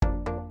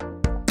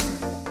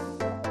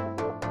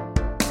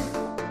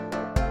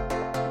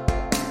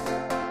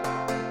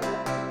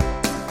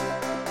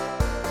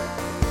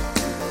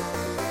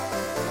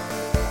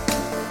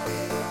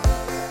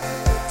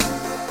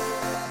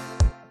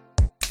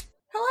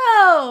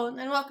Hello,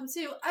 and welcome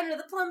to Under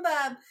the Plumb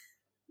Bob.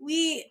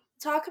 We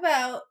talk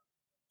about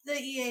the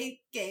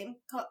EA game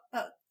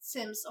about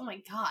Sims. Oh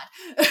my god.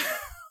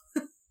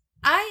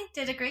 I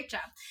did a great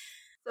job.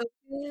 So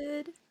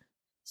good.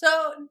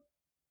 So,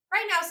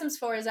 right now Sims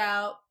 4 is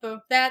out, but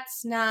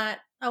that's not...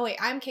 Oh wait,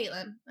 I'm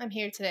Caitlin. I'm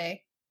here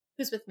today.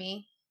 Who's with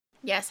me?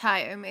 Yes,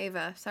 hi, I'm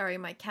Ava. Sorry,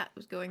 my cat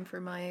was going for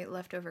my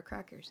leftover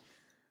crackers.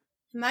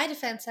 In my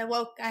defense, I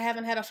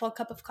haven't had a full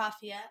cup of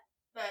coffee yet,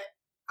 but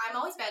I'm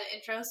always bad at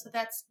intros, so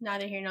that's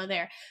neither here nor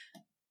there.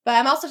 But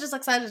I'm also just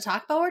excited to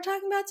talk about what we're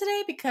talking about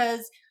today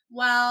because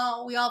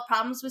while we all have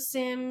problems with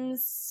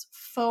Sims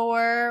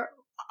 4,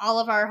 all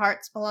of our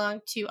hearts belong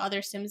to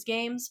other Sims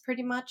games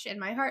pretty much, and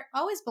my heart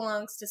always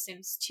belongs to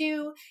Sims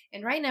 2.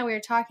 And right now we are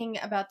talking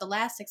about the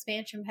last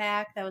expansion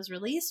pack that was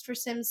released for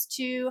Sims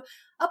 2,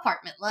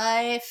 Apartment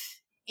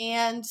Life.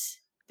 And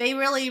they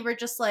really were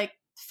just like,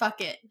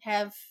 fuck it,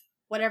 have...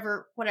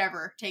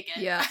 Whatever, take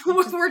it. Yeah,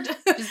 we're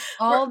just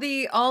all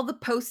the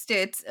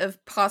post-its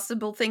of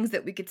possible things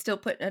that we could still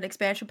put in an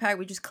expansion pack.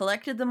 We just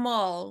collected them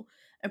all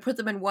and put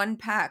them in one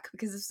pack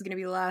because this is going to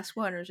be the last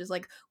one. It was just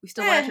like, we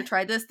still wanted to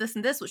try this,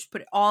 and this. We should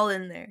put it all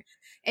in there.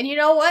 And you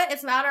know what?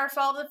 It's not our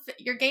fault if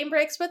your game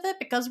breaks with it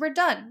because we're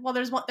done. Well,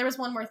 there was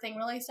one more thing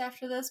released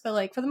after this, but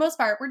like for the most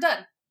part, we're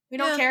done. We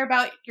don't care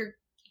about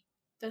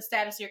the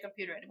status of your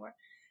computer anymore.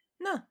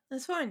 No,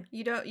 that's fine.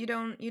 You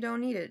don't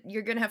need it.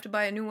 You're gonna have to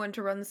buy a new one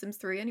to run The Sims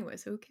 3 anyway,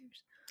 so who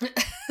cares?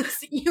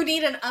 You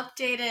need an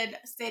updated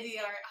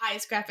state-of-the-art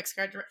highest graphics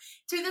card. To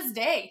this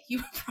day,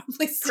 you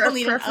probably still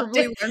need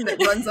preferably an one that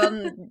runs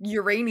on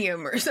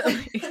uranium or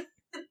something.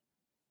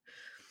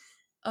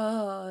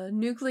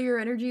 Nuclear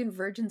energy and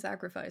virgin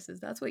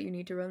sacrifices. That's what you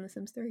need to run The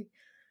Sims 3.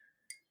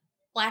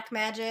 Black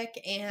magic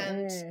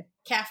and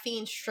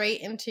caffeine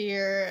straight into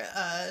your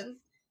hard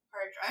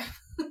drive.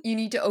 You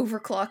need to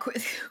overclock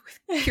with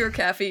pure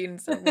caffeine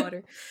and some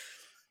water.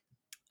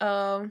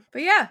 But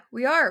yeah,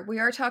 we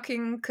are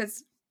talking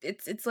because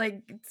it's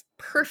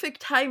perfect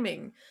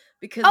timing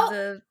because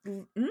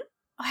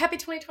happy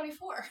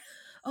 2024.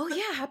 Oh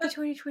yeah, happy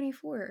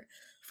 2024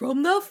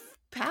 from the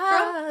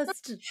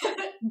past.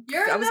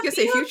 I was gonna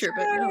say future,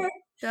 but no,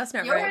 that's not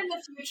right. You're in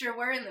the future.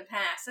 We're in the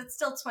past. It's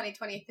still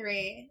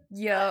 2023.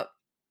 Yep.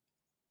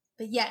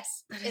 But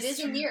yes, it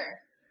is a year.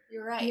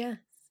 You're right.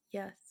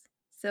 Yes.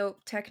 So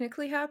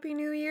technically, Happy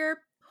New Year.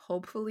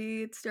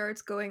 Hopefully, it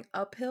starts going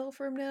uphill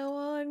from now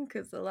on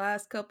because the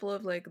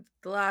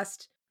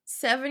last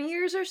 7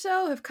 years or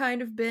so have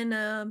kind of been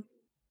a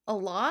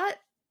lot.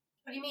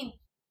 What do you mean?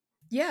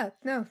 Yeah,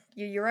 no,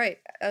 you're right.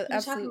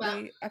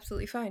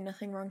 Absolutely fine.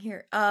 Nothing wrong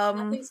here.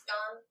 Nothing's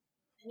gone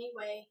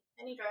anyway,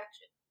 any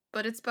direction.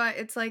 But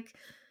it's like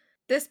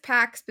this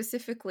pack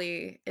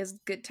specifically is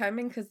good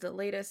timing because the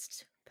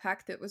latest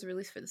pack that was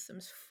released for The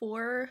Sims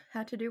 4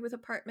 had to do with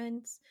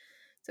apartments.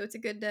 So it's a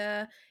good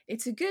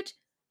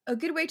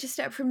way to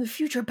step from the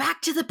future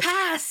back to the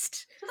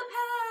past. To the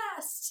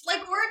past,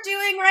 like we're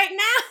doing right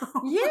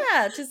now.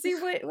 Yeah, to see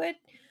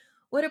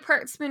what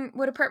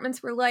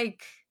apartments were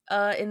like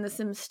in The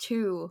Sims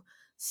 2.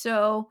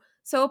 So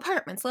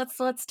apartments.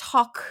 Let's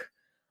talk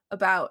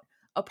about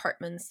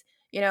apartments.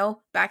 You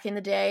know, back in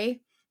the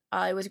day,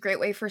 it was a great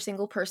way for a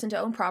single person to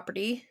own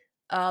property.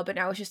 But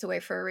now it's just a way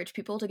for rich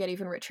people to get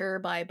even richer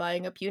by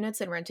buying up units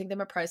and renting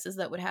them at prices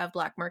that would have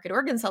black market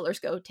organ sellers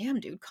go, damn,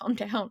 dude, calm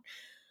down.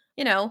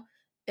 You know,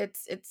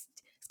 it's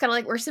kind of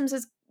like where Sims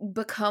has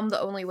become the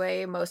only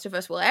way most of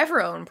us will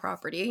ever own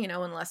property, you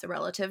know, unless a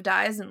relative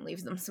dies and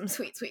leaves them some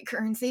sweet, sweet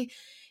currency.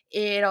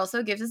 It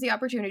also gives us the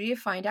opportunity to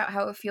find out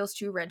how it feels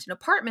to rent an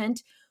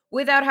apartment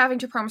without having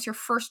to promise your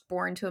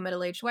firstborn to a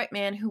middle-aged white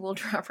man who will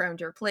drop around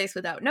your place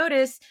without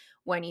notice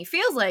when he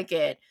feels like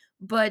it,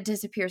 but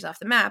disappears off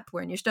the map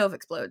when your stove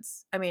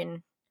explodes. I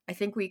mean, I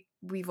think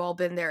we've all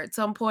been there at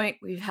some point.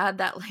 We've had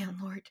that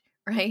landlord,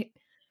 right?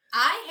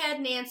 I had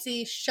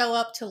Nancy show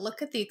up to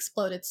look at the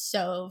exploded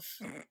stove,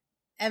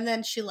 and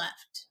then she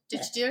left.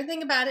 Did you do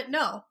anything about it?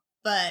 No,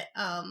 but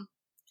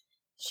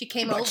she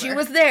came over. She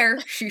was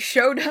there. She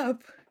showed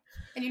up.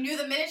 And you knew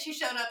the minute she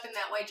showed up in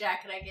that white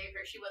jacket I gave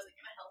her, she wasn't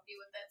going to help you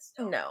with that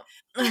stove. No,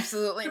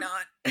 absolutely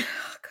not.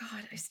 Oh,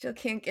 God, I still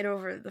can't get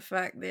over the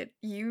fact that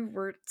you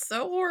were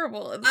so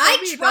horrible. And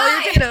I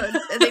tried!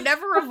 And they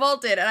never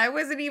revolted, and I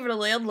wasn't even a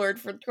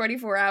landlord for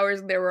 24 hours,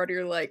 and they were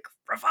already like,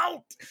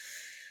 revolt!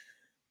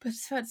 But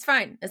it's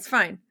fine. It's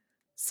fine.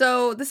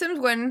 So, The Sims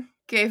 1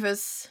 gave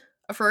us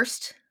a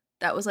first.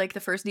 That was like the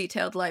first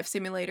detailed life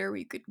simulator where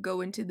you could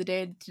go into the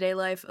day-to-day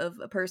life of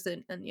a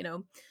person and, you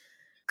know,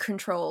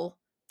 control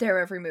their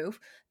every move.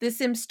 The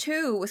Sims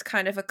 2 was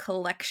kind of a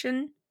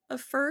collection of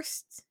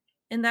firsts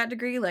in that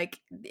degree. Like,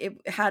 it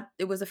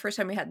was the first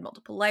time we had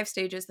multiple life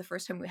stages, the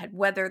first time we had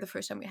weather, the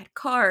first time we had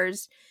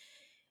cars,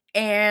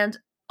 and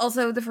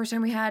also the first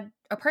time we had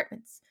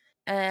apartments.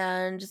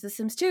 And The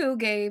Sims 2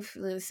 gave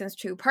The Sims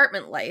 2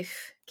 Apartment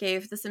Life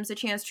gave The Sims a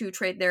chance to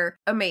trade their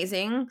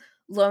amazing,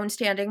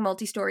 lone-standing,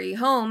 multi-story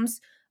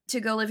homes to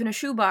go live in a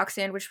shoebox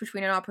sandwich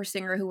between an opera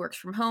singer who works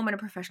from home and a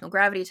professional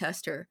gravity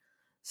tester.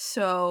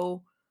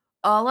 So,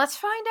 let's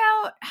find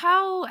out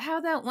how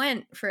that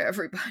went for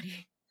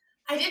everybody.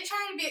 I did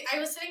try to be, I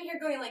was sitting here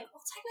going like,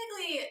 well,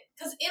 technically,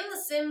 because in The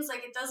Sims,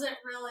 like, it doesn't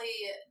really,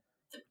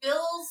 the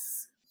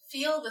bills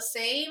feel the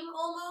same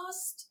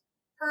almost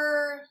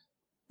per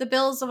the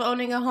bills of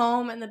owning a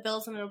home and the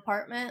bills in an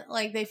apartment.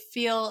 Like,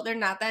 they're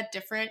not that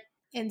different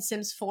in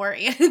Sims 4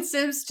 and in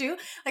Sims 2.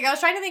 Like, I was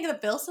trying to think of the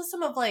bill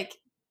system of, like,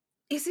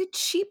 is it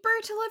cheaper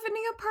to live in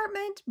the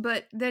apartment?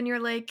 But then you're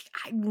like,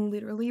 I'm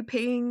literally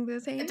paying the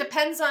same. It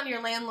depends on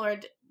your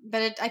landlord,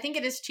 but I think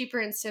it is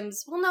cheaper in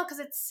Sims. Well, no, because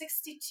it's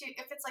 $62.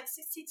 If it's like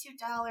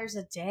 $62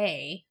 a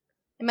day,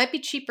 it might be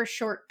cheaper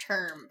short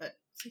term. But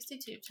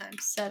 62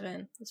 times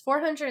 7 is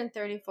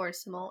 434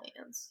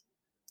 simoleons.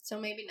 So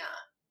maybe not.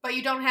 But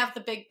you don't have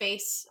the big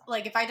base.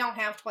 Like, if I don't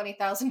have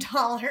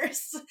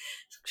 $20,000,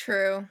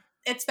 true.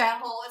 It's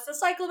the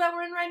cycle that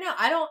we're in right now.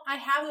 I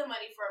have the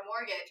money for a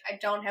mortgage. I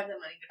don't have the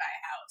money to buy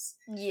a house.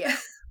 Yeah.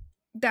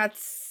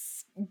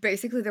 That's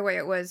basically the way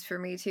it was for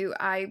me too.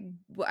 I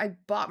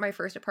bought my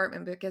first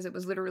apartment because it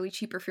was literally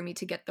cheaper for me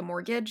to get the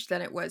mortgage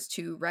than it was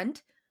to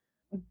rent.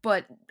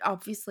 But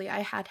obviously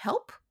I had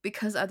help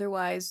because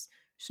otherwise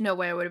there's no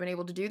way I would have been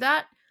able to do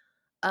that.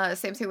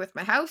 Same thing with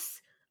my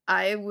house.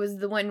 I was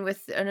the one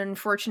with an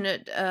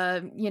unfortunate,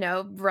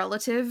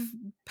 relative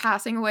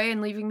passing away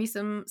and leaving me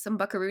some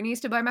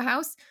buckaroonies to buy my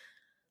house.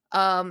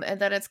 And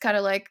then it's kind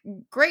of like,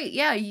 great,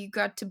 yeah, you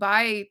got to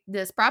buy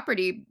this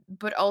property,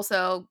 but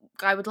also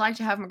I would like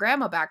to have my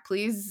grandma back,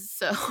 please.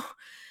 So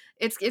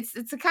it's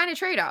a kind of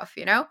trade-off,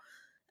 you know?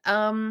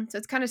 So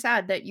it's kind of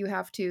sad that you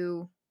have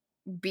to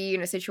be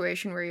in a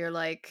situation where you're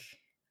like,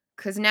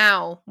 because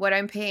now what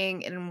I'm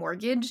paying in a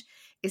mortgage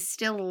is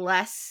still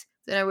less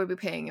than I would be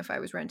paying if I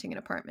was renting an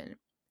apartment.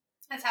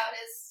 That's how it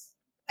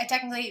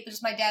is.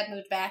 Just my dad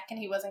moved back and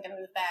he wasn't going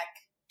to move back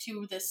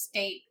to this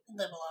state and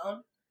live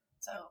alone.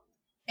 So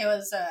it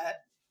was,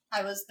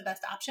 I was the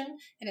best option,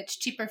 and it's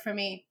cheaper for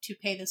me to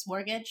pay this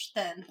mortgage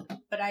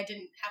but I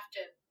didn't have to,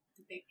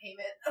 the big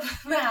payment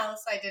of the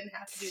house, I didn't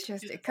have to do. It's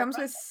just, it comes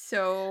with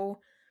so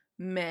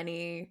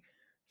many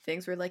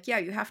things where like, yeah,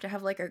 you have to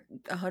have like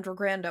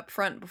 $100,000 up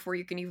front before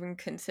you can even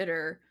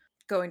consider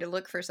going to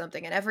look for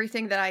something. And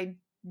everything that I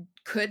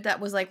that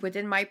was like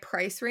within my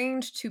price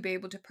range to be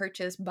able to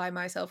purchase by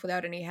myself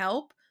without any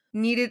help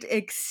needed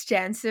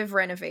extensive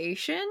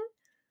renovation.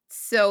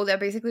 So that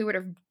basically would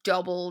have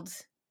doubled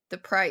the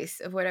price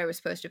of what I was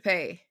supposed to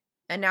pay.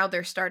 And now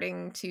they're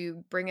starting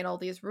to bring in all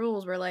these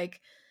rules where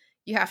like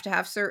you have to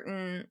have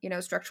certain,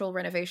 structural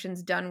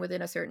renovations done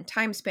within a certain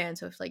time span.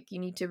 So if like you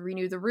need to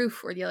renew the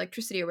roof or the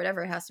electricity or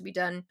whatever, it has to be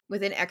done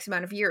within X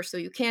amount of years. So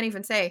you can't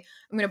even say,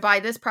 I'm going to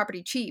buy this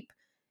property cheap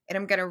and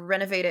I'm going to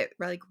renovate it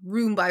like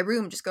room by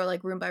room, just go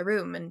like room by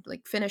room and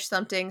like finish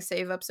something,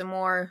 save up some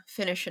more,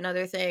 finish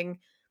another thing.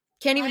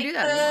 Can't even do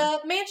that anymore.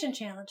 Mansion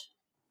challenge.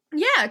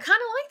 Yeah, kind of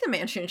like the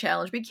mansion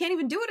challenge, but you can't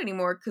even do it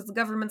anymore because the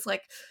government's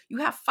like, you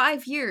have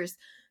 5 years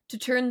to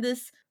turn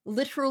this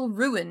literal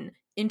ruin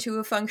into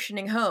a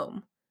functioning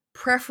home,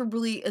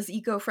 preferably as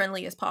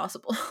eco-friendly as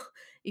possible.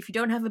 If you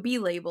don't have a B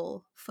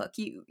label, fuck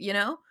you,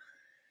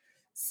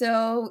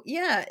 So,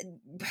 yeah,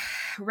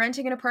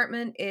 renting an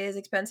apartment is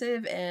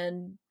expensive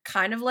and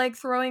kind of like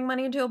throwing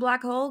money into a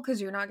black hole because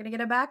you're not going to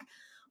get it back.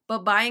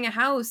 But buying a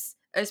house,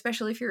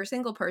 especially if you're a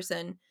single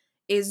person,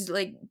 is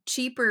like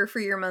cheaper for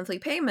your monthly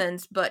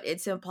payments, but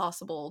it's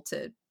impossible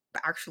to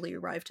actually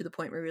arrive to the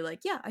point where you're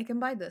like, yeah, I can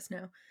buy this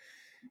now.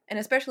 And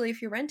especially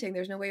if you're renting,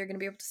 there's no way you're going to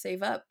be able to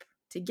save up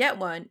to get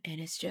one. And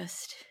it's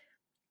just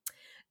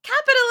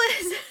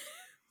capitalism.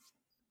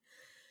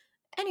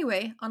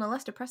 Anyway, on a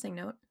less depressing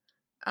note,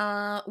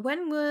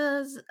 when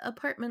was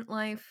Apartment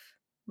Life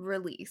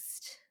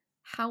released?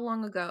 How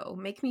long ago?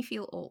 Make me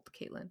feel old,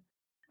 Caitlin.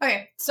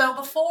 Okay, so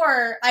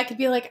before I could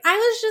be like, I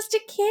was just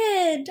a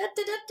kid. Da,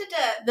 da, da, da,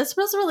 da. This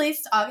was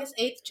released August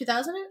 8th,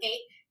 2008.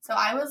 So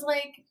I was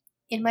like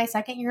in my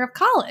second year of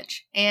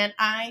college, and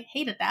I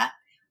hated that.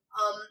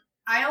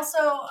 I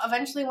also,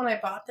 eventually when I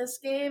bought this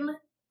game,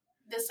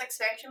 this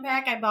expansion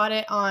pack, I bought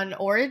it on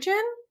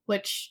Origin,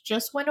 which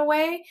just went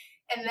away.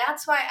 And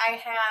that's why I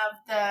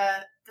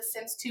have the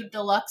Sims 2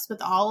 Deluxe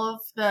with all of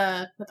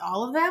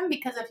them,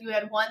 because if you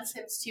had one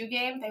Sims 2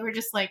 game, they were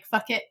just like,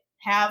 fuck it,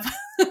 have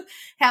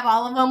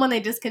all of them when they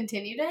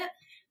discontinued it.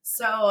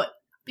 So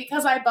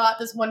because I bought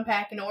this one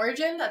pack in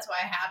Origin, that's why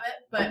I have it.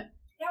 But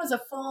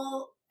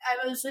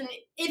I was an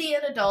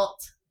idiot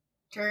adult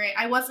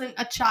I wasn't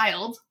a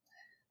child.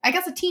 I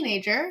guess a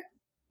teenager.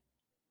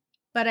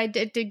 But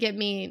it did get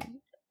me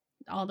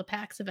all the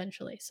packs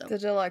eventually. So the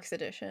Deluxe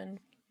Edition.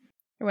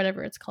 Or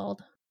whatever it's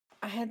called.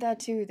 I had that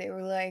too. They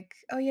were like,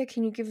 oh yeah,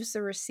 can you give us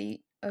a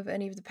receipt of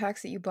any of the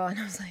packs that you bought? And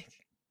I was like,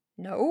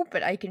 no,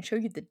 but I can show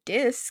you the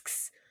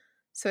discs.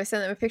 So I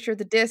sent them a picture of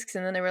the discs,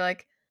 and then they were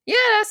like, yeah,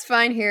 that's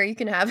fine, here, you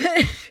can have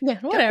it. Yeah,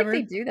 whatever. I don't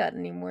think they do that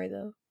anymore,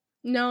 though.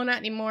 No, not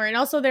anymore. And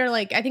also they're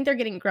like, I think they're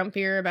getting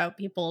grumpier about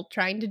people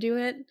trying to do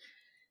it.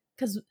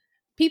 Because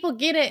people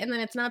get it, and then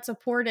it's not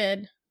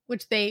supported,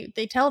 which they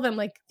tell them,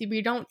 like,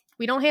 we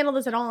we don't handle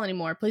this at all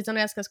anymore. Please don't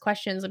ask us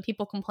questions. And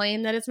people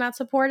complain that it's not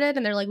supported.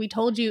 And they're like, we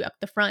told you up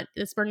the front,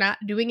 we're not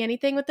doing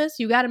anything with this.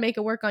 You got to make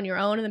it work on your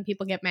own. And then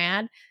people get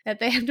mad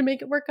that they have to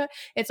make it work.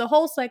 It's a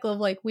whole cycle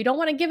of like, we don't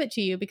want to give it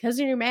to you because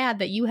you're mad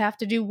that you have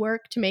to do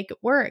work to make it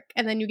work.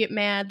 And then you get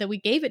mad that we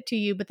gave it to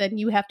you, but then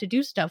you have to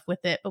do stuff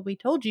with it. But we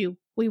told you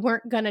we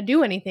weren't going to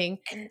do anything.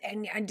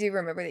 And I do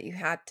remember that you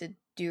had to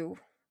do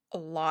a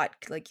lot.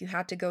 Like, you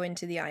had to go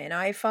into the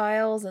INI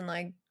files and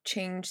like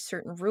change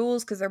certain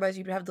rules, because otherwise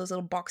you'd have those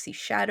little boxy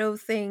shadow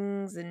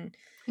things. And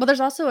well,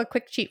 there's also a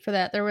quick cheat for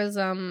that. There was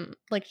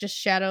like just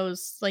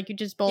shadows, like you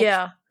just bolt.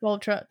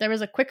 There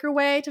was a quicker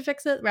way to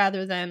fix it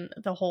rather than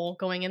the whole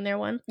going in there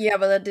one. Yeah,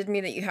 but that did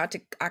mean that you had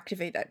to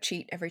activate that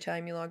cheat every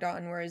time you logged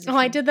on. Whereas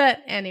I did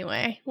that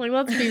anyway. Like,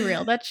 let's be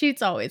real, that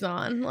cheat's always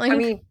on. Like, I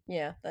mean,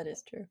 yeah, that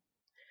is true.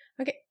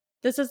 Okay,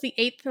 this is the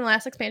 8th and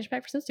last expansion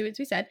pack for Sims 2, as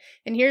we said,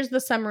 and here's the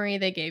summary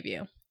they gave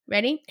you.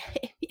 Ready?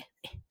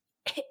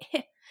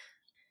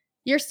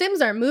 Your Sims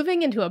are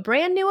moving into a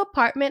brand new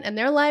apartment and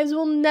their lives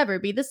will never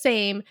be the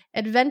same.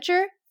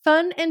 Adventure,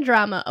 fun, and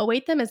drama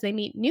await them as they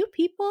meet new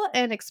people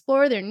and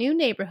explore their new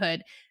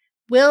neighborhood.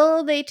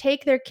 Will they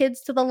take their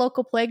kids to the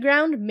local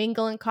playground,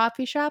 mingle in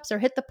coffee shops, or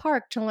hit the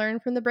park to learn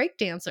from the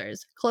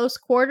breakdancers? Close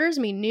quarters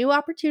mean new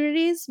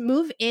opportunities.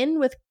 Move in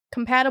with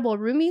compatible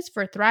roomies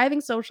for a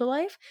thriving social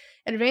life.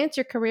 Advance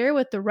your career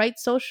with the right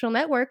social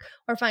network,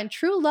 or find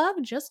true love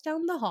just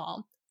down the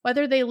hall.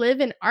 Whether they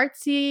live in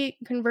artsy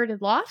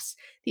converted lofts,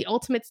 the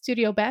ultimate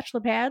studio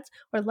bachelor pads,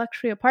 or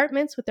luxury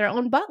apartments with their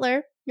own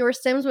butler, your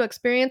Sims will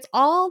experience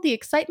all the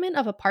excitement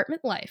of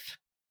apartment life.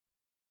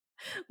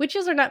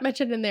 Witches are not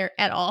mentioned in there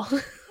at all.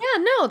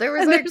 Yeah, no, there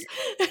was like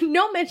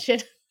no mention.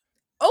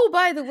 Oh,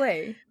 by the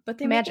way, but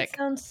they Magic. make it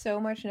sound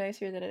so much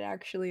nicer than it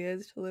actually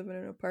is to live in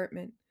an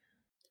apartment.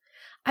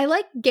 I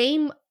like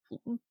I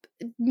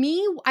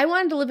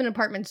wanted to live in an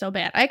apartment so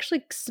bad. I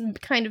actually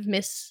kind of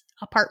miss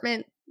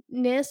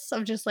apartmentness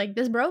of just like,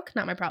 this broke,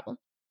 not my problem.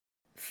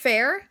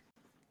 Fair.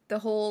 The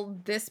whole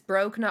this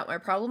broke, not my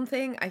problem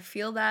thing. I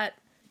feel that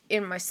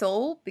in my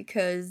soul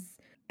because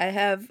I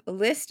have a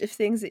list of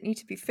things that need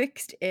to be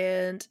fixed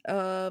and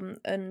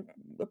an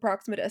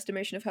approximate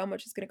estimation of how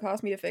much it's going to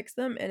cost me to fix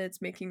them, and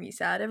it's making me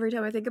sad every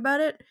time I think about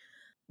it.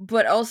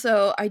 But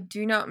also, I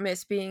do not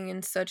miss being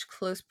in such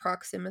close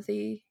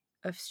proximity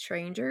of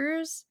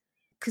strangers.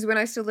 Because when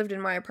I still lived in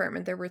my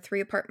apartment, there were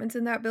 3 apartments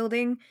in that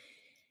building,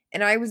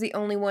 and I was the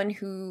only one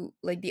who,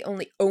 like, the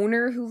only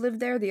owner who lived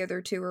there. The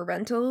other 2 were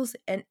rentals,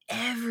 and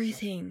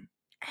everything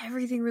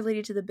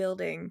related to the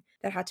building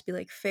that had to be,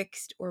 like,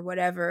 fixed or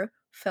whatever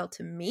fell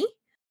to me.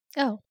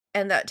 Oh.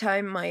 And that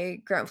time my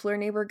ground floor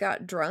neighbor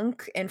got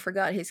drunk and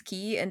forgot his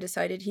key and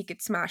decided he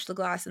could smash the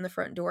glass in the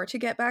front door to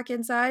get back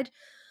inside.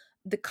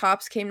 The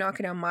cops came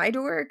knocking on my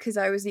door because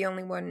I was the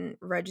only one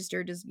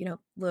registered as,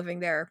 living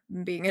there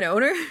and being an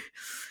owner.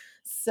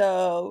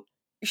 So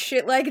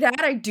shit like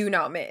that I do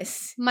not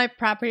miss. My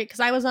property, because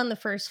I was on the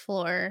first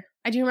floor.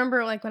 I do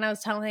remember, like, when I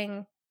was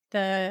telling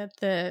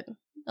the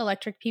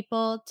electric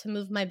people to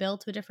move my bill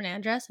to a different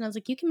address, and I was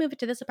like, you can move it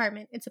to this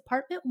apartment. It's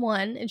apartment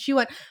 1. And she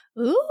went,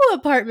 ooh,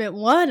 apartment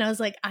 1. I was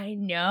like, I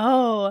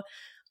know.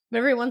 But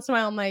every once in a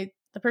while,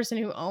 the person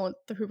who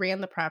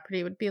ran the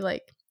property would be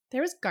like,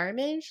 there was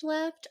garbage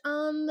left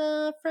on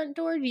the front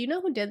door. Do you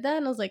know who did that?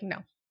 And I was like, no.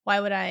 Why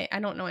would I?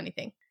 I don't know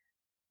anything.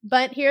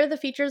 But here are the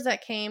features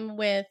that came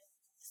with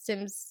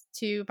Sims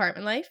 2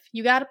 Apartment Life.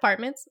 You got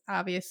apartments,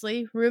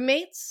 obviously.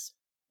 Roommates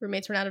were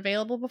not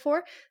available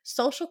before.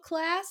 Social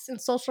class and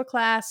social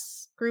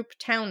class group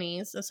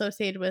townies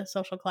associated with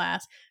social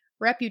class.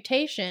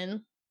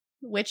 Reputation,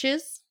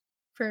 witches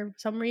for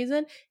some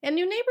reason, and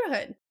new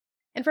neighborhood.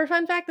 And for a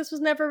fun fact, this was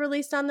never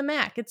released on the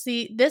Mac. It's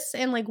this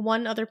and like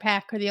one other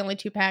pack are the only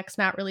 2 packs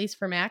not released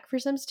for Mac for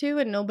Sims 2,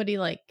 and nobody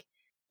like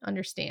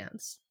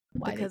understands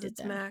why because they did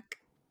it's that. Mac.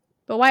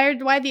 But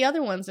why the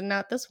other ones and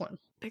not this one?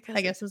 Because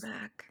I guess it's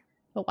Mac.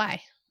 But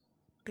why?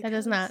 Because... That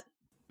does not.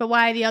 But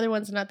why the other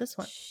ones and not this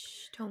one?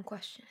 Shh, don't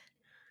question it.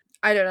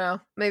 I don't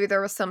know. Maybe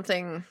there was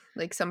something,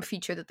 like some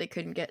feature that they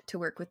couldn't get to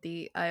work with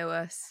the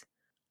iOS.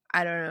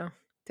 I don't know.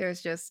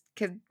 There's just,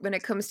 because when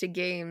it comes to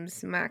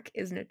games, Mac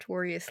is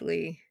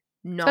notoriously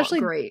not Especially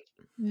great.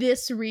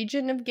 This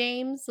region of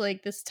games,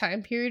 like this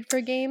time period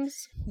for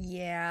games.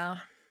 Yeah.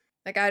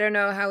 Like, I don't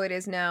know how it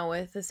is now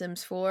with The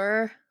Sims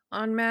 4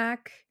 on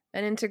Mac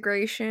and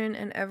integration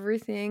and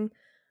everything.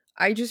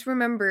 I just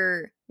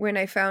remember when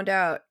I found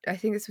out, I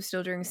think this was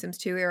still during Sims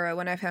 2 era,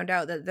 when I found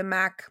out that the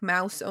Mac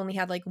mouse only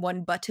had like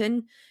one button.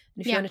 And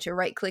if you wanted to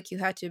right click, you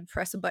had to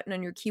press a button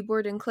on your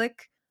keyboard and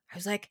click. I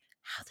was like,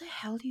 how the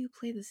hell do you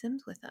play The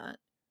Sims with that?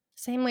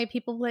 Same way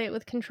people play it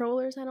with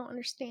controllers. I don't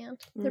understand.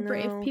 They're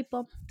brave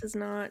people. Does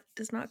not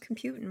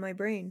compute in my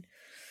brain.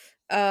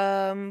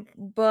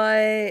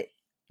 But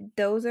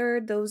those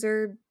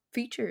are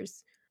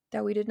features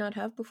that we did not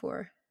have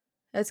before.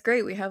 That's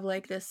great. We have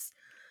like this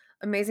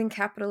amazing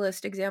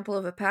capitalist example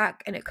of a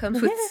pack, and it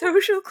comes with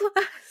social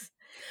class.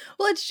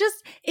 Well,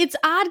 it's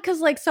odd because,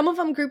 like, some of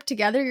them grouped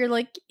together, you're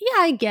like, yeah,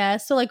 I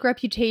guess. So, like,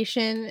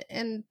 reputation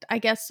and I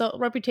guess so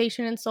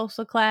reputation and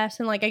social class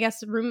and, like, I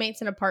guess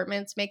roommates and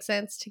apartments make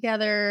sense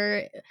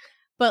together.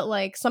 But,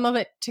 like, some of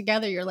it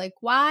together, you're like,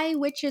 why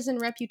witches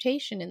and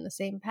reputation in the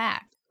same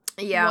pack?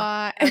 Yeah.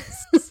 Why?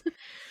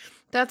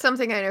 That's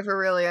something I never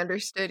really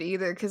understood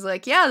either. Because,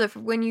 like, yeah,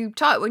 when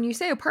you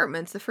say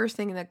apartments, the first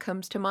thing that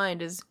comes to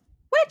mind is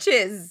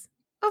witches.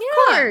 Of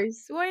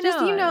course. Why Just,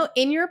 not?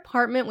 in your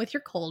apartment with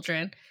your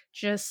cauldron,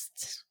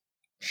 just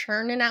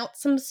churning out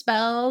some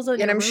spells.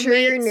 And And your I'm sure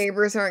your roommates.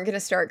 neighbors aren't going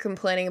to start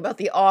complaining about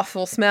the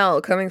awful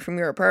smell coming from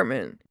your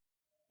apartment.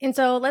 And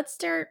so let's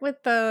start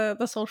with the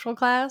social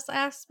class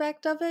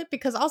aspect of it,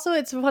 because also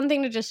it's one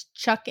thing to just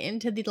chuck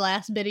into the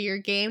last bit of your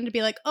game to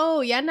be like, oh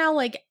yeah, now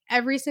like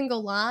every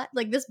single lot,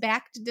 like this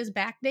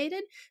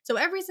backdated, so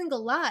every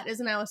single lot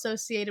is now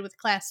associated with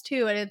class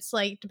 2, and it's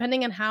like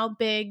depending on how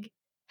big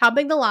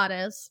the lot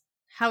is,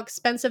 how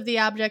expensive the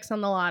objects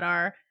on the lot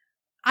are.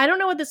 I don't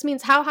know what this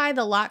means. How high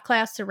the lot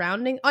class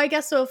surrounding? Oh, I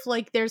guess so. If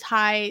like there's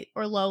high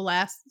or low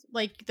last,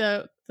 like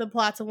the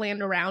plots of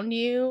land around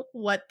you,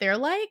 what they're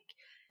like.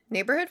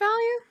 Neighborhood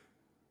value?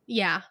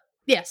 Yeah.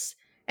 Yes.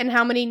 And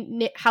how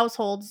many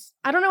households?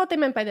 I don't know what they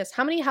meant by this.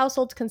 How many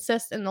households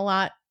consist in the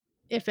lot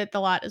if the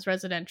lot is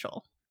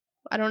residential?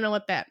 I don't know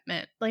what that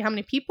meant. Like how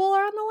many people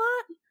are on the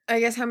lot? I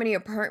guess how many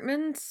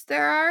apartments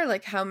there are,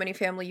 like how many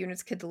family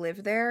units could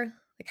live there,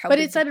 like how But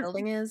big it the said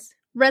building is.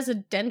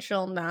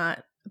 residential,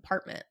 not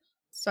apartment.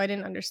 So I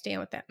didn't understand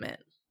what that meant.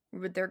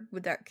 Would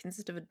that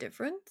consist of a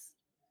difference?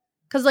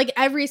 Because like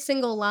every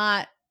single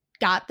lot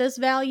got this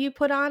value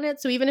put on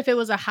it. So even if it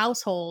was a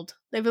household,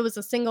 if it was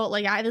a single,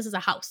 like this is a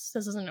house,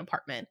 this is an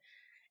apartment,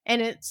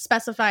 and it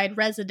specified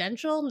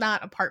residential,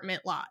 not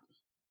apartment lot.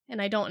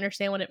 And I don't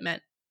understand what it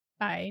meant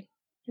by.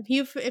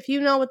 If you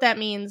know what that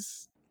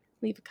means,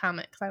 leave a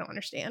comment because I don't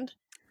understand.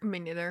 Me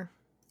neither.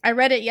 I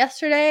read it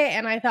yesterday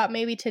and I thought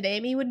maybe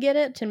Today Me would get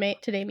it.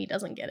 Today Me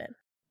doesn't get it.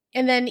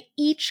 And then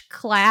each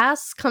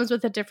class comes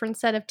with a different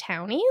set of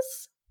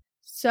townies.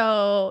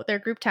 So they're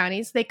group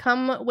townies. They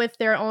come with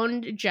their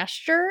own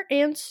gesture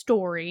and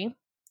story.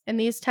 And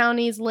these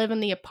townies live in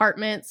the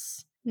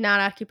apartments not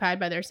occupied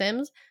by their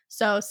Sims.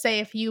 So say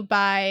if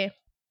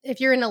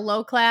you're in a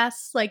low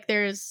class, like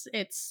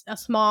it's a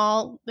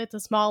small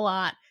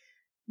lot.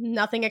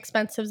 Nothing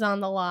expensive's on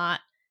the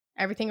lot.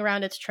 Everything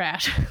around it's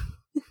trash.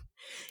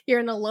 You're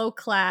in a low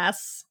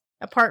class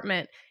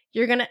apartment.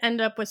 You're going to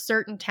end up with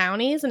certain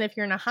townies. And if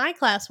you're in a high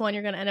class one,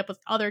 you're going to end up with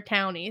other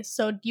townies.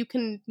 So you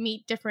can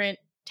meet different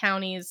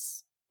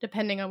townies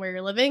depending on where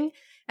you're living.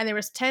 And there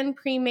was 10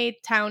 pre-made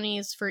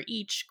townies for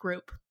each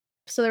group.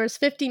 So there was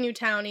 50 new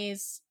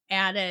townies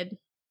added,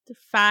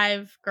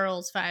 5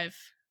 girls, 5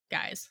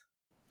 guys.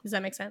 Does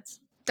that make sense?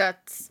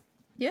 That's,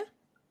 yeah,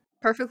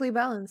 perfectly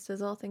balanced,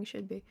 as all things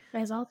should be.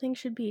 As all things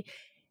should be.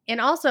 And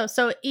also,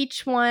 so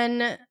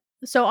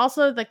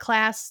also the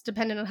class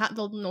depended on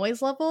the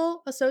noise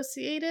level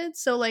associated.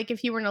 So like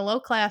if you were in a low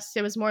class,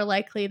 it was more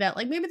likely that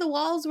like maybe the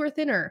walls were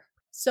thinner.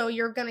 So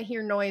you're going to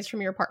hear noise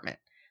from your apartment.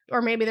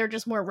 Or maybe they're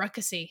just more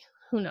ruckusy.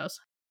 Who knows?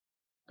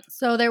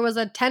 So there was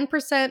a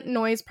 10%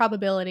 noise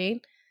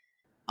probability.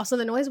 Also,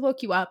 the noise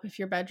woke you up if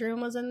your bedroom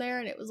was in there,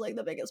 and it was like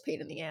the biggest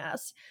pain in the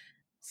ass.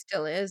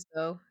 Still is,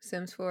 though.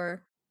 Sims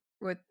 4.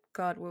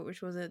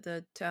 Which was it?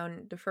 The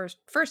town, the first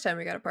time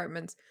we got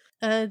apartments.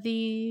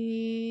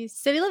 The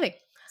City Living.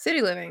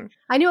 City Living.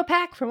 I knew a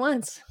pack for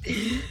once.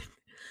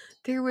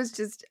 There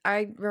was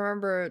I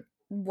remember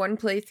one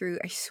playthrough,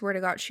 I swear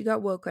to God, she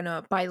got woken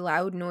up by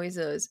loud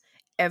noises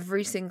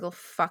every single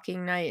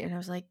fucking night. And I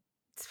was like,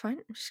 it's fine.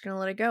 I'm just going to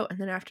let it go. And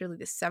then after like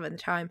the 7th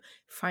time,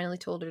 finally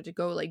told her to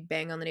go like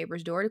bang on the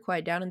neighbor's door to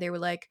quiet down. And they were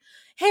like,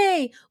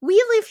 hey, we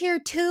live here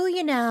too,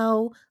 you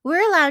know.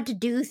 We're allowed to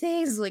do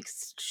things like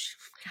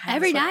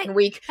every night.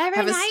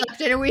 Haven't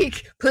slept in a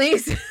week.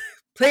 Please.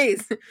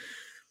 Please.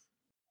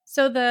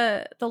 So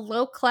the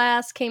low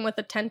class came with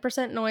a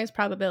 10% noise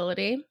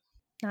probability.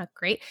 Not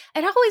great.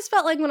 It always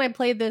felt like when I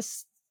played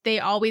this, they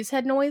always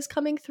had noise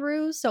coming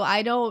through. So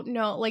I don't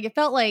know. Like it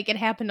felt like it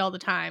happened all the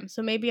time.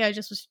 So maybe I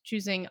just was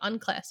choosing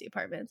unclassy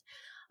apartments.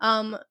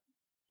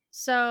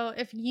 So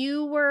if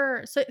you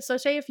were so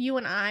say if you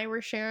and I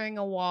were sharing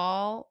a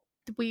wall,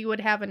 we would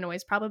have a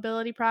noise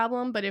probability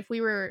problem. But if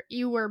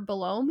you were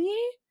below me,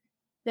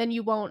 then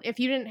you won't. If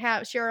you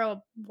didn't share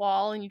a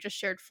wall and you just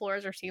shared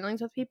floors or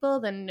ceilings with people,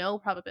 then no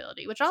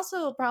probability, which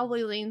also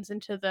probably leans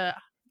into the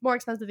more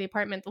expensive the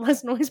apartment, the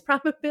less noise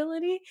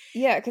probability.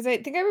 Yeah, because I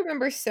think I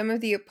remember some of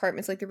the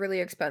apartments, like the really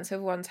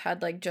expensive ones,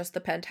 had like just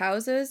the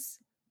penthouses,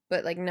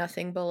 but like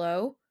nothing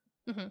below.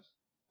 Mm-hmm.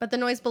 But the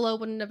noise below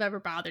wouldn't have ever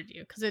bothered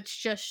you because it's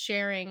just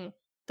sharing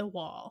the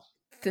wall.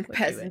 The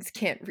peasants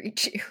can't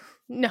reach you.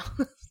 No.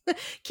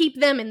 Keep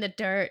them in the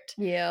dirt.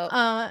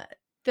 Yeah.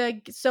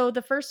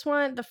 The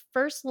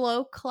first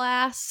low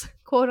class,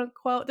 quote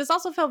unquote, this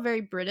also felt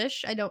very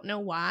British, I don't know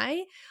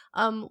why,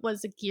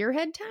 was the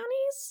Gearhead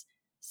townies.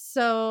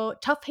 So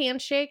tough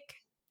handshake.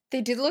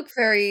 They did look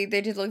very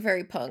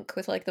punk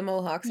with like the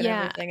mohawks and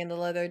everything and the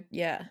leather.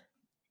 Yeah.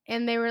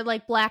 and they were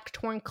like black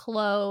torn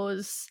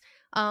clothes.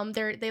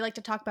 They like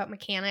to talk about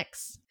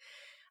mechanics.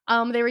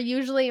 They were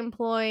usually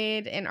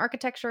employed in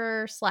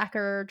architecture,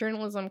 slacker,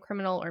 journalism,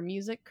 criminal, or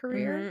music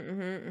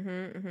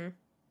career.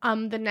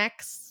 The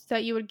next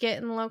that you would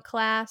get in low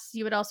class,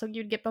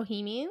 you'd get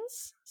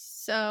bohemians.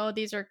 So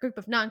these are a group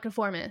of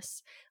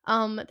nonconformists.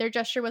 Their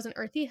gesture was an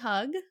earthy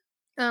hug.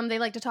 They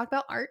like to talk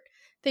about art.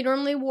 They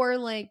normally wore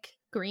like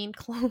green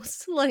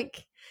clothes,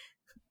 like,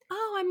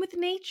 oh, I'm with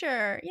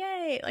nature,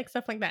 yay, like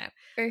stuff like that.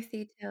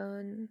 Earthy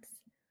tones.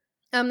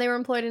 They were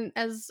employed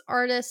as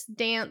artists,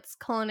 dance,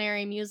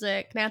 culinary,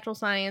 music, natural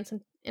science,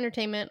 and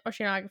entertainment,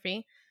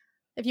 oceanography.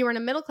 If you were in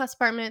a middle class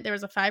apartment, there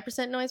was a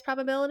 5% noise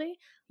probability.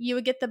 You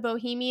would get the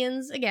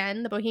bohemians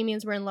again. The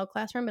bohemians were in low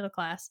class or middle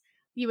class.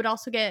 You would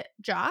also get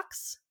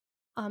jocks.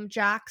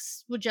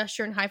 Jocks would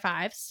gesture in high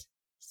fives.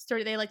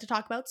 They like to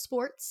talk about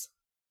sports.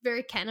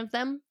 Very Ken of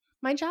them.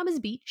 My job is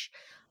beach.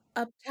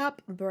 Up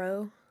top,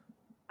 bro.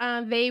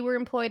 They were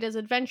employed as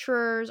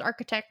adventurers,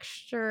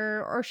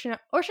 architecture,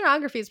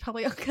 oceanography is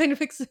probably kind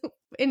of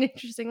an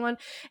interesting one.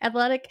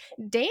 Athletic,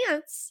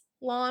 dance,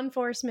 law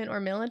enforcement, or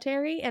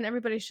military, and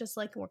everybody's just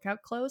like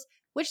workout clothes,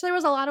 which there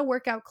was a lot of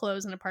workout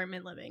clothes in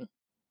apartment living.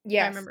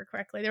 Yes. If I remember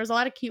correctly. There was a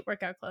lot of cute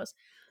workout clothes.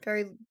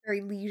 Very,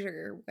 very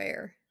leisure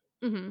wear.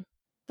 Mm-hmm.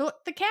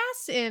 The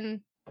cast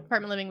in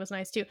apartment living was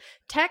nice too.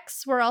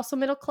 Techs were also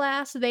middle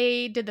class.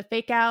 They did the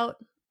fake out.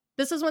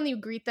 This is when you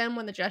greet them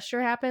when the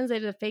gesture happens. They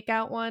did a fake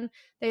out one.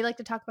 They like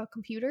to talk about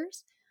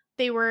computers.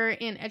 They were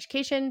in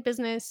education,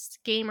 business,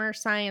 gamer,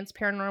 science,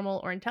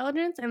 paranormal, or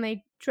intelligence, and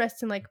they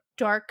dressed in like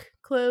dark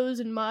clothes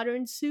and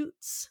modern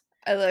suits.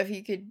 I love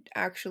you could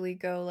actually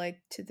go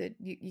like to the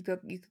you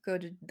could go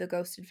to the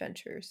Ghost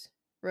Adventures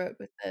route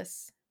with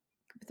this.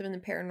 Put them in the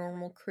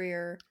paranormal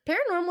career.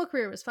 Paranormal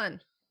career was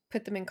fun.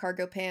 Put them in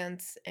cargo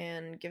pants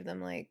and give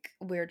them like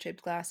weird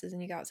shaped glasses,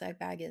 and you got Zach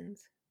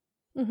Baggins.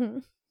 Mm-hmm.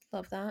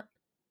 Love that.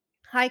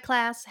 High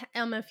class,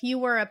 if you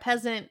were a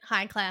peasant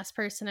high class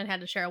person and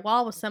had to share a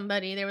wall with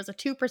somebody, there was a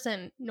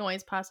 2%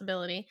 noise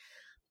possibility.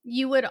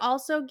 You would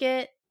also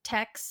get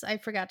techs. I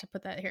forgot to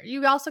put that here.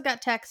 You also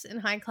got techs in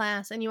high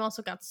class, and you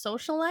also got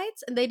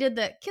socialites, and they did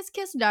the kiss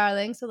kiss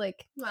darling, so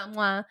like mwah,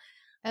 mwah,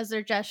 as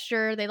their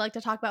gesture. They like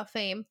to talk about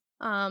fame.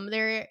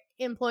 They're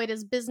employed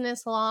as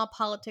business, law,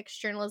 politics,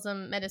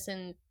 journalism,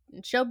 medicine,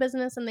 and show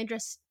business, and they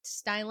dress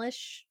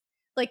stylish,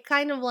 like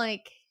kind of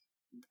like,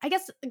 I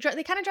guess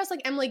they kind of dress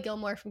like Emily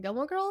Gilmore from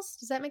Gilmore Girls.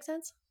 Does that make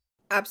sense?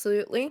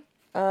 Absolutely.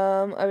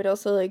 I would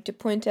also like to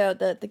point out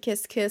that the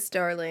kiss kiss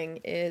darling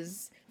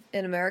is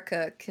in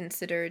America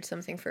considered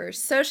something for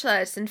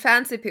socialites and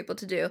fancy people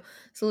to do.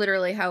 It's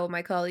literally how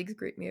my colleagues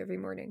greet me every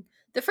morning.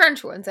 The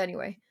French ones,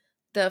 anyway.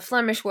 The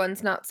Flemish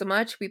ones, not so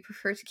much. We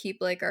prefer to keep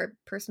like our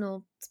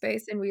personal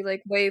space, and we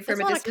like wave from a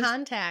distance. It's a lot of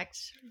contact.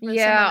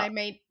 Yeah, someone I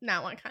may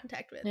not want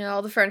contact with. Yeah,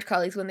 all the French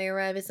colleagues when they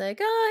arrive, it's like,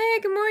 oh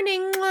hey, good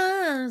morning.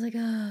 I was like,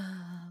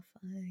 oh,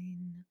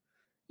 fine.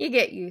 You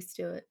get used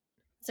to it.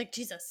 It's like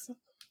Jesus.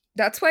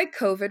 That's why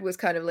COVID was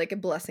kind of like a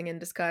blessing in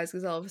disguise,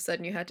 because all of a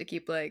sudden you had to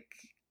keep like,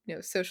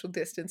 social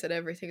distance and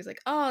everything. It's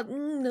like, oh,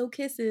 no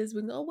kisses.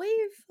 I'll wave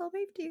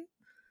to you.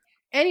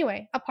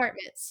 Anyway,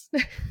 apartments.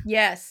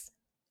 Yes,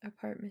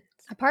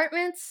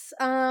 apartments.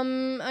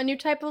 A new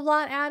type of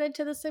lot added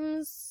to the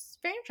Sims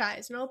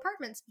franchise. No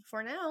apartments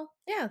before now.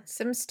 Yeah,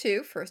 Sims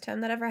 2, first time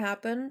that ever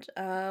happened.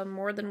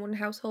 More than one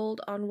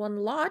household on one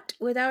lot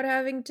without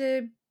having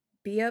to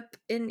be up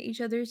in each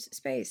other's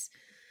space.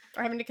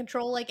 Or having to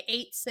control like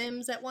 8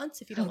 Sims at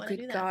once if you don't want to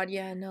do that. Oh, good God,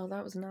 yeah, no,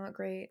 that was not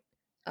great.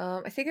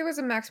 I think it was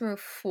a maximum of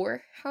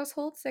 4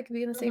 households that could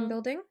be in the same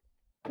building.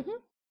 Mm-hmm.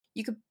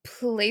 You could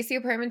place the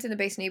apartments in the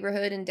base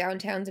neighborhood in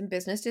downtowns and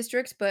business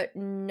districts, but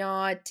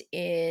not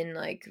in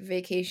like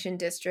vacation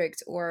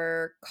districts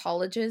or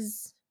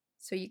colleges.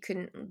 So you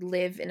couldn't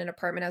live in an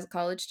apartment as a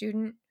college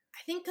student.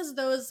 I think because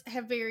those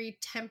have very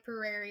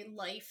temporary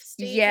life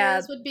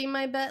stages would be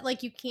my bet.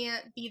 Like you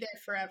can't be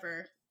there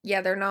forever.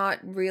 Yeah, they're not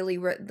really...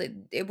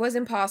 it was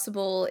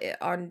impossible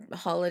on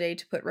holiday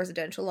to put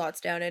residential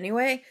lots down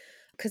anyway,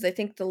 because I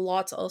think the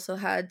lots also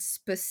had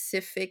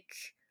specific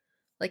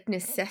like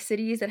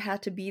necessities that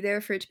had to be there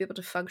for it to be able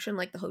to function,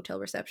 like the hotel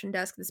reception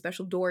desk, the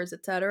special doors,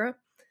 etc.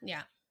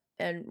 Yeah.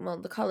 And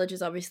well, the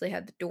colleges obviously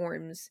had the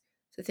dorms,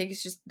 so I think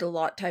it's just the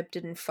lot type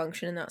didn't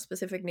function in that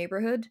specific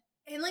neighborhood.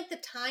 And like the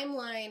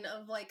timeline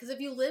of like, because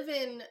if you live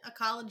in a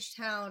college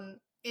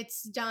town,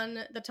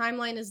 the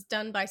timeline is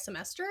done by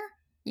semester.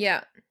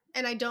 Yeah.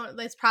 And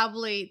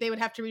they would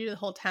have to redo the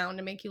whole town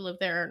to make you live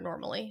there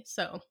normally.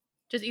 So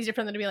just easier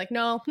for them to be like,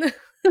 no.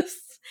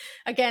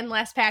 Again,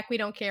 last pack, we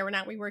don't care. We're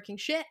not reworking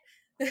shit.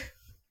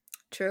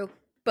 True.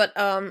 But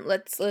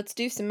let's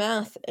do some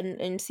math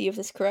and see if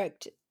this is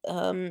correct.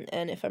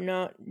 And if I'm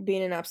not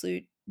being an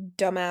absolute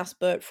dumbass,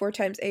 but 4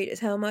 times 8 is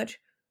how much?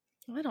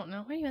 I don't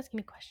know. Why are you asking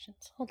me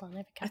questions? Hold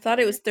on. I thought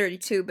it was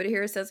 32, but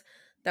here it says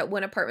that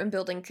one apartment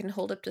building can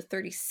hold up to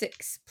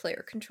 36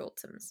 player-controlled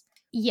Sims.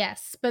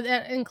 Yes, but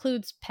that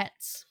includes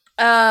pets.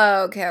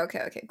 Oh, okay.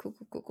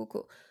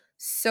 Cool.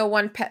 So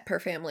 1 pet per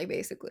family,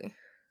 basically.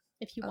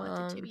 if you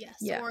wanted to, yes.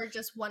 Yeah. Or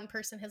just one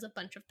person has a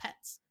bunch of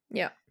pets.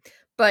 Yeah.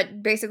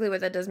 But basically what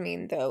that does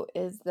mean, though,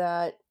 is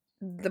that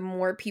the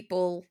more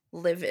people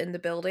live in the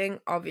building,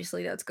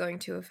 obviously that's going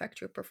to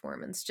affect your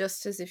performance.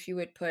 Just as if you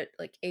would put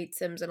like 8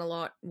 Sims in a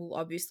lot, will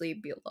obviously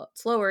be a lot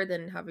slower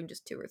than having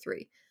just 2 or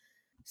 3.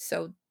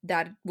 So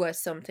that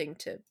was something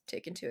to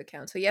take into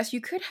account. So yes,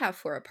 you could have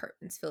 4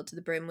 apartments filled to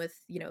the brim with,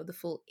 the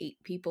full 8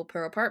 people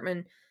per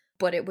apartment,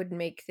 but it would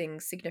make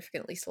things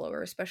significantly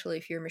slower, especially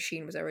if your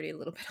machine was already a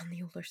little bit on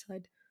the older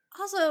side.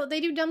 Also, they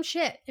do dumb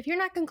shit. If you're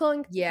not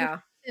controlling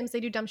Sims,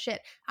 they do dumb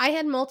shit. I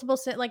had multiple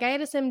I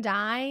had a Sim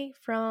die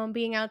from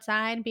being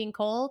outside, being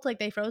cold, like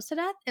they froze to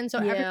death, and so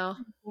everyone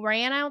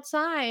ran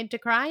outside to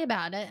cry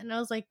about it, and I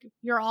was like,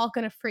 "You're all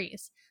gonna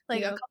freeze."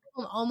 Like a couple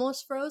of them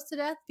almost froze to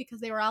death because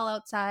they were all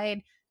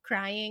outside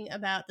crying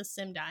about the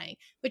Sim dying,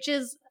 which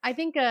is, I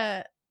think,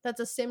 that's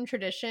a Sim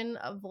tradition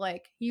of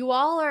like, you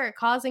all are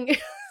causing.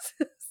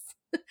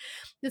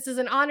 This is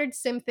an honored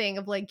Sim thing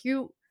of like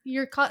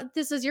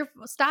this is your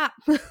stop.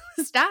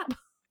 Stop.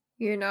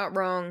 You're not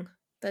wrong.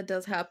 That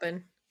does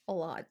happen a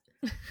lot.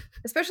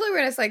 Especially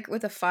when it's like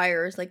with the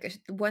fires, like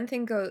one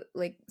thing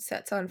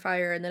sets on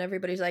fire and then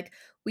everybody's like,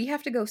 we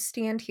have to go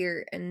stand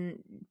here and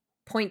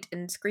point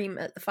and scream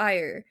at the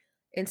fire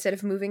instead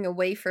of moving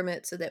away from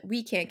it so that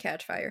we can't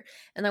catch fire.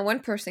 And then one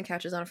person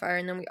catches on fire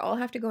and then we all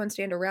have to go and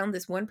stand around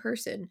this one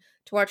person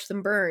to watch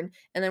them burn,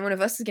 and then one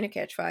of us is going to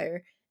catch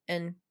fire.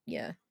 And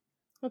yeah.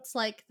 It's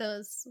like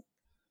those,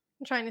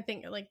 I'm trying to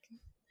think, like,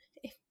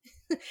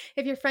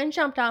 if your friend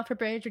jumped off a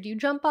bridge, would you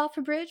jump off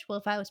a bridge? Well,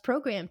 if I was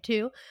programmed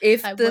to,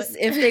 if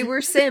they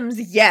were Sims,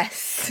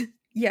 yes.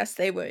 Yes,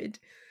 they would.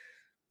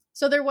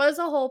 So there was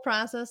a whole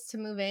process to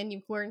move in.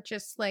 You weren't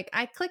just like,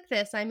 I click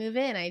this, I move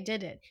in, I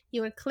did it.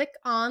 You would click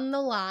on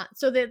the lot.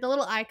 So the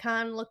little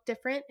icon looked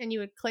different, and you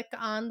would click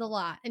on the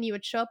lot, and you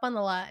would show up on the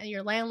lot, and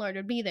your landlord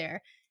would be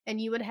there. And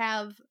you would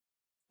have,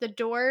 the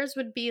doors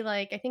would be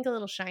like, I think a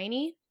little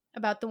shiny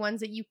about the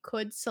ones that you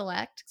could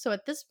select. So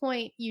at this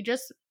point,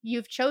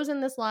 you've chosen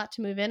this lot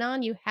to move in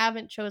on. You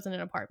haven't chosen an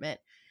apartment.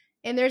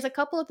 And there's a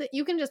couple of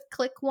you can just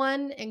click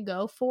one and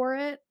go for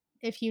it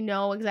if you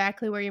know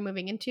exactly where you're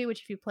moving into,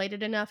 which if you played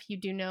it enough, you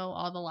do know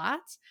all the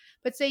lots.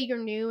 But say you're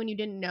new and you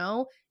didn't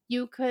know,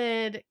 you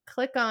could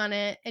click on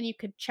it and you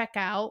could check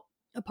out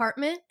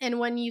apartment. And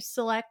when you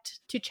select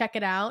to check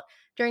it out,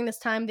 during this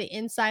time, the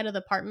inside of the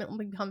apartment will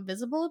become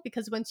visible,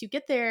 because once you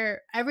get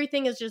there,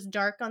 everything is just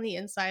dark on the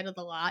inside of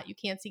the lot. You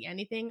can't see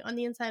anything on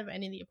the inside of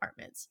any of the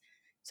apartments.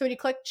 So when you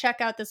click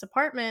check out this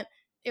apartment,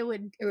 it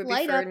would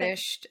light be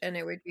furnished up and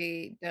it would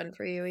be done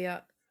for you. Yeah.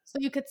 So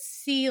you could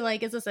see,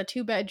 like, is this a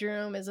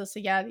 2-bedroom? Is this a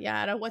yada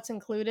yada? What's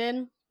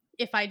included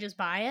if I just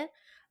buy it?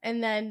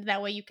 And then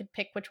that way you could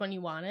pick which one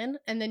you wanted.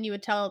 And then you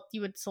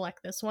would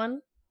select this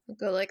one.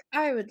 Go like,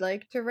 I would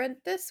like to rent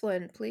this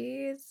one,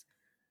 please.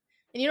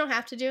 And you don't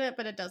have to do it,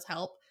 but it does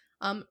help.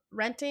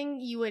 Renting,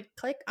 you would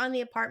click on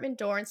the apartment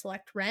door and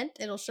select rent.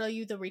 It'll show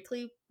you the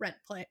weekly rent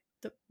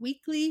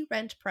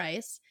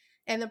price,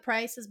 and the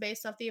price is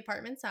based off the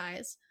apartment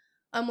size.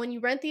 When you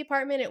rent the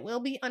apartment, it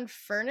will be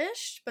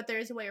unfurnished, but there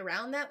is a way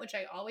around that, which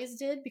I always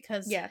did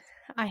because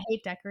I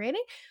hate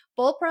decorating.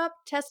 Bullprop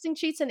testing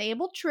sheets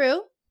enabled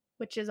true,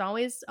 which is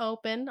always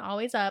open,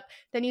 always up.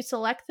 Then you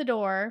select the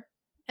door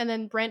and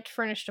then rent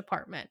furnished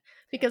apartment,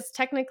 because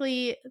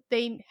technically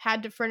they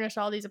had to furnish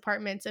all these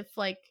apartments if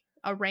like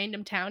a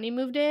random townie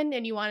moved in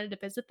and you wanted to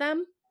visit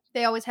them.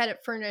 They always had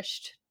it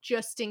furnished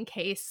just in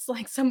case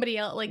like somebody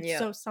else,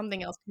 so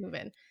something else can move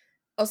in.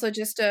 Also,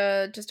 just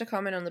a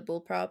comment on the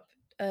bullprop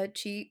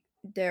cheat.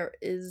 There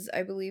is,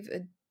 I believe,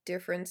 a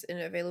difference in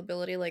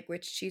availability, like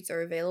which cheats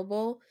are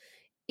available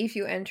if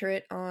you enter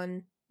it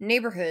on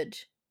neighborhood,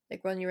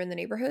 like when you're in the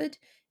neighborhood,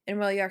 and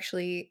while you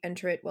actually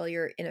enter it while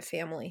you're in a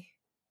family.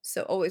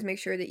 So always make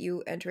sure that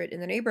you enter it in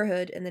the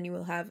neighborhood, and then you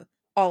will have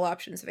all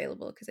options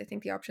available, because I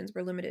think the options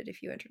were limited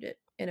if you entered it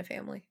in a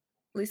family.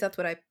 At least that's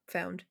what I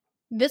found.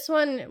 This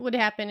one would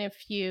happen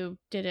if you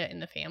did it in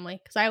the family,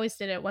 because I always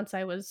did it once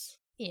I was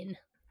in.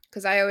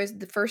 Because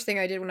the first thing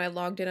I did when I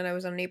logged in and I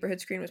was on a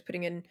neighborhood screen was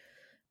putting in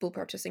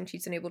bullprop testing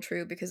cheats enabled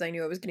true, because I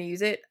knew I was going to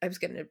use it.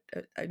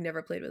 I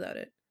never played without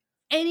it.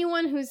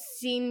 Anyone who's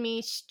seen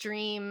me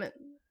stream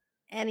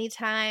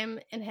anytime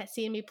and has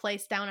seen me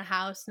place down a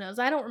house knows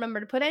I don't remember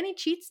to put any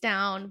cheats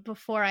down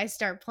before I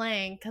start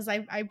playing, because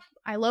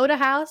I load a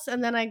house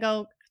and then I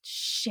go,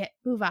 shit,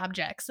 move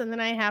objects, and then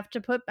I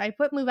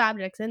put move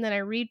objects in, then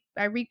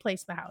I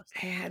replace the house.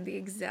 I had the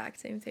exact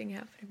same thing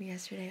happen to me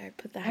yesterday. I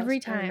put the house every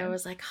time and I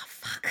was like, oh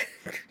fuck.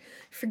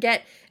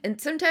 Forget.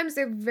 And sometimes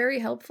they're very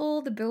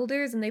helpful, the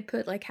builders, and they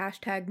put like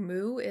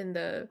 #moo in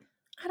the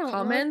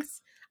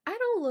comments. I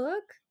don't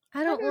look.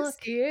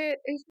 See it.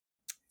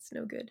 It's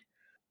no good.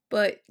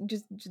 But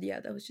just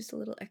that was just a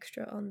little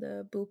extra on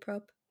the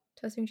bullprop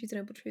testing cheats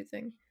enabled true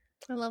thing.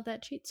 I love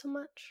that cheat so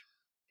much.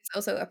 It's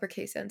also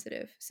uppercase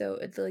sensitive, so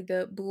it's like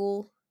the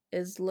bool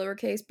is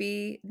lowercase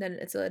b, then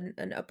it's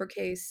an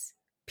uppercase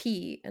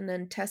P, and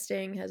then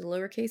testing has a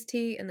lowercase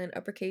t, and then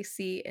uppercase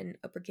C and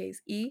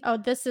uppercase E. Oh,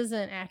 this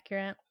isn't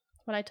accurate,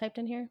 what I typed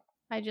in here.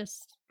 I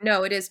just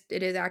No, it is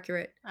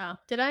accurate.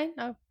 did I?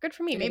 Oh, good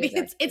for me. It Maybe is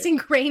it's accurate.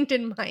 ingrained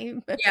in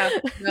my Yeah,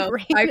 no,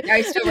 brain.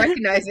 I still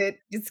recognize it.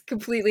 It's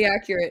completely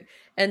accurate.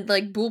 And,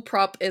 like,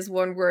 bullprop is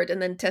one word,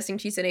 and then testing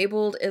cheese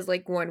enabled is,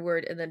 like, one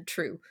word, and then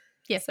true.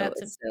 Yes, So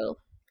that's it. it's still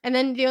And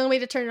then the only way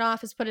to turn it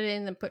off is put it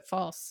in and put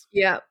false.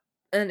 yeah,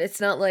 and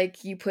it's not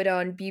like you put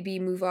on BB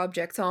move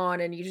objects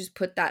on and you just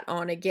put that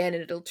on again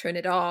and it'll turn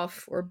it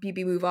off, or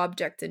BB move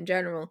objects in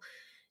general.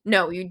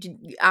 No, you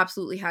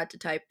absolutely had to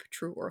type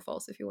true or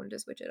false if you wanted to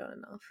switch it on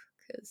and off,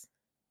 'cause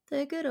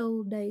the good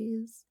old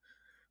days.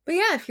 But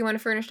yeah, if you want a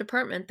furnished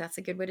apartment, that's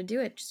a good way to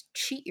do it. Just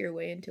cheat your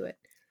way into it.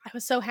 I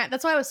was so happy.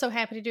 That's why I was so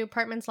happy to do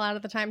apartments a lot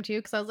of the time too,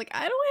 because I was like,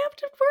 I don't have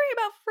to worry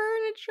about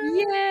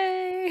furniture.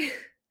 Yay!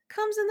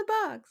 Comes in the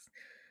box.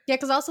 Yeah,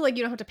 because also like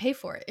you don't have to pay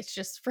for it; it's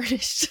just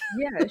furnished.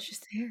 Yeah, it's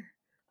just there.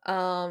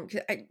 'Cause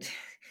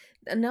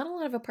not a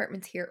lot of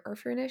apartments here are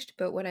furnished,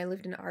 but when I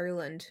lived in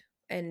Ireland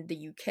and the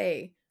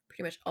UK,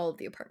 pretty much all of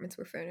the apartments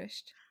were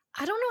furnished.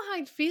 I don't know how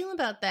I'd feel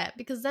about that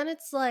because then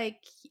it's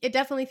like it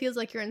definitely feels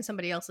like you're in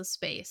somebody else's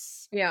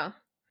space. Yeah,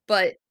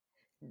 but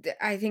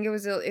I think it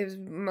was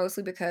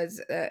mostly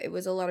because it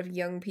was a lot of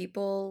young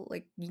people,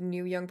 like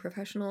new young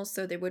professionals,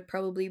 so they would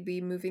probably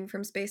be moving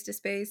from space to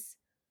space.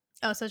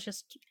 Oh, so it's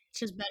just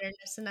better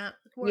just to not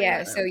worry Yeah,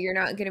 about so them. you're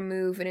not gonna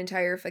move an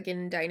entire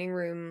fucking dining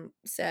room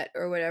set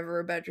or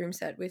whatever, bedroom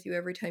set with you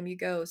every time you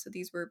go. So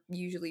these were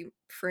usually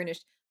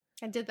furnished.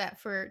 I did that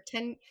for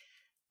 10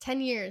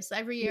 years.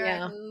 Every year I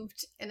Yeah.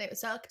 moved, and it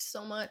sucked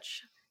so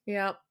much.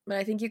 Yeah, but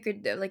I think you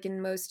could, like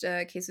in most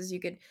cases, you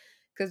could,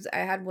 because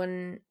I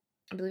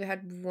believe I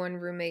had one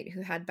roommate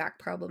who had back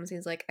problems.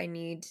 He's like, I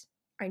need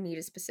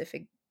a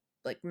specific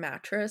like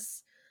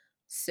mattress.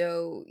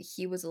 So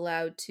he was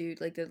allowed to,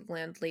 like, the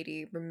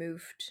landlady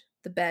removed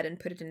the bed and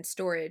put it in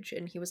storage,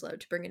 and he was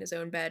allowed to bring in his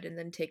own bed and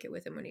then take it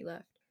with him when he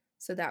left.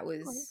 So Oh, that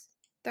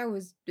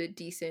was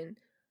decent.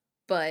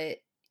 But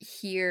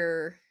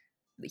here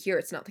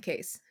it's not the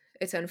case.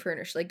 It's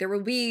unfurnished. Like there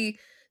will be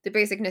the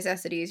basic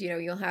necessities,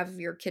 you'll have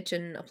your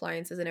kitchen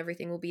appliances and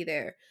everything will be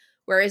there.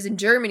 Whereas in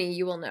Germany,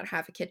 you will not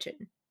have a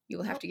kitchen. You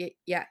will have nope. to get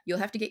you'll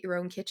have to get your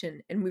own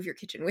kitchen and move your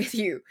kitchen with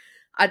you.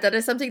 That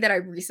is something that I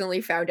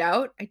recently found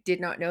out. I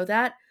did not know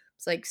that.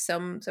 It's like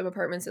some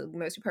apartments,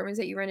 most apartments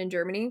that you rent in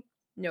Germany,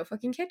 no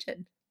fucking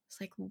kitchen. It's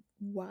like,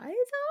 why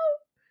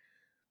though?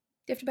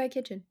 You have to buy a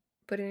kitchen,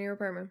 put it in your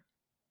apartment.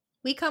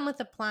 We come with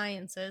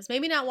appliances.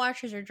 Maybe not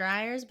washers or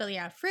dryers, but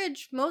yeah,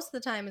 fridge most of the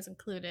time is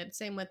included.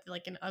 Same with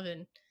like an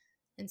oven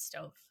and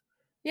stove.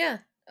 Yeah,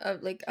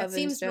 like That oven,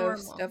 seems stove,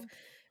 stuff. normal.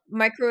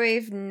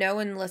 Microwave, no,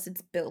 unless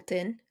it's built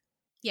in.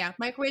 Yeah,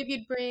 microwave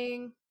you'd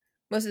bring.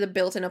 Most of the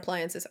built-in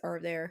appliances are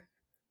there.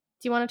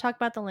 Do you want to talk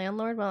about the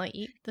landlord while I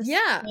eat this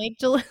Yeah,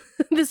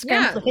 this yeah.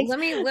 scrambled eggs?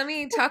 Let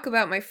me talk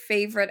about my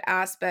favorite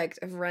aspect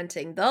of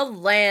renting: the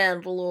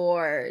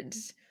landlord.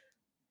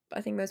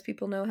 I think most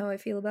people know how I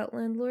feel about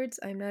landlords.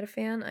 I'm not a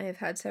fan. I have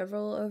had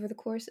several over the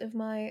course of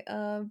my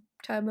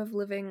time of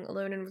living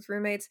alone and with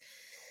roommates.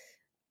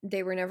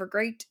 They were never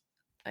great.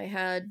 I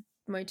had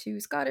my two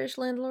Scottish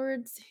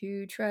landlords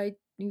who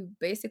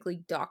basically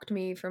docked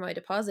me for my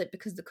deposit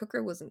because the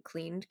cooker wasn't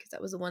cleaned, because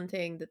that was the one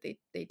thing that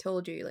they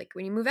told you, like,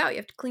 when you move out you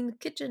have to clean the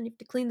kitchen, you have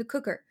to clean the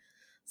cooker.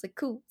 It's like,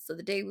 cool. So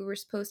the day we were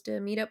supposed to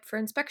meet up for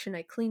inspection,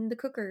 I cleaned the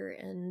cooker,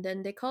 and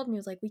then they called me. I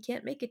was like, we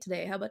can't make it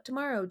today. How about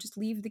tomorrow? Just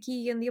leave the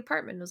key in the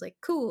apartment. I was like,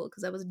 cool,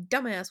 because I was a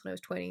dumbass when I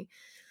was 20.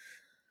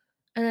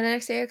 And then the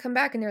next day I come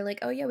back and they're like,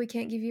 oh yeah, we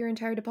can't give you your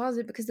entire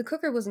deposit because the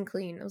cooker wasn't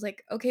clean. I was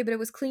like, okay, but it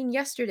was clean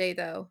yesterday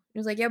though. And it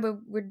was like, yeah, but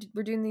we're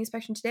doing the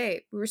inspection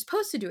today. We were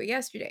supposed to do it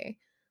yesterday,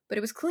 but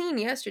it was clean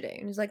yesterday.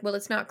 And he's like, well,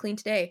 it's not clean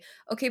today.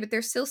 Okay, but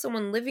there's still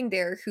someone living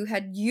there who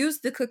had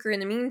used the cooker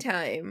in the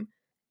meantime.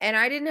 And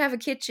I didn't have a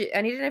kitchen.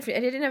 I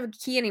didn't have a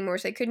key anymore,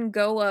 so I couldn't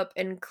go up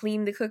and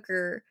clean the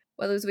cooker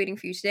while I was waiting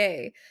for you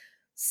today.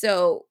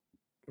 So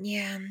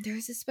yeah,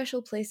 there's a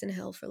special place in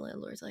hell for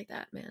landlords like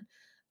that, man.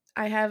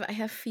 I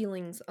have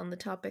feelings on the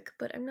topic,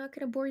 but I'm not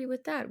going to bore you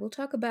with that. We'll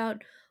talk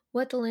about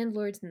what the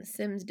landlords in The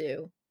Sims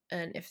do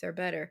and if they're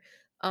better.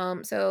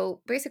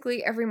 So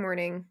basically, every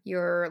morning,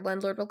 your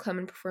landlord will come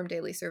and perform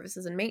daily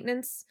services and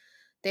maintenance.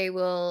 They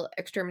will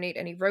exterminate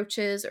any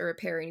roaches or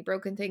repair any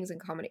broken things in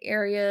common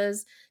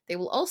areas. They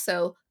will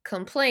also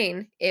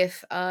complain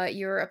if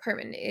your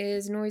apartment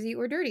is noisy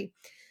or dirty.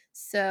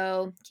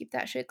 So keep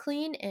that shit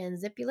clean and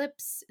zip your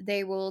lips.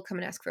 They will come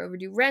and ask for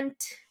overdue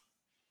rent.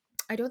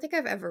 I don't think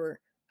I've ever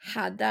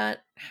had that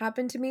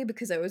happen to me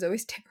because I was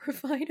always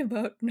terrified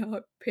about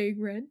not paying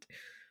rent.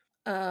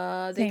 They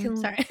Same. can.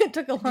 Sorry, it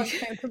took a long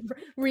time to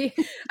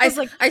I was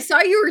like, I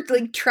saw you were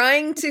like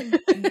trying to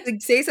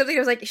like, say something. I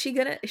was like, is she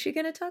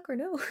gonna talk or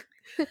no?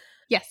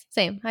 yes,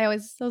 same. I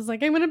was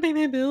like, I'm gonna pay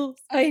my bills.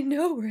 I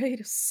know, right? I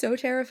was so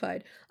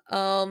terrified.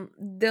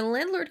 The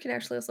landlord can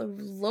actually also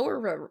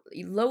lower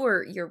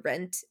your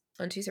rent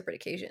on two separate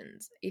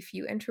occasions if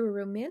you enter a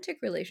romantic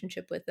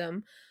relationship with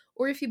them,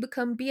 or if you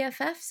become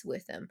BFFs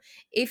with them.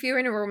 If you're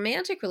in a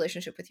romantic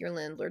relationship with your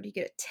landlord, you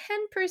get a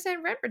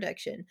 10% rent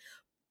reduction.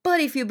 But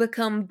if you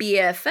become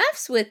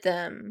BFFs with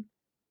them,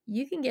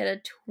 you can get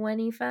a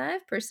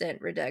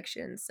 25%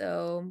 reduction.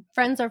 So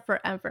Friends are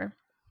forever.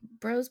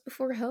 bros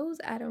before hoes?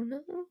 I don't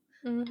know.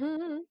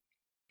 Mm-hmm.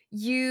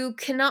 You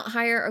cannot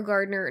hire a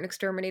gardener, an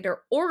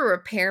exterminator, or a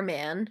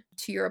repairman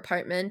to your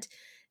apartment.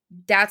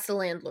 That's the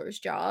landlord's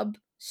job.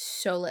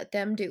 So let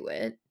them do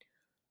it.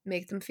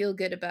 Make them feel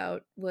good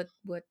about what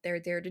they're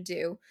there to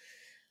do.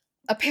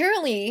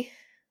 Apparently,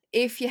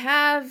 if you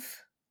have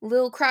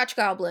little crotch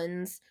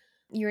goblins,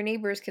 your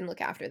neighbors can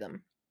look after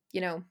them.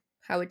 You know,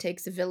 how it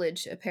takes a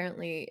village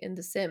apparently in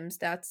The Sims.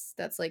 That's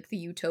like the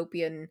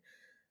utopian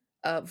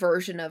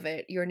version of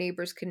it. Your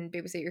neighbors can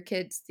babysit your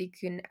kids. They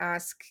can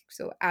ask,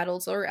 so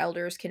adults or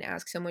elders can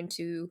ask someone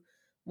to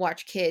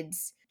watch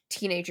kids,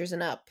 teenagers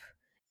and up.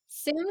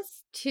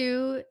 Sims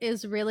 2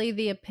 is really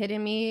the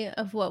epitome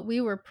of what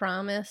we were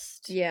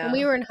promised. Yeah. When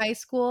we were in high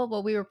school,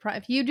 what we were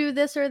if you do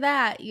this or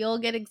that, you'll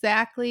get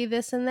exactly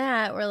this and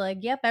that. We're like,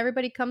 yep,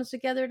 everybody comes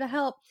together to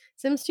help.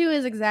 Sims 2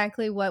 is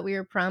exactly what we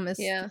were promised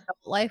Yeah.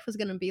 life was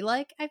going to be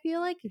like. I feel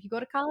like if you go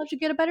to college, you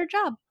get a better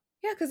job.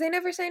 Yeah, because they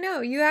never say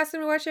no. You ask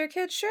them to watch their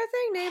kids, sure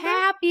thing, neighbor.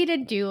 Happy to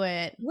do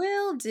it.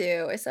 Will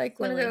do. It's like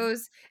one of Silly.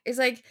 those, it's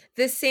like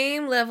the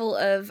same level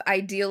of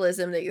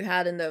idealism that you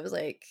had in those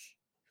like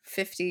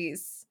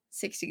 50s,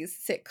 60s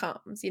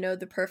sitcoms, you know,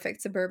 the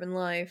perfect suburban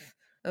life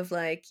of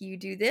like, you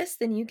do this,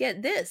 then you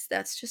get this.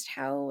 That's just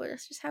how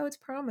it's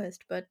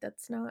promised, but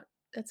that's not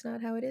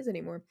how it is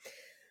anymore.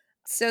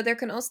 So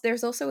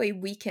there's also a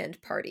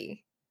weekend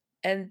party.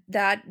 And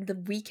the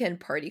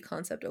weekend party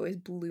concept always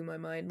blew my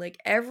mind. Like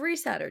every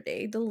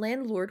Saturday, the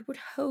landlord would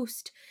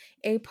host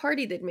a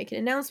party. They'd make an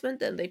announcement,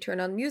 then they turn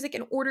on music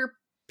and order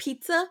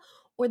pizza,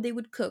 or they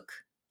would cook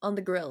on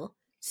the grill.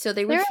 So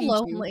they would They're feed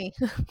lonely.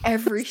 you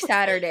every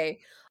Saturday.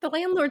 The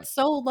landlord's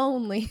so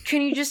lonely.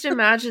 Can you just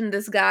imagine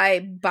this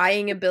guy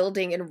buying a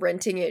building and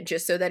renting it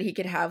just so that he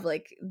could have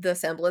like the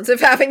semblance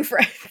of having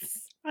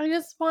friends? I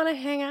just want to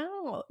hang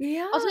out.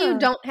 Yeah. Also, you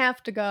don't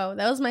have to go.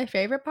 That was my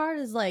favorite part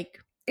is like,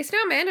 it's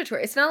not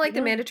mandatory. It's not like the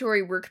No.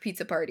 mandatory work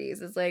pizza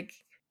parties. It's like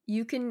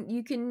you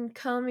can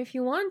come if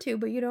you want to,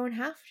 but you don't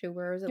have to.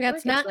 Whereas at yeah, work,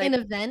 it's not like, an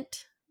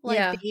event like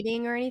Yeah.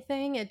 dating or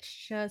anything. It's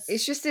just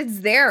it's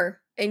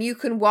there, and you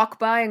can walk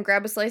by and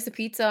grab a slice of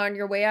pizza on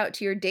your way out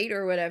to your date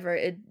or whatever.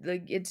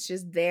 It's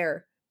just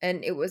there,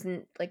 and it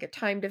wasn't like a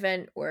timed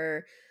event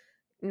or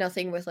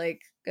nothing with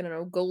like, I don't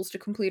know, goals to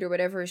complete or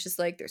whatever. It's just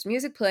like there's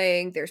music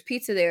playing, there's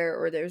pizza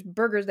there, or there's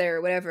burgers there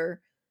or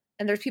whatever,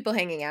 and there's people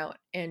hanging out,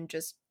 and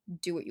just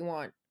do what you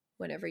want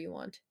whenever you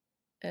want.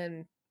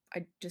 And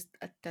I just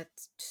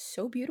that's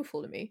so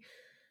beautiful to me.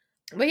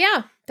 But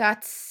yeah,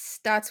 that's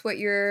what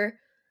your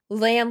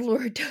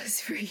landlord does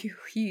for you.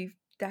 He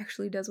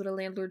actually does what a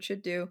landlord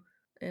should do.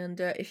 And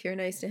if you're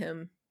nice to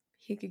him,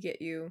 he could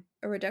get you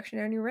a reduction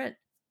on your rent,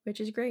 which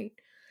is great.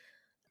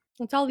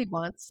 that's all he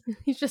wants.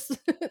 He just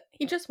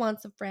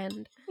wants a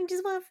friend. You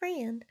just want a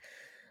friend.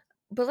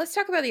 But let's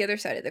talk about the other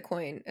side of the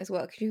coin as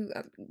well. Because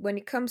when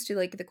it comes to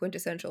like the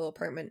quintessential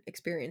apartment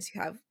experience,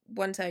 you have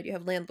one side, you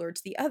have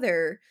landlords. The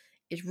other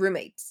is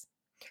roommates.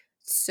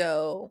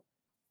 So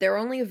they're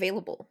only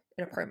available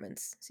in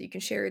apartments. So you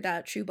can share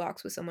that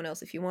shoebox with someone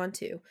else if you want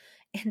to.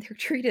 And they're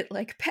treated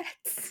like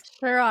pets.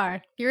 Sure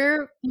are.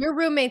 Your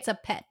roommate's a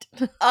pet.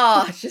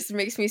 Oh, it just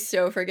makes me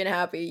so freaking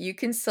happy. You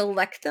can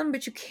select them,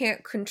 but you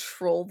can't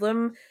control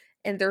them.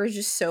 And there was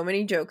just so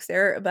many jokes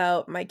there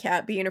about my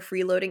cat being a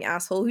freeloading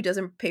asshole who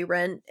doesn't pay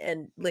rent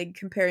and like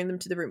comparing them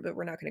to the room, but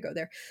we're not going to go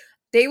there.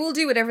 They will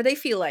do whatever they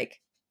feel like,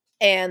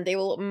 and they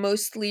will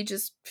mostly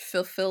just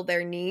fulfill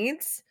their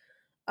needs.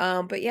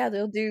 But yeah,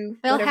 they'll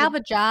have a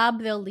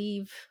job, they'll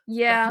leave.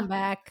 Yeah. They'll come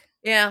back.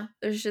 Yeah,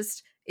 there's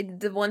just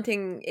the one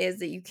thing is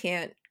that you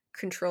can't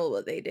control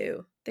what they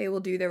do. They will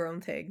do their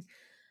own thing.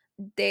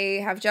 They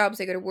have jobs,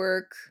 they go to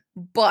work,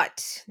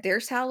 but their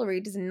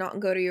salary does not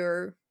go to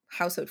your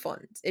household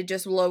funds. It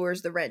just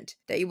lowers the rent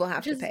that you will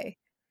have to pay.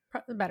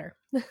 Better.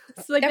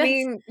 It's like, I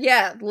mean,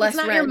 yeah, less it's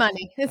not rent. your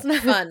money. It's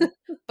not fun,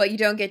 but you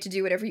don't get to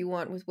do whatever you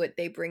want with what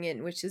they bring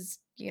in, which is,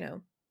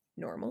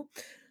 normal.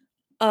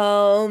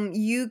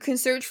 You can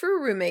search for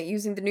a roommate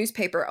using the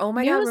newspaper. Oh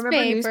my god,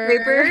 remember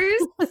newspapers?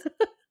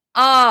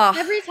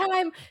 Every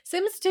time.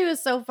 Sims 2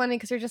 is so funny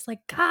because you're just like,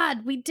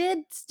 God, we did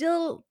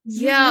still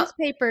use Yeah.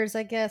 newspapers,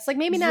 I guess. Like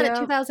maybe not Yeah. at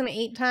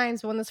 2008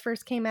 times, but when this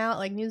first came out,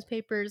 like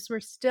newspapers were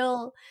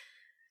still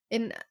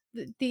in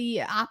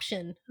the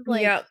option.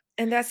 Like, Yeah,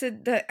 and that's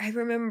it. That I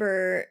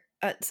remember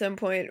at some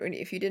point when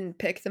if you didn't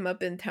pick them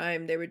up in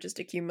time, they would just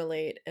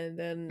accumulate, and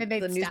then And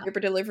they'd the stop. newspaper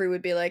delivery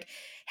would be like,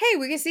 "Hey,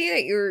 we can see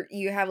that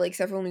you have like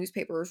several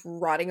newspapers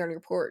rotting on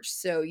your porch,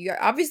 so you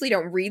obviously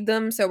don't read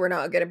them, so we're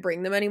not gonna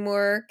bring them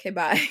anymore. Okay,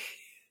 bye."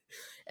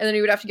 And then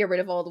you would have to get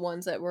rid of all the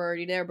ones that were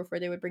already there before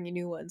they would bring you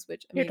new ones,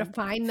 which you have to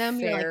find them.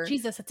 You're fair. like,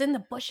 Jesus, it's in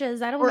the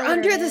bushes. I don't Or know. where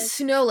under it the is."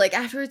 snow, like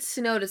after it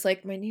snowed, it's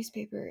like my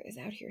newspaper is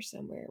out here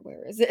somewhere.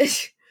 Where is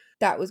it?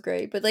 That was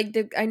great. But like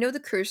I know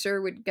the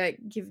cursor would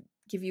give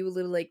give you a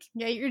little like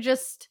Yeah, you're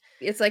just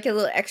it's like a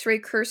little X-ray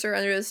cursor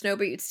under the snow,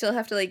 but you'd still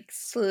have to like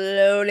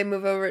slowly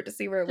move over it to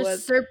see where it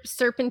was.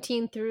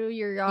 serpentine through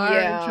your yard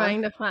Yeah.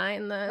 trying to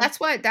find the.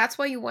 That's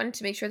why you wanted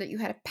to make sure that you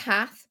had a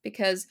path,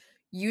 because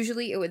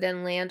usually it would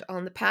then land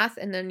on the path,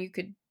 and then you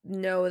could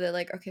know that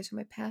like, okay, so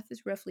my path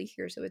is roughly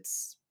here, so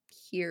it's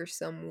here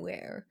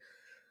somewhere.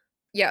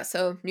 Yeah,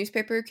 so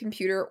newspaper,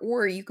 computer,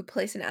 or you could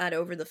place an ad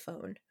over the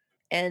phone.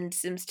 And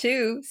Sims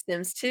 2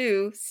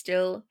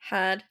 still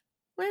had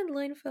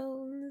landline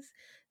phones.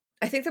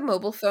 I think the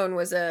mobile phone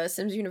was a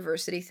Sims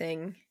University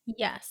thing.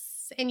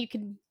 Yes, and you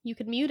could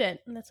mute it.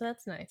 And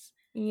that's nice.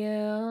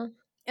 Yeah.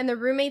 And the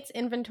roommate's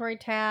inventory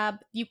tab,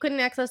 you couldn't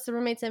access the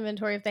roommate's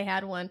inventory if they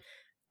had one,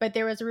 but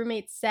there was a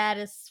roommate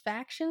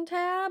satisfaction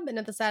tab, and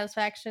if the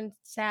satisfaction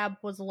tab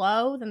was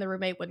low, then the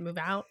roommate would move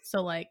out.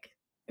 So like,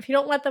 if you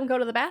don't let them go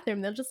to the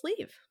bathroom, they'll just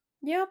leave.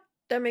 Yep,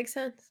 that makes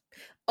sense.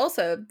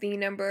 Also, the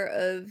number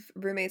of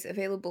roommates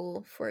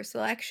available for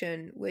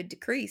selection would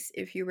decrease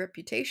if your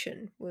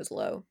reputation was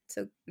low.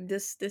 So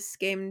this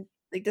game,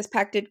 like this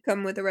pack, did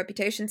come with a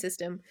reputation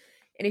system,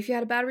 and if you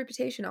had a bad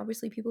reputation,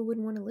 obviously people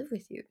wouldn't want to live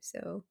with you.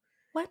 So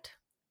What?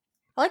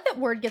 I like that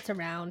word gets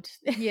around.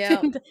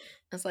 yeah,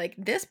 it's like,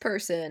 this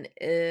person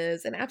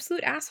is an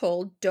absolute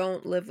asshole.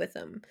 Don't live with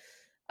them.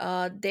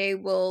 They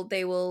will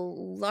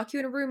lock you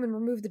in a room and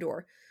remove the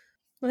door.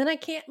 Well, then I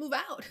can't move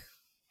out.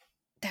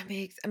 That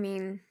makes, I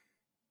mean,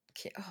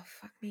 oh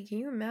fuck me, can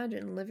you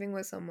imagine living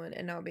with someone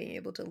and not being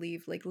able to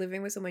leave? Like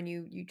living with someone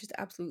you just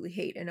absolutely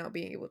hate and not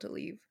being able to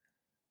leave.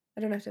 I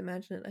don't have to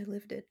imagine it. I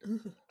lived it.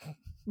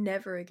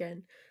 Never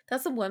again.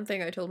 That's the one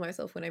thing I told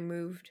myself when I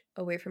moved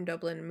away from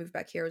Dublin and moved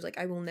back here. I was like,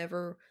 I will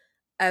never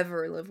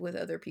ever live with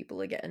other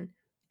people again.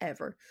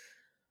 Ever.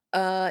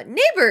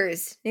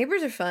 Neighbors.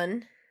 Neighbors are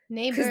fun.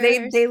 Neighbors.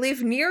 Because they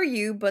live near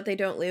you, but they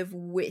don't live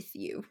with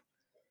you.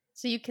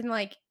 So you can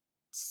like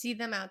see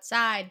them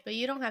outside, but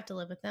you don't have to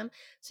live with them.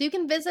 So you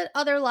can visit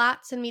other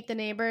lots and meet the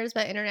neighbors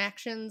by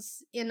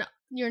interactions in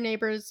your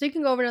neighbors. So you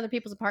can go over to other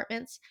people's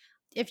apartments.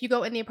 If you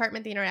go in the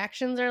apartment, the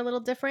interactions are a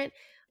little different.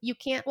 You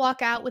can't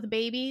walk out with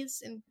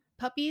babies and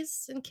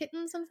puppies and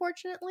kittens,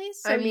 unfortunately.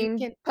 So I mean,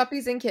 you can.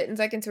 puppies and kittens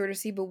I can sort of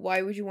see, but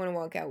why would you want to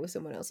walk out with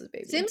someone else's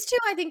baby? Sims 2,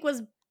 I think,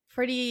 was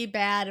pretty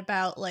bad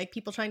about like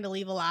people trying to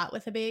leave a lot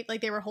with a baby.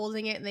 Like they were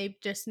holding it and they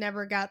just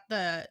never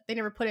they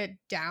never put it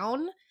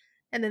down,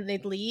 and then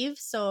they'd leave.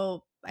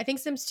 So I think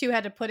Sims 2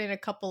 had to put in a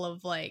couple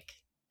of like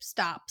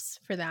stops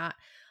for that.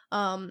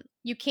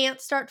 You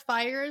can't start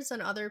fires on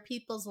other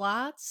people's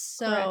lots,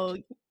 so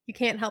Correct. you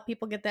can't help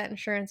people get that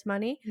insurance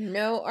money.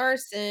 No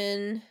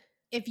arson.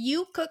 If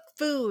you cook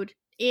food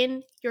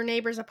in your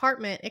neighbor's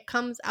apartment, it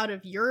comes out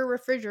of your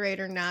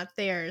refrigerator, not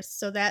theirs.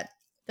 So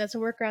that's a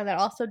workaround that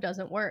also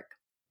doesn't work.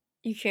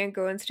 You can't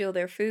go and steal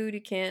their food.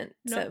 You can't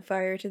set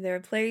fire to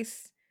their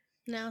place.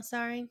 No,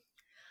 sorry.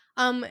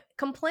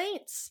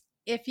 Complaints.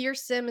 If your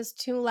sim is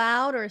too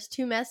loud or is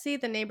too messy,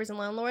 the neighbors and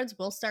landlords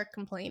will start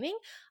complaining.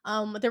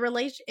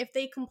 If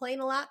they complain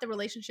a lot, the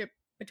relationship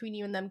between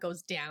you and them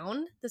goes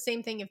down. The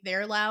same thing if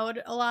they're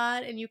loud a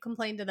lot and you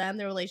complain to them,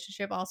 the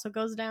relationship also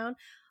goes down.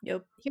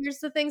 Yep. Here's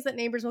the things that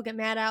neighbors will get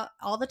mad at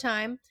all the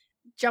time.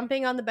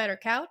 Jumping on the bed or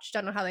couch.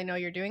 Don't know how they know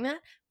you're doing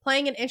that.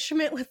 Playing an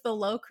instrument with the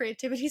low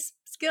creativity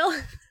skill.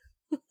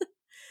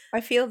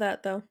 I feel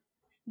that though.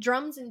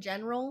 Drums in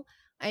general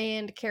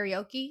and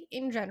karaoke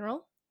in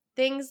general.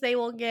 Things they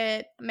will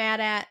get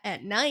mad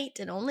at night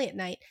and only at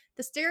night.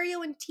 The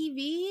stereo and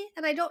TV,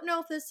 and I don't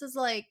know if this is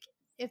like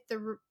if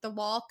the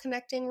wall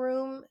connecting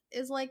room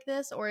is like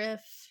this or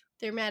if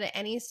they're mad at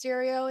any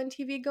stereo and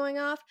TV going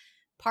off.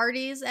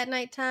 Parties at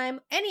nighttime,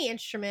 any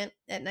instrument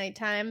at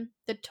nighttime.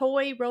 The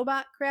toy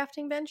robot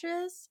crafting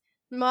benches,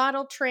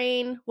 model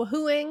train,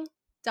 woohooing,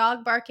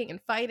 dog barking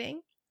and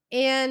fighting.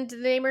 And the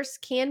neighbors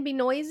can be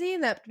noisy.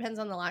 That depends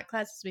on the lot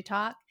classes we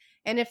talk.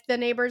 And if the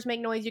neighbors make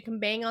noise, you can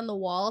bang on the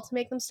wall to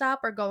make them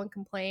stop or go and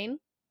complain.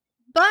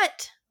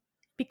 But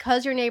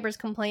because your neighbors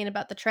complain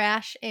about the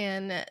trash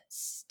and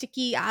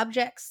sticky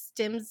objects,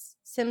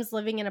 Sims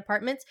living in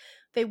apartments,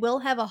 they will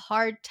have a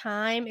hard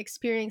time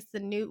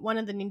experiencing one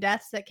of the new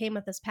deaths that came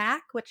with this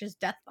pack, which is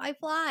death by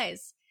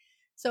flies.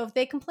 So if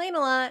they complain a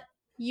lot,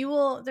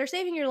 they're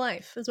saving your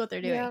life, is what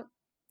they're doing. Yep.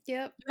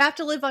 You have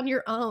to live on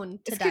your own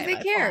to die by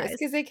flies. It's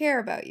because they care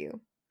about you.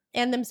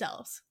 And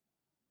themselves.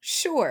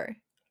 Sure.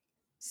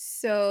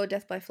 So,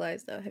 death by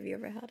flies, though, have you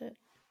ever had it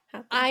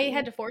happen? I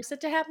had to force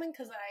it to happen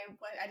because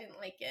I didn't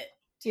like it.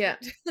 Yeah.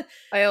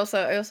 I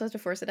also had to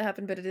force it to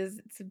happen, but it's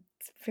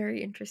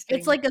very interesting.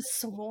 It's like a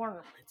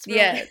swarm.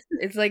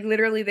 It's like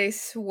literally they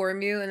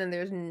swarm you and then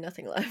there's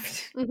nothing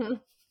left. Mm-hmm.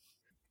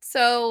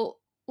 So,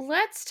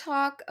 let's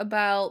talk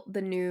about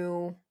the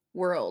new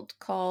world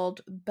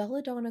called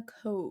Belladonna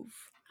Cove.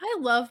 I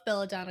love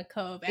Belladonna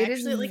Cove.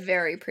 Actually, it is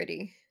very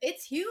pretty.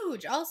 It's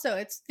huge. Also,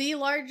 it's the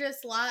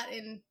largest lot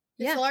in.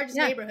 It's the largest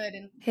neighborhood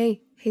in.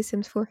 Hey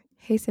Sims 4.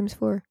 Hey Sims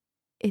 4.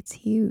 It's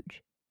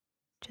huge.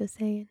 Just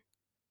saying.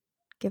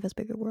 Give us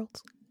bigger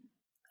worlds.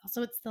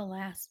 Also, it's the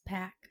last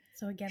pack.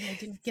 So again, they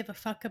didn't give a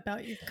fuck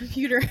about your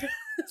computer.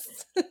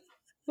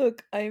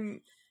 Look,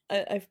 I'm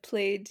I've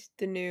played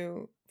the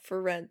new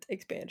For Rent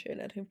expansion,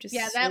 and I'm just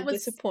that so was.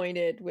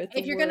 disappointed with the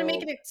If you're gonna make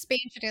world. an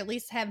expansion, at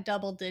least have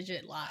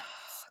double-digit lots.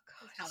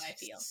 Oh, Is God, how I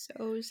it's feel. just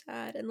so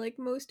sad. And like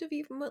most of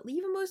even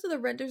most of the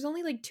rent, there's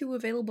only like 2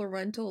 available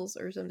rentals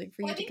or something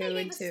for Well, you I to think they go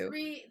gave us into.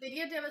 3. They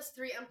did give us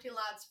 3 empty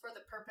lots for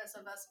the purpose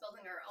of us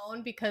building our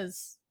own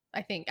because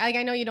I think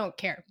I know you don't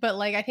care, but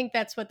like I think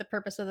that's what the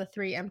purpose of the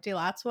 3 empty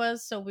lots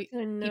was, so I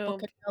people know.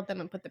 could build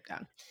them and put them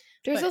down.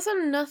 There's But also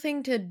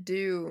nothing to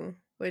do,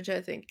 which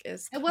I think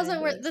is it wasn't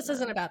kind where of this sad.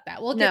 isn't about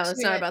that. We'll get No, to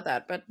it's not it. about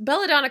that. But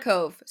Belladonna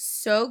Cove,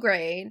 so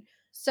great.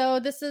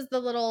 So this is the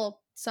little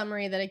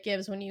summary that it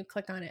gives when you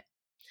click on it.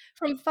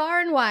 From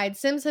far and wide,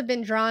 Sims have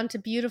been drawn to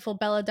beautiful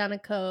Belladonna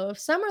Cove.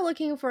 Some are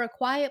looking for a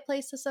quiet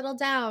place to settle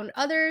down.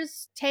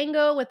 Others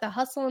tango with the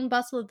hustle and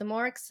bustle of the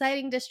more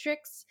exciting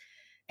districts.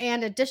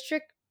 And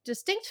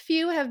distinct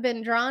few have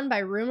been drawn by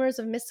rumors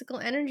of mystical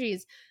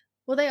energies.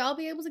 Will they all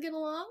be able to get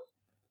along?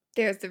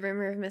 There's the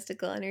rumor of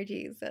mystical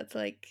energies. That's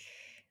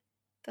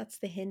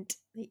the hint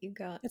that you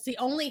got. It's the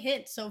only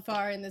hint so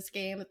far in this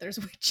game that there's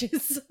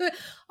witches.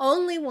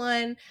 Only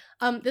one.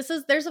 There's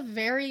a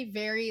very,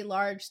 very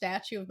large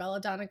statue of Bella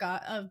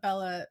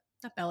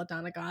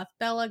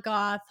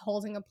Goth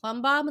holding a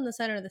plum bomb in the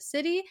center of the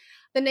city.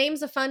 The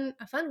name's a fun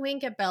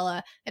wink at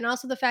Bella, and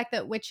also the fact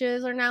that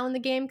witches are now in the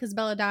game because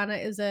Belladonna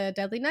is a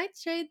deadly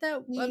nightshade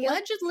that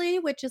allegedly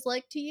witches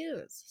like to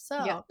use.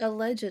 So yeah,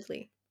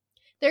 allegedly.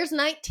 there's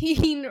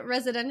 19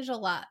 residential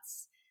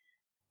lots.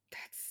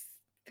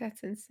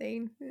 That's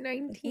insane.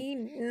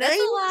 19. That's 19!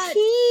 a lot. That's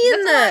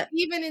a lot.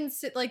 Even in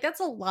that's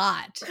a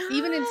lot.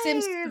 Even in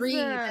Sims 3,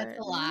 that's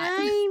a lot.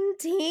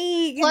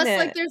 19. Plus,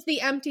 like there's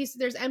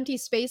empty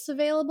space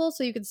available,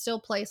 so you could still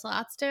place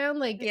slots down.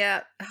 Like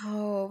yeah.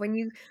 Oh, when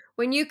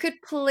you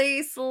could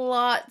place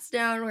slots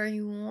down where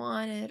you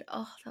wanted.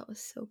 Oh, that was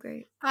so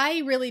great.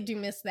 I really do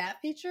miss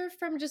that feature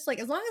from just like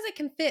as long as it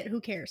can fit,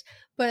 who cares?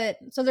 But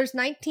so there's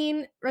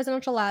 19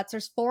 residential lots.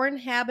 There's 4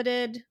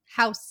 inhabited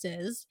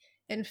houses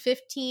and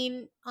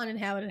 15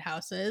 uninhabited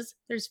houses.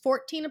 There's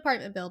 14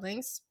 apartment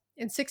buildings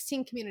and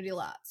 16 community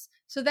lots.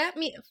 So that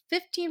means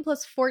 15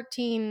 plus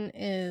 14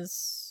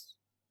 is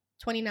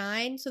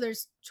 29. So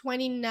there's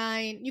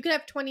 29. You could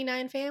have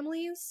 29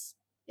 families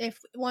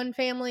if one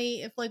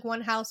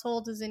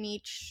household is in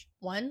each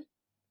one.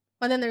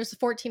 And then there's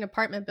 14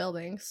 apartment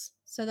buildings.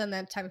 So then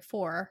that times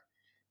 4.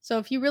 So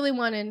if you really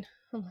wanted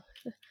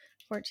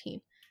 14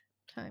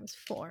 times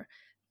 4,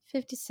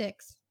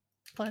 56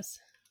 plus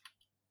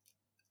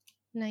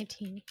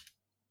 19,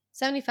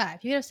 75.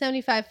 You could have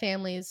 75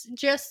 families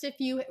just if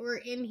you were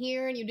in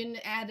here and you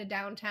didn't add a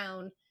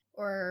downtown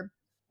or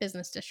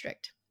business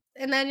district.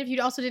 And then if you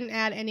also didn't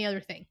add any other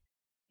thing,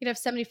 you'd have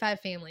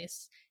 75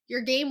 families. Your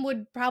game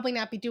would probably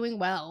not be doing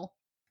well.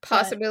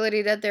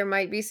 Possibility that there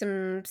might be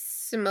some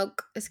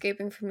smoke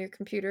escaping from your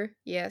computer.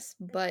 Yes,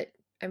 but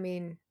I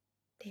mean,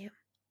 damn.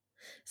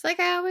 It's like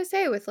I always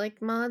say with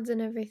like mods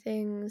and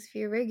everything, if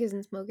your rig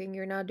isn't smoking,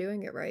 you're not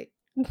doing it right.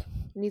 It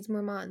needs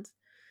more mods.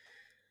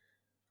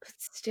 But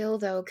still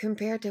though,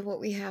 compared to what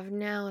we have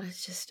now,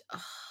 it's just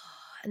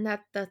and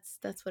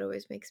that's what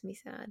always makes me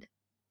sad.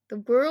 The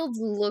worlds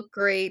look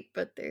great,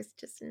 but there's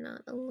just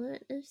not a lot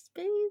of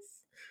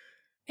space.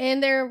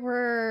 And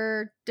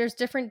there's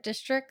different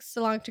districts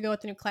along to go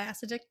with the new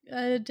class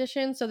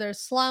edition. So there's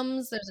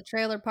slums, there's a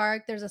trailer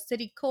park, there's a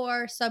city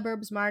core,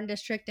 suburbs, Martin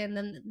district, and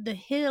then the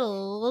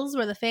hills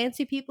where the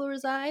fancy people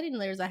reside. And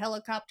there's a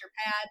helicopter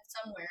pad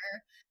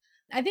somewhere.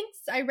 I think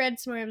I read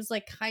somewhere it was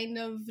like kind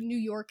of New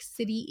York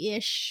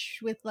City-ish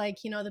with like,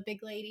 the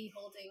big lady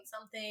holding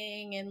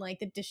something and like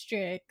the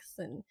districts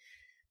and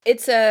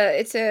it's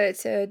a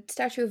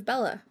statue of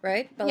Bella,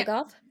 right? Bella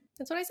Goth?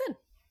 That's what I said.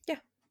 Yeah.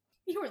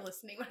 You were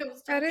listening when I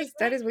was talking.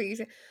 That is what you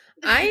said.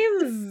 I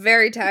am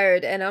very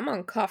tired and I'm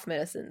on cough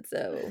medicine,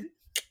 so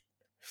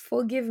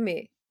forgive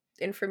me.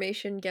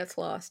 Information gets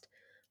lost.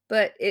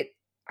 But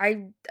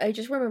I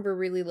just remember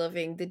really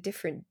loving the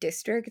different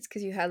districts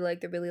because you had like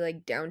the really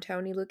like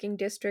downtowny looking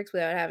districts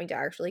without having to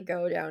actually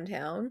go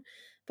downtown.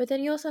 But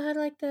then you also had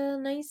like the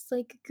nice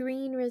like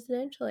green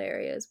residential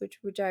areas, which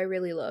I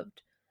really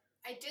loved.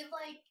 I did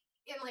like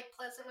in like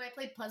Pleasant when I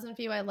played Pleasant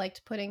View, I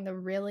liked putting the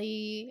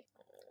really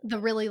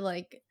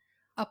like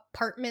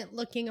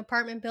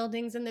apartment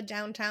buildings in the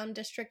downtown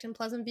district in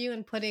Pleasant View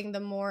and putting the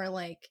more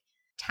like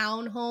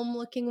townhome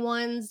looking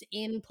ones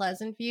in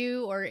Pleasant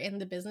View or in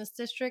the business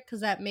district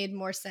because that made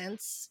more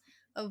sense.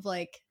 Of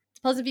like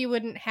Pleasant View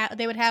would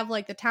have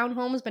like the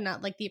townhomes but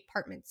not like the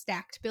apartment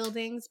stacked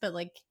buildings, but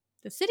like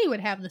the city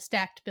would have the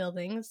stacked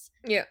buildings.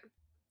 Yeah.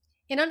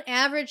 And on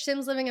average,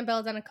 Sims living in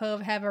Belladonna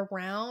Cove have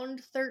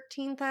around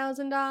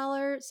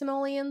 $13,000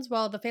 simoleons,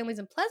 while the families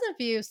in Pleasant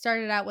View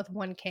started out with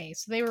 $1,000.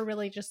 So they were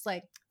really just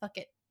like, fuck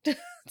it,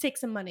 take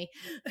some money.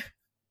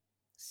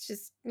 It's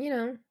just,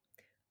 I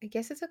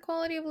guess it's a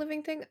quality of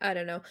living thing. I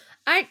don't know.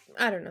 I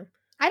don't know.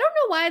 I don't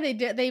know why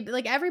they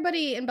like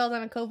everybody in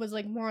Belladonna Cove was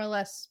like more or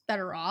less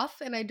better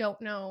off, and I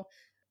don't know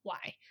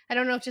why. I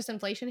don't know if just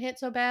inflation hit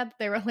so bad that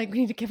they were like,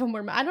 we need to give them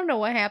more money. I don't know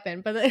what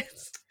happened, but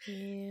it's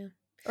yeah,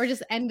 or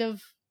just end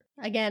of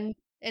again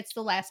It's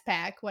the last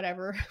pack,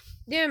 whatever.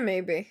 Yeah,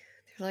 maybe.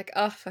 They're like,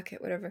 oh, fuck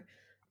it, whatever.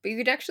 But you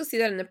could actually see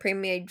that in the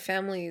pre-made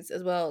families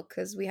as well,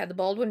 because we had the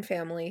Baldwin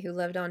family who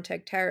lived on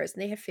Teg Terrace,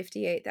 and they had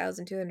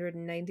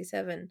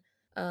 58,297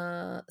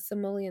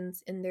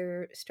 simoleons in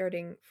their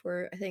starting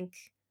for, I think,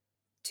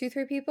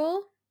 2-3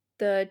 people.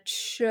 The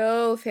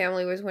Cho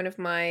family was one of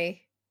my,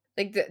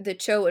 like, the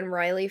Cho and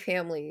Riley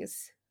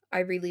families I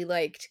really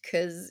liked,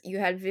 because you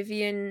had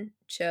Vivian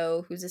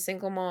Cho, who's a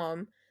single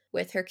mom,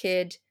 with her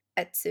kid,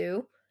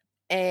 Etsu,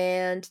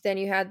 and then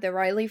you had the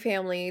Riley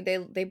family.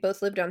 They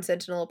both lived on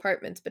Sentinel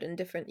Apartments, but in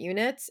different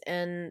units.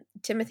 And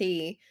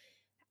Timothy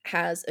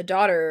has a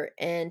daughter,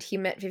 and he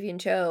met Vivian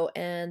Cho,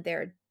 and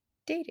they're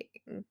dating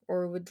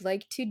or would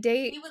like to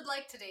date. He would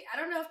like to date. I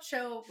don't know if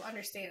Cho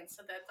understands,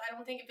 so that I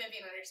don't think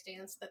Vivian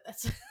understands that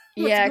that's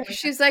Yeah, because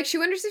she's like, she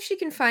wonders if she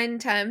can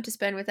find time to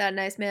spend with that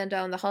nice man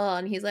down the hall,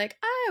 and he's like,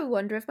 I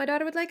wonder if my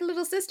daughter would like a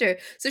little sister.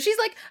 So she's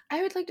like,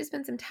 I would like to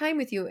spend some time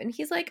with you, and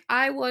he's like,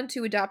 I want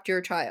to adopt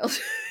your child.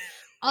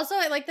 Also,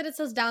 I like that it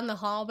says down the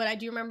hall, but I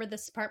do remember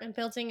this apartment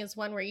building is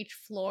one where each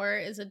floor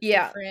is a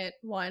Yeah. different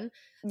one.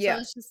 Yeah.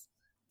 So it's just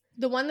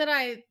the one that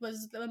I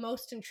was the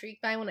most intrigued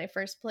by when I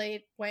first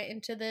went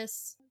into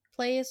this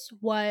place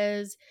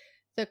was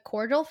the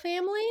Cordell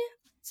family.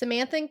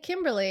 Samantha and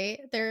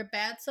Kimberly, they're a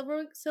bad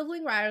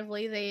sibling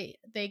rivalry.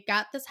 They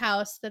got this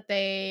house that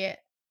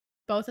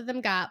both of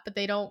them got, but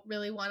they don't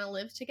really want to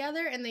live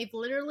together, and they've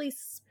literally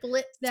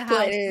split the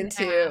house in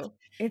half.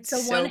 It's so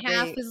so one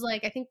half great. is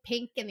like, I think,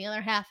 pink, and the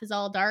other half is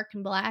all dark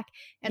and black,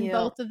 and Yeah.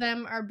 both of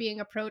them are being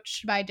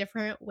approached by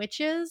different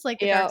witches, like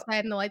the Yeah. dark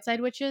side and the light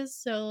side witches.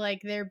 So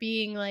like they're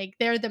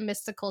the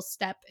mystical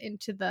step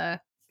into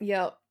the.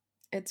 Yep.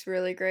 It's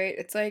really great.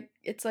 It's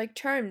like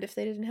Charmed if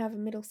they didn't have a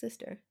middle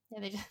sister. Yeah,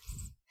 they just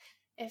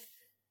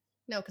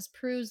because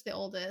Prue's the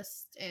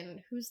oldest,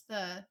 and who's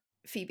the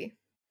Phoebe,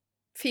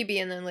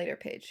 and then later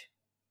Paige.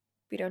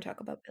 We don't talk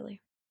about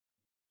Billy.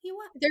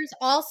 There's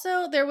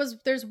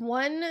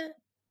one.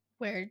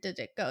 Where did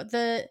it go?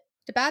 The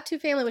Batu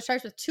family, which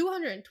starts with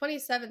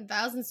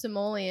 227,000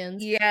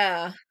 simoleons.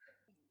 Yeah.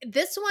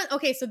 This one,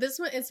 okay, so this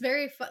one is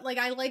very fun. Like,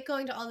 I like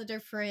going to all the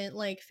different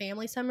like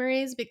family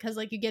summaries because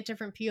like you get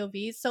different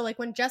POVs. So like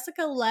when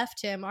Jessica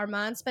left him,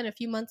 Armand spent a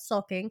few months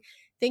sulking,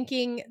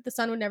 thinking the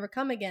son would never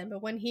come again.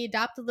 But when he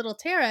adopted little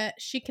Tara,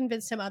 she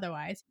convinced him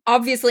otherwise.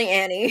 Obviously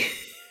Annie.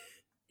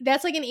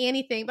 That's like an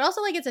Annie thing, but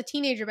also like it's a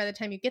teenager by the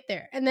time you get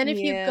there. And then if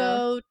you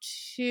go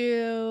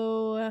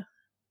to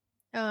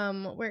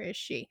where is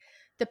she?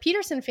 The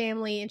Peterson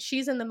family, and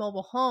she's in the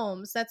mobile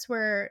homes. That's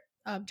where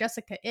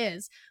Jessica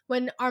is.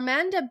 When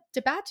Armand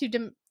de Batu,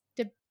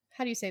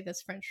 how do you say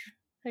this French?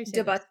 How do you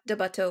say this? De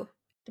bateau.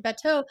 De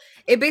bateau.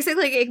 It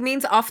basically, it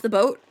means off the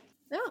boat.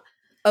 No.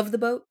 Of the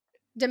boat.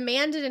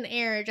 Demanded an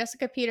heir,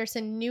 Jessica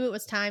Peterson knew it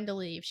was time to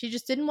leave. She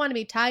just didn't want to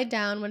be tied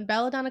down when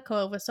Belladonna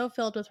Cove was so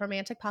filled with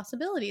romantic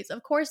possibilities.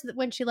 Of course,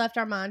 when she left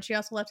Armand, she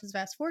also left his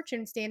vast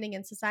fortune standing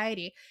in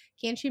society.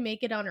 Can she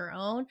make it on her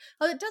own?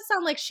 Oh, it does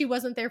sound like she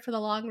wasn't there for the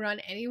long run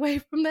anyway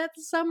from that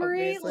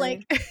summary. Obviously.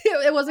 Like,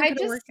 it wasn't going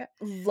to work out.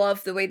 I just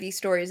love the way these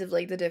stories of,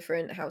 like, the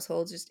different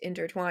households just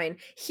intertwine.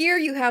 Here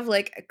you have,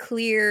 like, a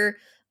clear,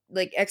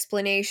 like,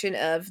 explanation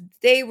of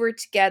they were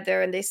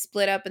together and they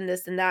split up and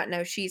this and that.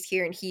 Now she's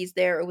here and he's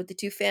there. Or with the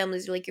two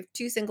families, you're like, you have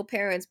two single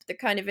parents, but they're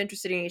kind of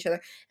interested in each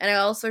other. And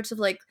all sorts of,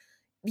 like,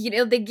 you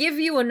know, they give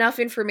you enough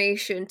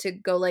information to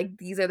go, like,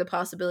 these are the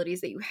possibilities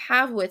that you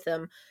have with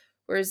them.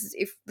 Whereas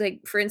if,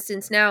 like, for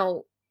instance,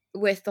 now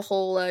with the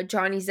whole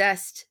Johnny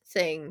Zest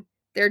thing,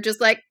 they're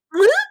just like,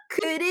 what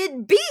could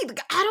it be?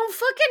 Like, I don't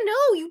fucking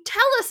know. You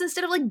tell us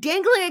instead of, like,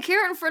 dangling a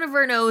carrot in front of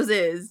our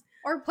noses.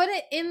 Or put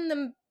it in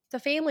the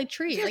family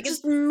tree. Yeah, like,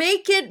 just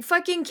make it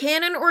fucking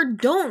canon or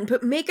don't,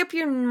 but make up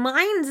your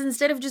minds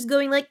instead of just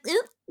going like,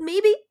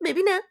 maybe,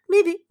 maybe not,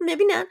 maybe,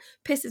 maybe not.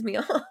 Pisses me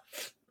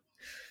off.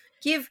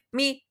 Give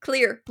me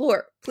clear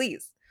lore,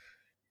 please.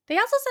 They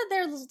also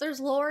said there's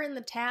lore in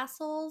the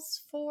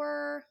tassels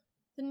for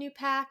the new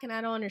pack, and I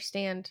don't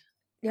understand.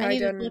 Yeah, I need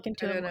to look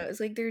into it. I don't know. It's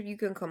like you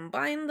can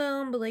combine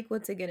them, but like,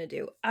 what's it gonna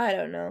do? I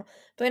don't know.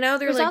 But now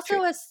there's like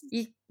also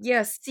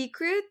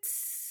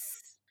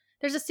secrets.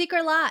 There's a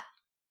secret lot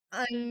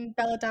on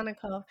Belladonna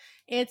Cove.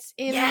 It's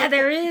in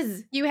there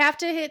is. You have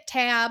to hit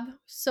tab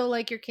so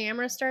like your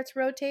camera starts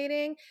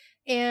rotating,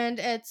 and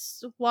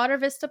it's Water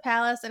Vista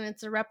Palace, and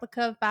it's a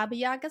replica of Baba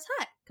Yaga's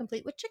hut,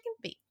 complete with chicken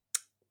feet.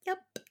 Yep.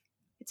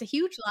 It's a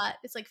huge lot.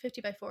 It's like 50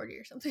 by 40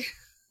 or something.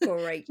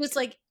 Great. Just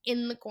like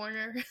in the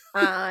corner.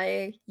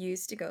 I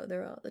used to go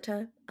there all the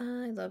time.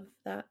 I love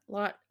that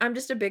lot. I'm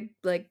just a big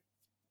like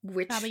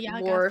witch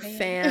lore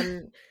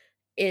fan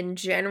in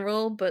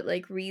general, but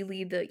like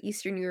really the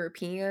Eastern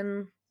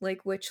European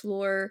like witch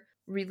lore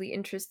really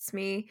interests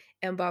me,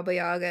 and Baba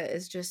Yaga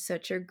is just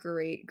such a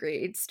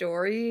great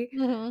story.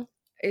 Mm-hmm.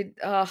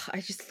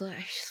 I just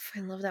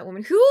fucking love that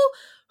woman. Who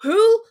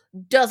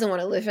doesn't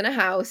want to live in a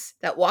house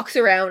that walks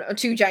around on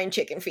two giant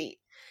chicken feet?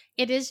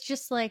 It is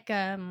just like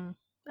a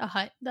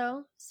hut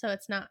though, so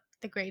it's not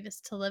the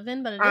greatest to live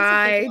in, but it is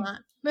a big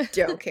lot.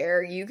 Don't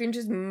care. You can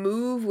just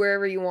move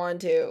wherever you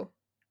want to.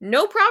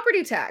 no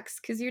property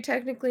tax because you're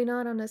technically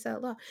not on this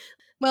outlaw.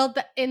 Well,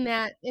 in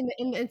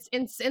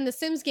the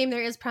Sims game,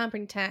 there is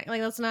property tax.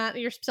 Like, that's not,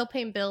 you're still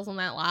paying bills on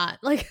that lot.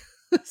 Like,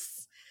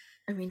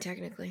 I mean,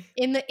 technically.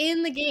 in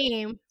the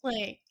game,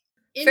 like,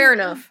 Fair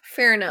enough.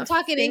 I'm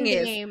talking in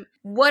the game.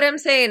 What I'm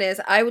saying is,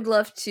 I would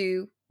love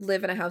to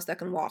live in a house that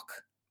can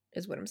walk,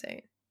 is what I'm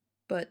saying.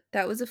 But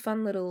that was a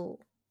fun little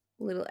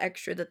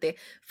extra that they,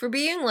 for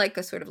being like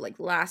a sort of like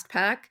last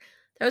pack,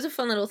 that was a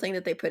fun little thing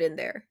that they put in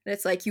there. And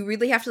it's like, you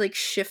really have to like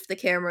shift the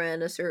camera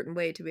in a certain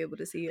way to be able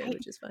to see it,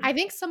 which is fun. I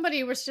think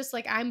somebody was just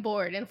like, I'm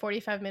bored, and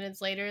 45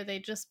 minutes later, they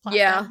just plopped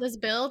out this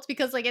build,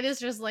 because like, it is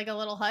just like a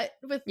little hut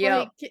with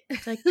like...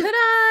 It's like, could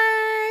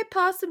I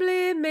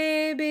possibly,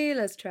 maybe,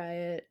 let's try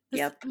it.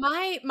 Yep.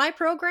 My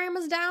program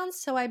is down,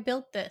 so I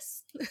built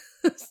this.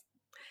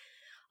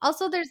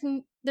 Also,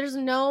 there's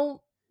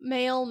no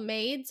male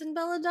maids in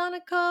Belladonna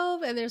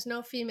Cove, and there's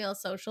no female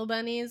social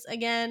bunnies.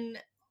 Again,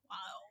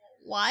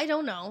 why? I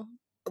don't know.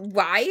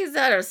 Why is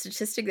that a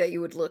statistic that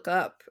you would look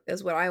up,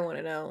 is what I want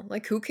to know.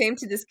 Like, who came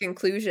to this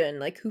conclusion?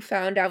 Like, who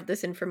found out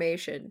this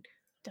information?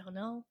 Don't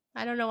know.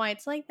 I don't know why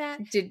it's like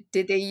that. Did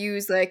they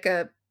use like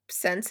a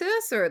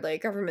census or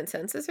like government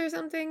census or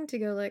something to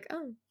go like,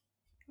 oh,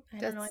 I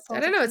don't know.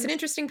 It's an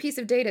interesting piece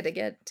of data to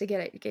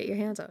get your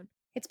hands on.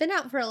 It's been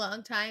out for a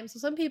long time, so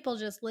some people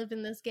just live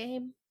in this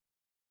game.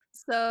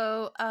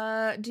 So,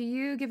 do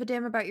you give a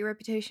damn about your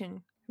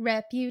reputation?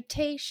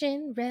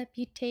 Reputation.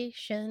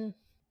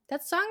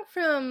 That song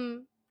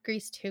from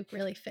Grease 2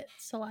 really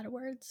fits a lot of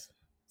words.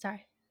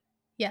 Sorry.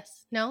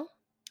 Yes. No?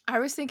 I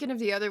was thinking of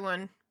the other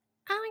one.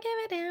 I don't give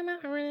a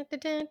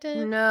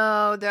damn.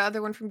 No, the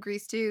other one from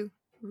Grease 2.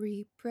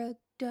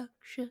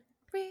 Reproduction.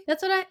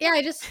 That's what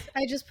I just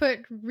put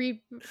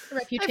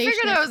reputation. I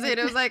figured that was it.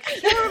 It was like, I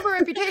can't remember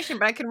reputation,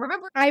 but I can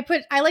remember. I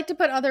like to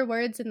put other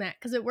words in that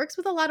because it works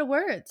with a lot of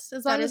words.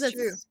 As long as it's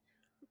true.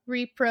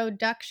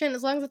 Reproduction,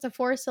 as long as it's a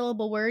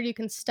 4-syllable word, you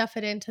can stuff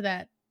it into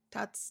that.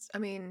 That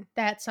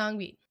song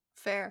beat.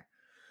 Fair.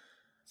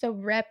 So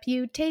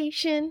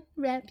reputation.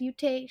 And I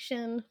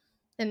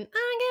don't give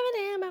a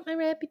damn about my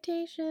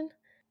reputation.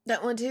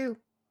 That one too.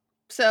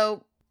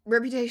 So,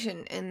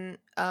 reputation in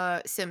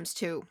Sims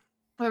 2.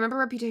 I remember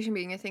reputation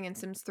being a thing in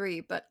Sims 3,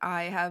 but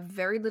I have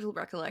very little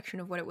recollection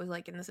of what it was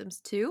like in The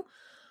Sims 2.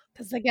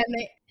 Because again,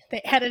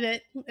 they added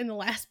it in the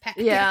last pack.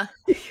 Yeah.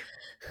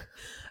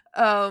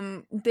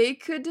 They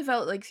could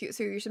develop, like,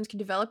 so your Sims can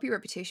develop your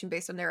reputation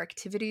based on their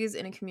activities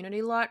in a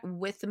community lot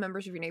with the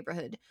members of your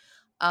neighborhood.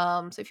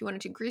 So if you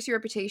wanted to increase your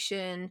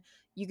reputation,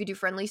 you could do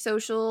friendly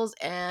socials,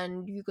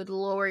 and you could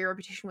lower your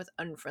reputation with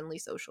unfriendly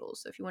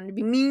socials. So if you wanted to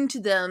be mean to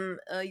them,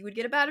 you would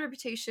get a bad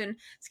reputation.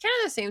 It's kind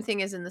of the same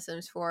thing as in The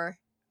Sims 4,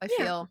 I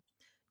feel.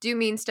 Do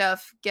mean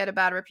stuff, get a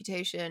bad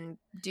reputation.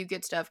 Do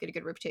good stuff, get a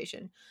good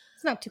reputation.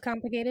 It's not too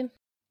complicated.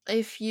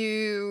 If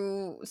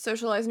you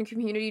socialize in a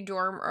community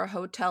dorm or a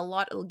hotel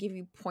lot, it'll give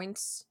you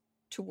points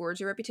towards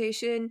your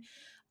reputation.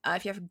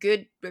 If you have a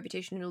good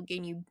reputation, it'll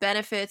gain you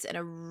benefits, and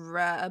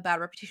a bad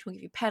reputation will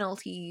give you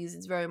penalties.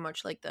 It's very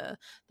much like the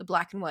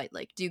black and white,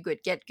 like do good,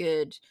 get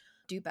good,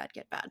 do bad,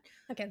 get bad.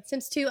 Again,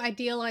 Sims 2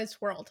 idealized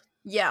world.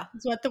 Yeah.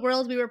 It's what the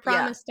world we were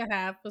promised to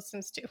have was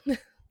Sims 2.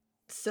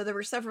 So there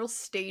were several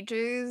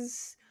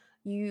stages.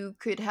 You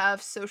could have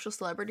social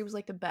celebrity was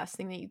like the best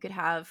thing that you could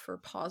have for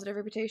positive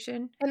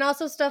reputation. And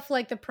also stuff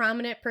like the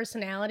prominent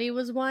personality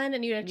was one,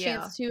 and you had a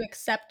chance to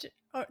accept,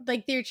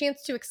 like your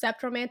chance to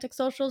accept romantic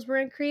socials were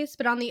increased,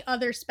 but on the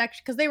other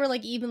spectrum, because they were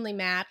like evenly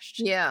matched.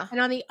 Yeah. And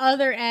on the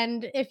other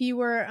end, if you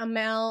were a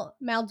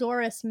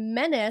Maldorous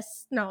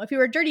menace, if you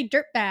were a dirty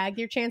dirtbag,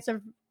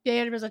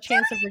 there was a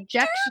chance of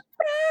rejection.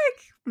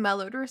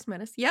 Malodorous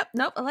menace. Yep.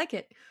 Nope. I like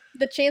it.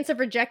 The chance of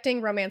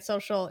rejecting romance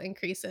social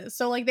increases.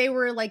 So like they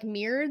were like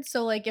mirrored.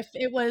 So like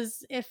reputable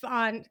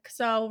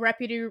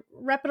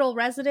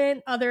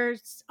resident, other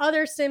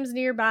Sims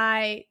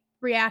nearby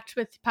react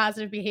with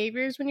positive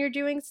behaviors when you're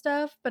doing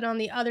stuff. But on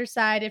the other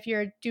side, if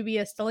you're a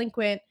dubious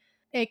delinquent,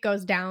 it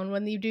goes down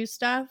when you do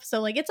stuff.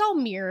 So like it's all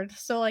mirrored.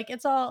 So like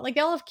it's all like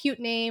they all have cute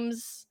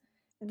names.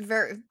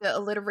 The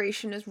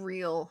alliteration is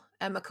real.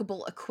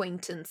 Amicable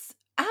acquaintance.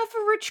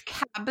 Average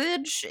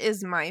cabbage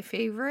is my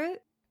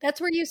favorite. That's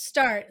where you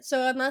start.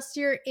 So unless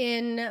you're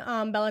in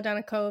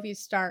Belladonna Cove, you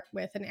start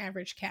with an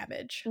average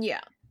cabbage. Yeah.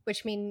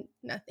 Which mean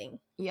nothing.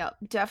 Yep.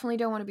 Definitely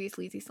don't want to be a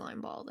sleazy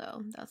slime ball,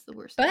 though. That's the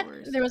worst. But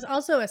there was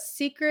also a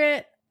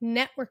secret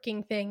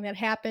networking thing that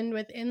happened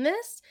within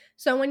this.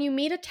 So when you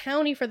meet a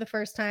townie for the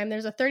first time,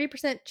 there's a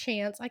 30%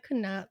 chance. I could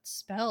not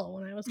spell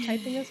when I was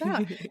typing this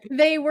out.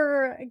 They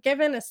were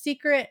given a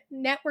secret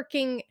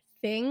networking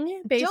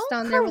thing based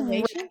on their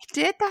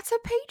relationship. That's a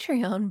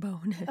Patreon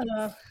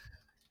bonus.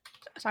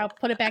 So I'll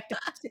put it back to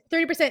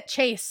 30%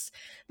 chase.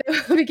 They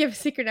would give a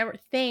secret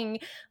network thing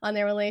on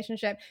their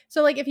relationship.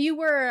 So like if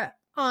you had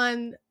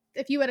a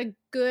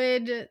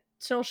good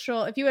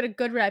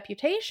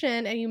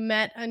reputation and you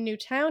met a new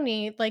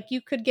townie, like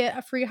you could get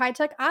a free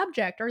high-tech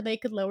object, or they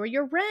could lower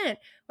your rent,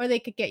 or they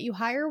could get you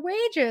higher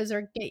wages,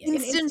 or get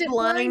instant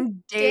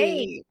blind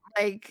date.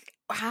 Like,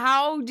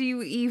 how do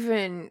you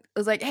even, it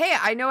was like, hey,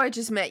 I know I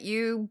just met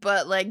you,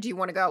 but like, do you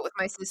want to go out with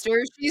my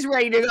sister? She's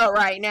ready to go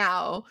right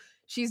now.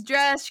 She's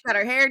dressed, she got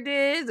her hair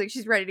did, like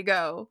she's ready to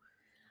go.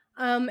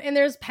 And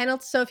there's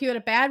penalties. So if you had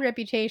a bad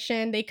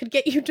reputation, they could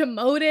get you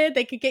demoted.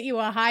 They could get you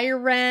a higher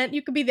rent.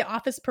 You could be the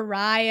office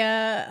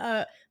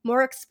pariah.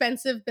 More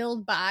expensive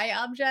build buy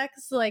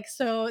objects. Like,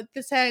 so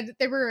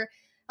there were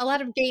a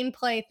lot of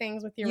gameplay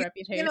things with your You'd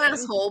reputation. be an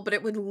asshole, but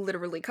it would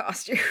literally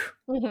cost you.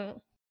 Mm-hmm.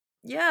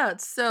 Yeah,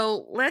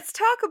 so let's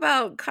talk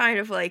about kind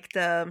of like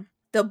the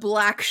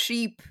black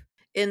sheep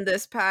in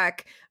this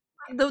pack.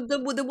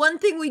 The one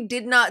thing we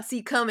did not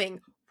see coming,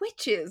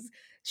 witches.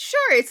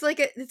 Sure, it's like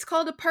it's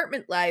called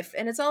apartment life,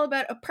 and it's all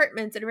about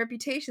apartments and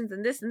reputations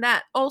and this and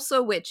that.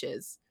 Also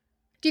witches.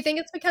 Do you think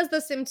it's because the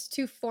Sims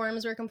 2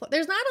 forums were complete?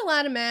 There's not a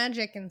lot of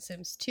magic in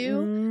Sims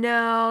 2.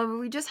 No,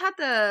 we just had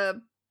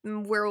the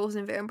werewolves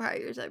and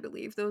vampires, I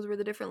believe. Those were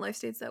the different life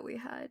states that we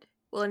had.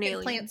 Well, an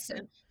alien. Plant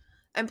Sim.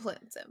 And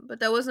Plant Sim, but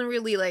that wasn't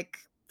really like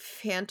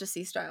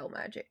fantasy style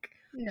magic.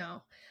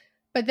 No.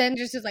 But then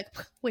just is like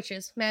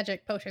witches,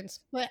 magic, potions.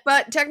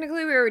 But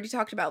technically we already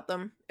talked about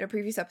them in a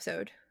previous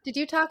episode. Did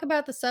you talk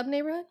about the sub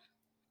neighborhood?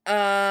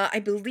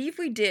 I believe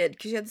we did,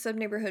 because you had the sub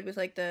neighborhood with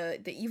like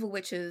the evil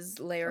witches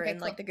layer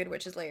and like the good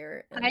witches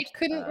layer. And, I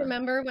couldn't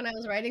remember when I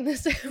was writing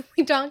this.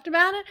 We talked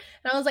about it,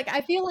 and I was like,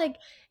 I feel like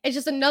it's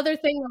just another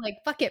thing. Where like,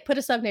 fuck it, put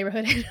a sub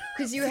neighborhood in.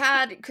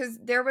 Because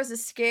there was a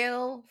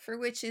scale for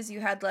witches.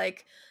 You had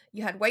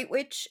white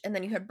witch, and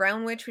then you had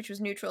brown witch, which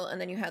was neutral, and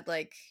then you had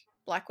like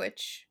black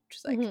witch, which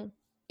is like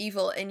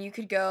evil, and you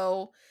could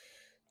go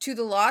to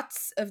the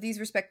lots of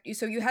these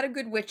so you had a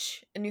good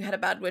witch and you had a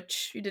bad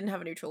witch. You didn't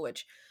have a neutral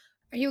witch.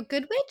 Are you a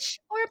good witch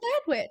or a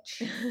bad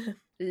witch?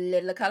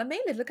 Little column A,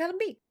 little column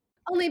B.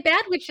 Only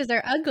bad witches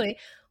are ugly.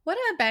 What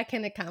a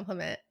backhanded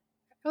compliment.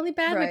 Only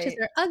bad witches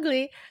are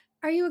ugly.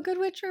 Are you a good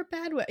witch or a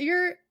bad witch?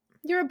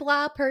 You're a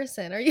blah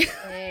person. Are you?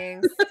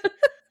 Thanks.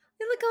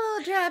 You look a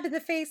little drab in the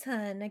face,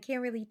 hun. I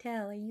can't really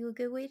tell. Are you a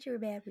good witch or a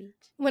bad witch?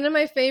 One of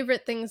my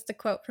favorite things to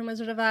quote from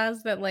Wizard of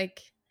Oz that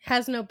like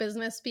has no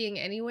business being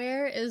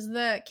anywhere is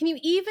can you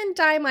even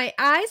dye my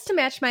eyes to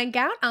match my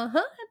gown?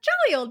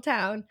 Jolly old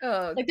town.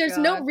 Oh, like there's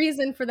no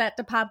reason for that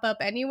to pop up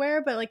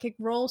anywhere, but like it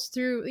rolls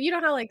through. You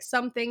know how like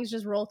some things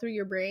just roll through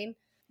your brain?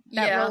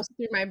 That rolls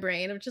through my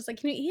brain. Of just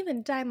like, can you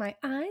even dye my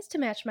eyes to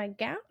match my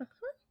gown?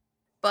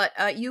 But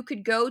you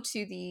could go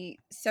to the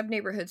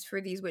sub-neighborhoods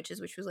for these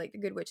witches, which was like the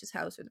good witch's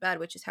house or the bad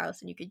witch's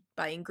house, and you could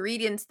buy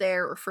ingredients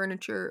there or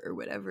furniture or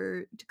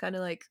whatever to kind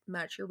of like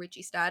match your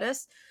witchy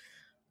status.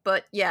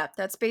 But yeah,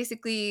 that's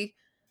basically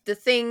the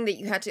thing that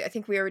you had to, I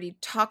think we already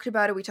talked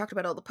about it. We talked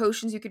about all the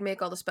potions you could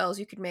make, all the spells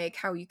you could make,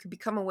 how you could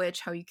become a witch,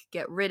 how you could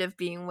get rid of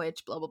being a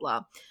witch, blah, blah,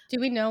 blah. Do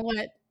we know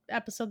what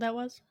episode that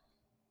was?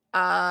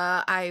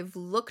 I've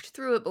looked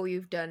through it, but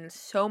we've done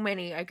so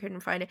many, I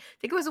couldn't find it. I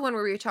think it was the one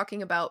where we were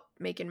talking about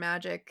making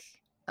magic,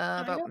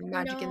 about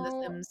magic in The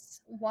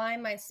Sims. Why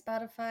my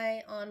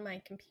Spotify on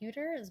my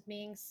computer is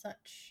being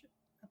such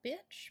a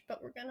bitch,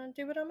 but we're gonna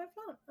do it on my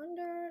phone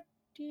under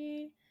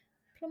the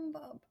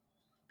Plumbob.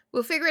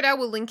 We'll figure it out.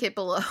 We'll link it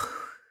below.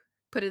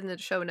 Put it in the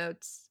show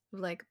notes.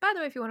 Like, by the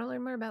way, if you want to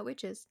learn more about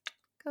witches,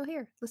 go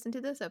here. Listen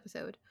to this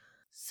episode.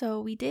 So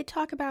we did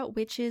talk about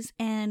witches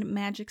and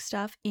magic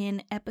stuff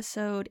in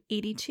episode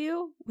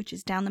 82, which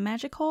is Down the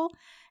Magic Hole,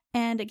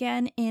 and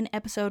again in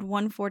episode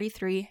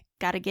 143,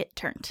 Gotta Get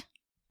Turned.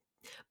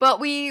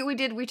 But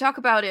we talk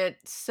about it,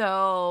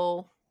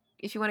 so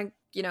if you want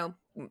to,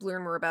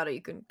 learn more about it,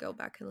 you can go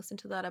back and listen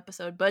to that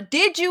episode. But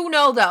did you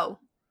know, though,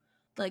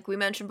 like we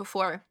mentioned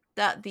before,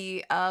 that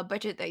the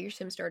budget that your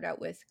Sims started out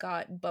with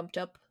got bumped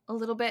up a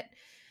little bit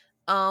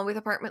with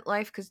apartment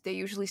life, because they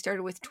usually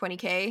started with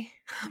 20K.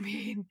 I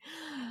mean,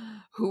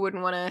 who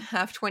wouldn't want to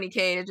have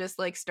 20K to just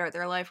like start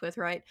their life with,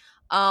 right?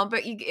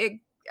 But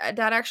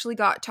that actually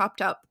got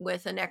topped up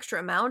with an extra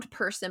amount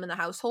per Sim in the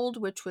household,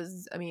 which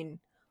was, I mean,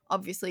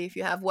 obviously if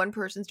you have one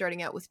person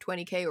starting out with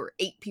 20K or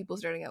 8 people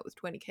starting out with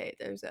 20K,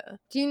 there's a...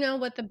 Do you know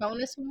what the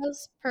bonus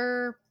was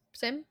per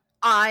Sim?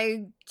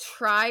 I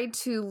tried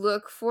to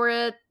look for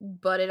it,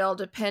 but it all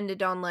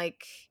depended on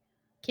like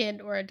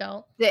kid or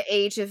adult, the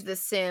age of the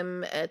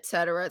Sim,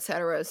 etc.,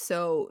 etc.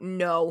 So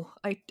no,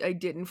 I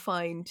didn't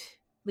find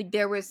like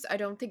I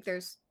don't think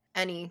there's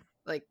any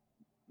like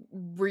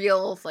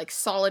real like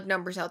solid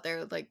numbers out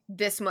there like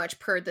this much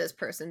per this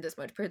person, this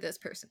much per this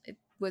person. It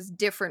was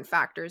different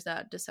factors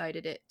that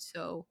decided it.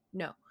 So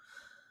no.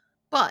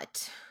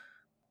 But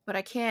what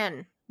I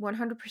can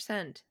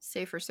 100%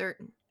 say for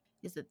certain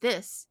is that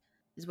this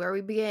is where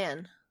we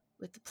began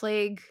with the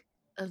plague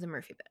of the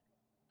Murphy bed.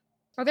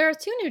 Oh, there are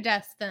 2 new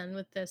deaths then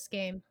with this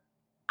game.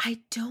 I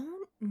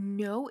don't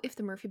know if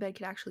the Murphy bed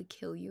could actually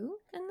kill you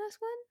in this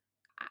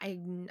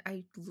one.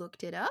 I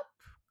looked it up,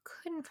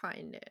 couldn't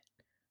find it.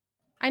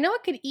 I know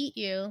it could eat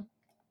you.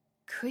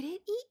 Could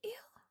it eat you?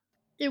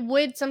 It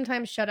would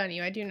sometimes shut on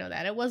you. I do know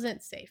that. It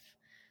wasn't safe.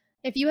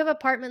 If you have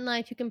apartment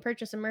life, you can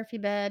purchase a Murphy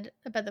bed,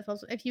 a bed that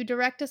falls. If you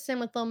direct a Sim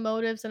with low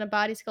motives and a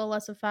body skill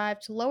less of 5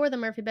 to lower the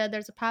Murphy bed,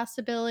 there's a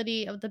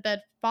possibility of the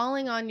bed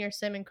falling on your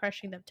Sim and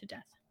crushing them to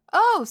death.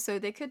 Oh, so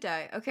they could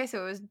die. Okay,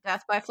 so it was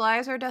death by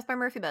flies or death by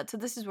Murphy bed. So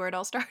this is where it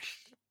all started.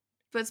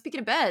 But speaking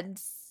of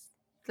beds,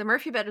 the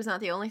Murphy bed is not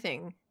the only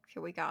thing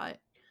we got.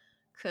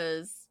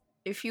 Because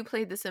if you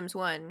played The Sims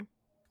 1,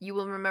 you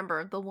will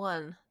remember the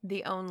one,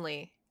 the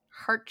only,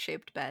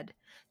 heart-shaped bed.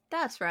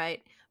 That's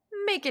right.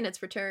 Making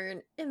its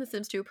return in The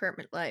Sims 2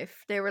 Apartment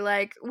Life. They were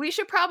like, we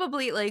should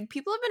probably, like,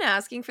 people have been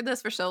asking for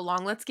this for so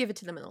long. Let's give it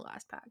to them in the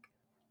last pack.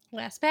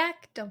 Last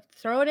pack, don't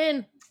throw it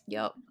in.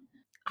 Yep.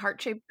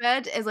 Heart-shaped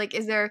bed is like,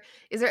 is there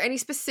any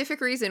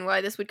specific reason why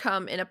this would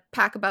come in a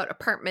pack about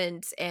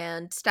apartments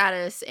and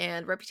status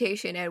and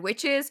reputation and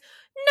witches?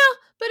 No,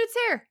 but it's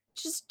there.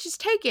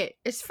 Just take it.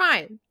 It's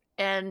fine.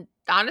 And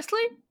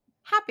honestly,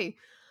 happy.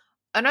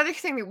 Another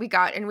thing that we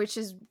got, and which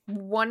is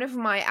one of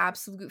my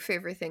absolute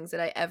favorite things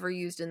that I ever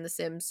used in The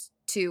Sims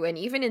 2, and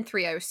even in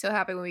 3, I was so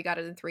happy when we got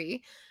it in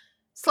 3,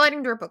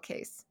 sliding door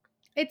bookcase.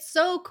 It's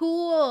so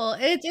cool.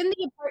 It's in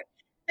the apartment.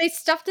 They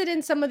stuffed it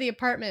in some of the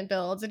apartment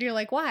builds, and you're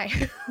like, why?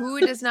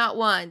 Who does not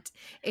want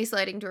a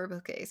sliding door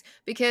bookcase?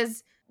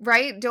 Because,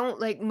 right, don't,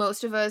 like,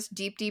 most of us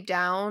deep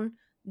down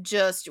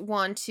just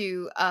want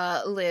to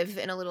live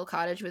in a little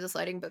cottage with a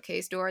sliding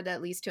bookcase door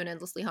that leads to an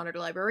endlessly haunted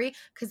library?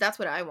 Because that's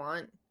what I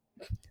want.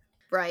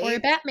 Right? Or a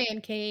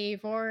Batman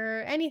cave,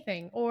 or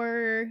anything,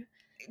 or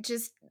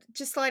just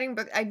sliding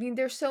book. I mean,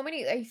 there's so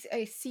many.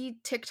 I see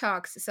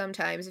TikToks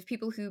sometimes of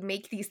people who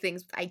make these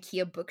things with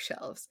IKEA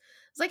bookshelves.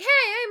 It's like, hey,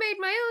 I made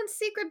my own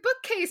secret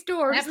bookcase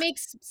doors. That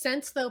makes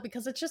sense though,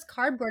 because it's just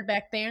cardboard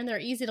back there and they're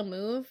easy to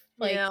move.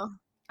 Like, yeah.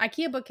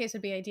 IKEA bookcase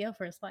would be ideal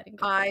for a sliding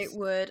I bookcase.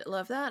 would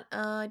love that.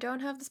 I don't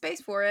have the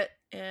space for it,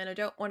 and I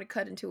don't want to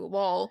cut into a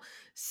wall.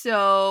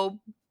 So,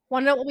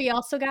 Want to know what we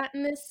also got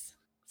in this?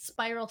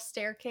 Spiral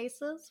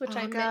staircases, which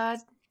I God,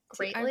 miss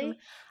greatly.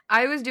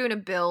 I was doing a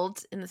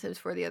build in The Sims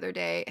 4 the other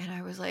day, and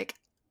I was like,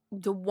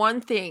 the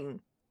one thing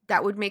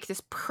that would make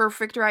this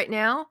perfect right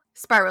now,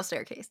 spiral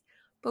staircase.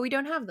 But we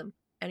don't have them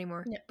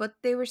anymore. Yeah. But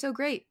they were so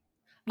great.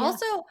 Yeah.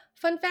 Also,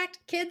 fun fact,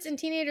 kids and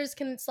teenagers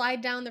can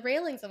slide down the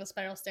railings of a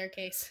spiral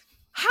staircase.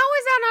 How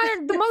is that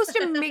not the most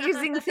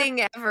amazing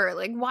thing ever?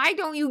 Like, why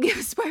don't you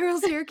give spiral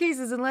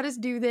staircases and let us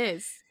do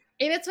this?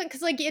 And it's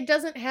because, like, it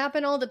doesn't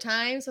happen all the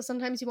time, so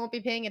sometimes you won't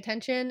be paying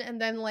attention,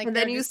 and then, like, and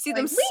then you see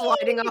them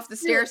sliding off the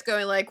stairs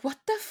going like, what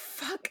the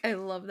fuck? I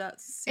love that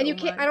so and you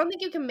can't, much. I don't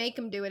think you can make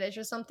them do it. It's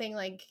just something,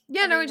 like...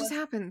 Yeah, no, it just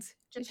happens.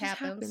 It just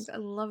happens. I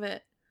love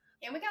it.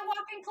 And we got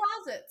walk-in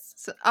closets.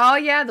 So, oh,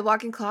 yeah, the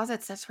walk-in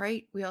closets. That's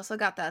right. We also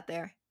got that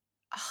there.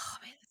 Oh,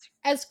 man.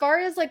 As far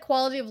as, like,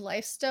 quality of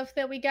life stuff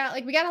that we got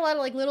a lot of,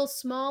 like, little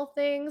small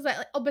things that,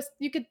 like, oh, but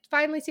you could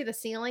finally see the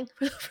ceiling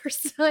for the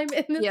first time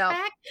in this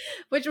pack,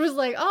 which was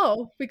like,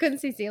 oh, we couldn't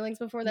see ceilings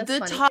before. That's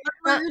the funny.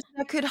 toddlers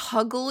that could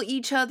huggle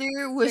each other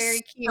was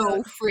very cute.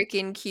 So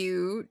freaking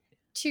cute.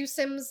 2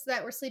 Sims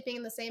that were sleeping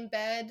in the same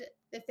bed,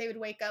 if they would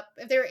wake up,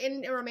 if they were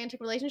in a romantic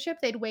relationship,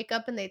 they'd wake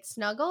up and they'd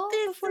snuggle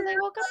before they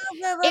woke up.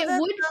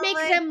 It would make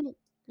them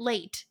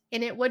late,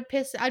 and it would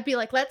piss. I'd be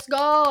like, let's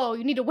go,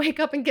 you need to wake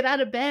up and get out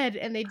of bed,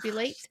 and they'd be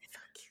late.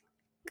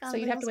 So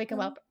you'd have to wake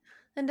them up.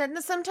 And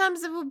then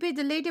sometimes it will be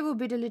the lady will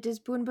be the little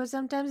spoon, but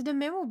sometimes the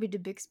man will be the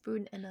big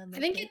spoon. And I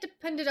think it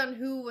depended on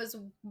who was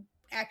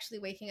actually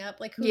waking up,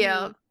 like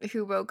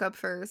who woke up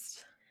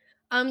first.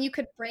 You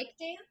could break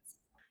dance.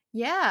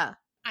 Yeah.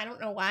 I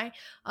don't know why.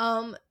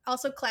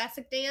 Also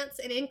classic dance,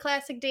 and in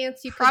classic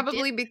dance you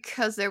probably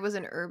because there was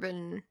an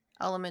urban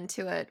element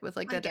to it with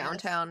like the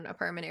downtown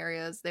apartment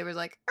areas. They were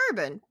like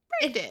urban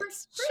break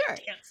dance. Sure.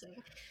 Dancing.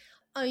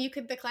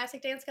 The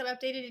classic dance got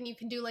updated, and you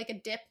can do like a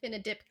dip and a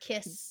dip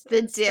kiss.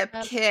 The dip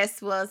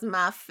kiss was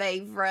my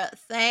favorite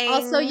thing.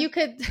 Also, you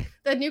could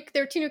there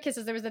were 2 new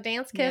kisses. There was a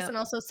dance kiss and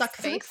also suck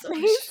face.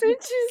 Which is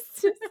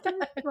just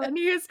the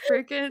funniest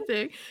freaking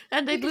thing.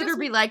 And they'd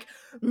literally be like,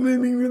 and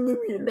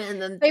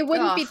then they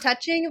wouldn't be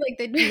touching, like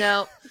they'd be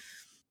no.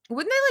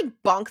 Wouldn't they like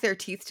bonk their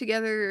teeth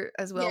together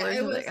as well? Yeah, or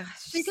something?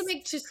 So you could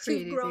make just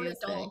 2 grown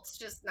adults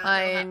just not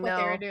know what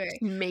they were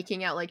doing.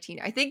 Making out like teen.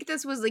 I think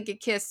this was like a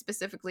kiss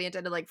specifically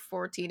intended like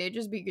for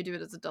teenagers, but you could do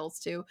it as adults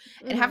too.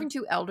 Mm-hmm. And having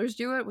 2 elders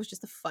do it was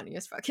just the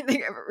funniest fucking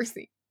thing I've ever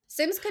seen.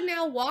 Sims could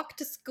now walk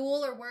to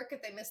school or work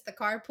if they missed the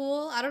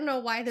carpool. I don't know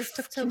why this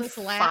took till this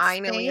last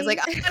Finally, it's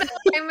like,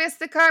 I missed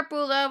the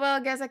carpool. Oh, well,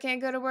 I guess I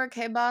can't go to work.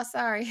 Hey, boss,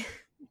 sorry.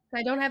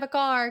 I don't have a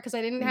car because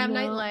I didn't have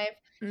nightlife.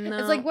 No.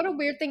 It's like, what a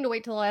weird thing to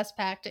wait till the last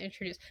pack to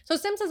introduce. So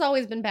Sims has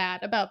always been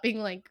bad about being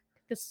like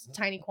this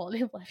tiny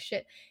quality of life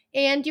shit.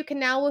 And you can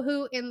now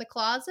woohoo in the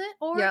closet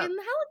or in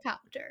the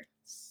helicopter.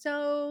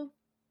 So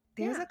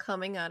there's a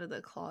coming out of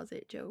the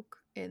closet joke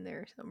in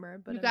there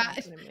somewhere, but I'm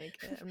not going to make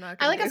it. I'm not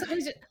I like how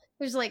sometimes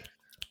there's like,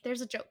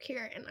 there's a joke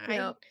here and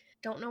I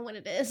don't know what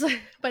it is,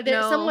 but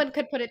someone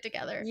could put it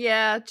together.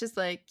 Yeah, just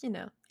like,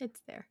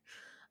 it's there.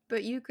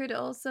 But you could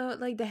also,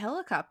 like the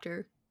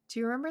helicopter. Do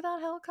you remember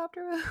that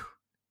helicopter?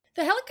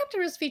 The helicopter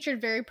was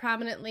featured very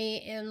prominently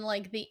in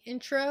like the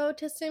intro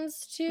to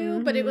Sims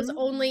 2, but it was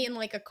only in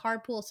like a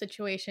carpool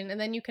situation,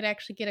 and then you could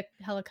actually get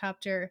a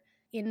helicopter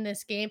in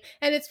this game.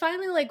 And it's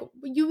finally like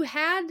you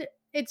had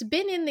it's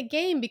been in the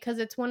game because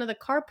it's one of the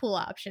carpool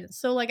options.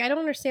 So like I don't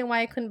understand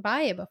why I couldn't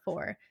buy it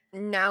before.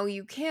 Now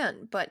you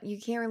can, but you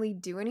can't really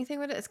do anything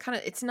with it. It's kind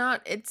of, it's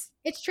not, It's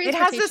it has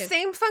transportation. the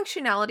same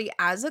functionality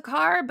as a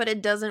car, but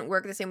it doesn't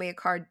work the same way a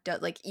car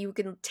does. Like, you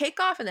can take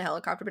off in the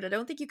helicopter, but I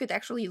don't think you could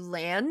actually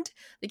land.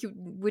 Like, you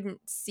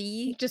wouldn't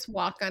see. You just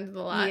walk onto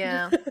the lot.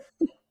 Yeah.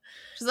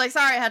 She's like,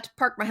 sorry, I had to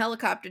park my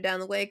helicopter down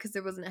the way because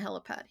there wasn't a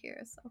helipad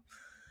here. So,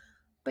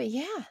 but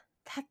yeah,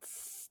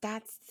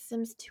 that's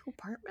Sims 2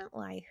 apartment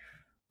life.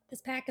 This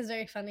pack is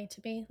very funny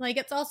to me. Like,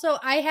 it's also,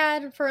 I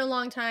had for a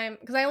long time,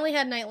 because I only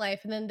had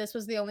Nightlife, and then this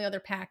was the only other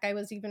pack I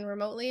was even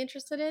remotely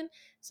interested in.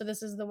 So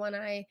this is the one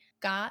I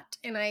got,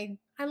 and I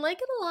like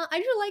it a lot. I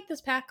do like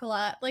this pack a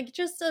lot. Like,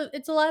 just,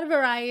 it's a lot of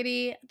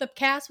variety. The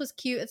cast was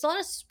cute. It's a lot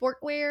of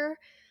sportwear,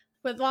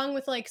 but along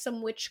with, like,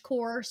 some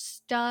witchcore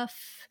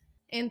stuff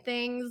and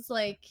things.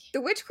 Like, the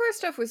witchcore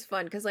stuff was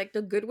fun, because, like,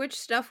 the good witch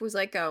stuff was,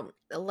 like, a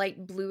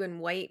light blue and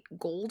white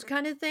gold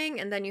kind of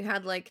thing, and then you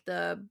had, like,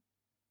 the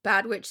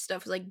bad witch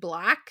stuff was like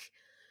black,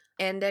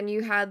 and then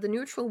you had the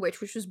neutral witch,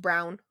 which was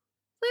brown.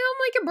 They all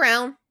like a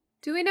brown.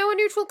 Do we know a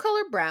neutral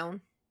color? Brown.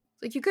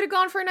 Like, you could have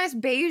gone for a nice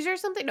beige or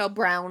something. No,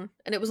 brown.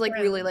 And it was like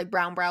Brown. really like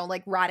brown,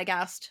 like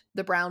Radagast,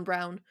 the brown.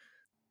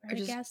 I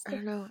Radagast.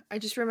 don't know. I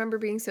just remember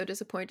being so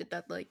disappointed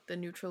that like the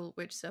neutral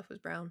witch stuff was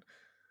brown.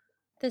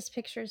 This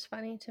picture is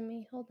funny to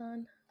me. Hold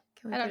on.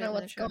 Can we I don't put it know in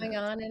the what's show going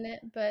notes? on in it,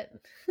 but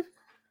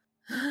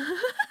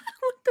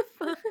What the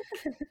fuck?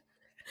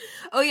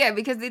 Oh yeah,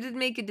 because they did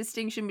make a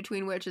distinction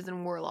between witches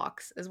and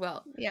warlocks as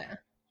well. yeah.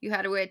 You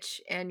had a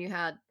witch and you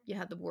had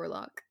the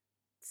warlock.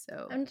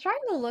 So I'm trying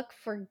to look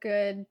for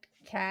good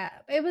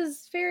cat. It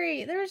was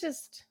very, there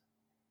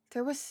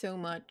was so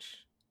much.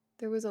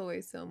 There was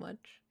always so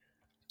much.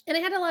 and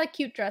it had a lot of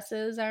cute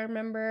dresses, I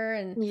remember,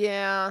 and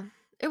Yeah.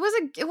 It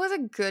was a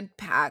good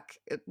pack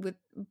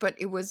but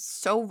it was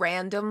so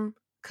random,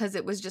 because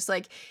it was just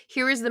like,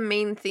 here is the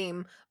main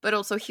theme, but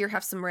also here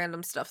have some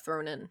random stuff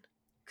thrown in.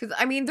 Because,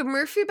 I mean, the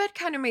Murphy bed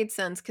kind of made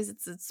sense because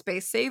it's a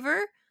space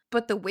saver,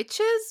 but the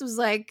witches was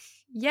like,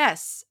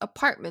 yes,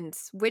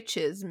 apartments,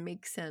 witches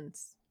make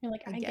sense. you're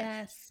like, I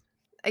guess.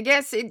 I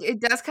guess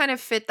it does kind of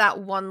fit that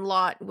one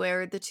lot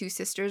where the two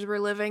sisters were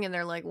living, and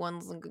they're like,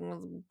 one's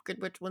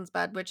good witch, one's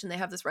bad witch, and they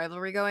have this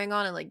rivalry going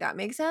on, and like that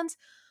makes sense.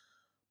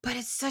 But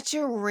it's such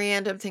a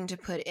random thing to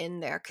put in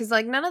there, because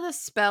like none of the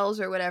spells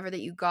or whatever that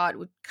you got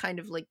would kind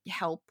of like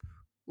help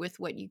with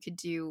what you could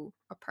do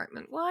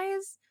apartment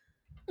wise.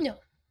 No.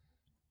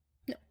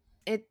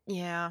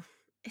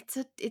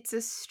 It's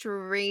a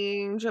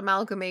strange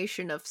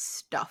amalgamation of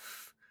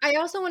stuff. I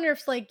also wonder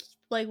if like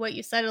what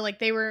you said, like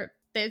the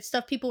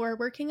stuff people were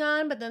working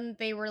on, but then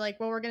they were like,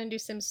 well, we're gonna do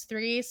Sims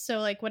 3, so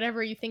like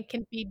whatever you think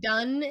can be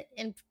done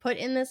and put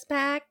in this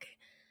pack,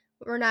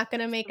 we're not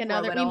gonna make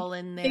another. Throw it all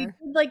in They there.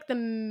 did like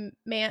the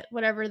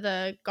whatever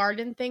the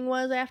garden thing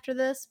was after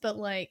this, but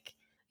like,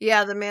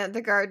 Yeah,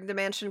 the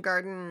mansion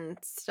garden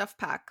stuff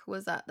pack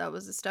was that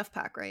was a stuff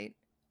pack, right?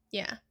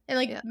 yeah, and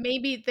like Yeah.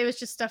 maybe there was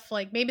just stuff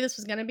like maybe this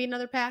was gonna be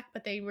another pack,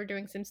 but they were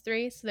doing Sims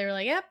 3, so they were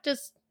like, yep,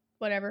 just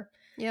whatever.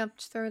 Yeah,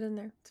 just throw it in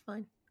there. It's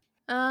fine.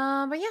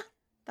 But yeah,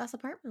 that's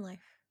apartment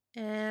life.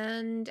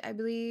 And I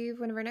believe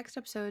one of our next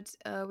episodes,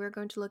 we're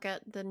going to look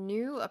at the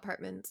new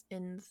apartments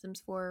in The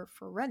Sims 4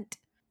 for rent.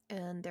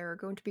 And there are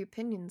going to be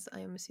opinions, I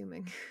am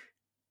assuming.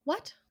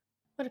 What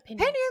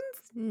opinion?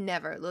 Opinions?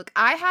 Never. Look,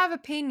 I have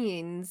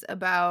opinions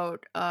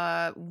about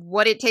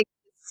what it takes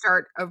to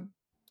start a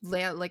I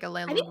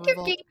landlord think your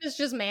revolt. game is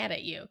just mad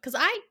at you because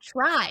I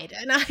tried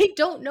and I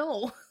don't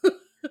know.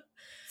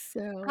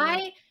 So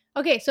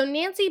Okay, so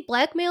Nancy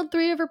blackmailed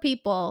 3 of her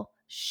people.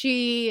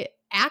 She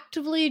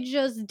actively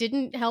just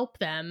didn't help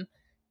them,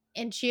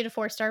 and she had a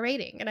 4-star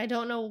rating, and I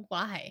don't know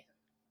why.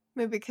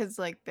 maybe because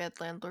like bad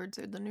landlords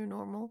are the new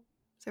normal.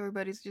 So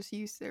everybody's just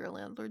used to their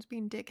landlords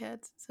being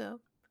dickheads. So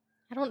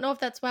I don't know if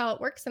that's how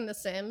it works in The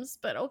Sims,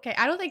 but okay.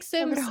 I don't think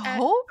Sims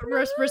hope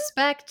not.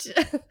 respect.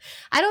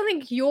 I don't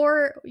think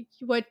your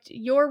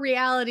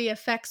reality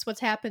affects what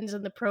happens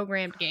in the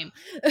programmed game.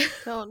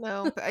 don't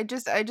know. But I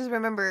just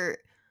remember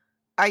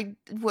I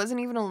wasn't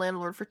even a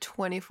landlord for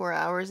 24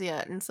 hours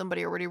yet, and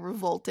somebody already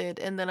revolted.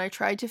 And then I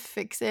tried to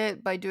fix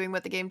it by doing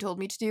what the game told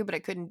me to do, but I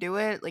couldn't do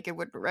it. Like, it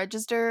wouldn't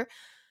register.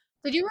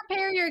 Did you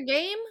repair your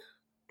game?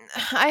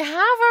 I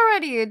have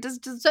already. It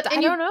just So- I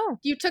and don't know.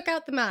 You took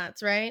out the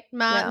mods, right?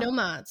 Yeah. No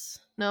mods.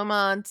 No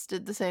mods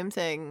did the same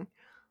thing.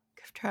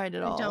 I've tried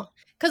it all.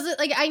 Because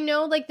like I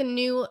know like the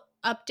new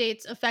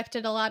updates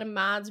affected a lot of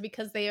mods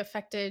because they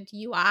affected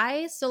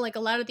UI. So like a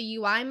lot of the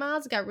UI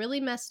mods got really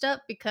messed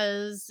up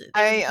because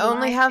I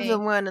only UI have the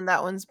thing. one, and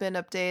that one's been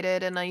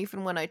updated. And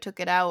even when I took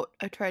it out,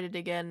 I tried it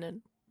again,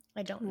 and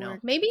I don't know.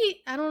 work.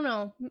 Maybe I don't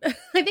know.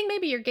 I think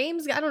maybe your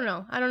games. I don't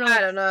know. I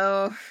don't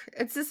know.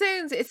 It's the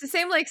same. It's the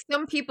same. Like,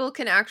 some people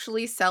can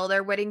actually sell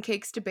their wedding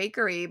cakes to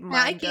bakery.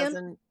 I can.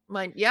 Doesn't.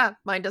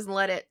 Mine doesn't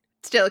let it.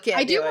 Still can't.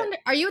 I do do it. wonder.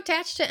 Are you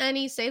attached to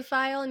any save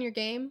file in your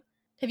game?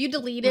 Have you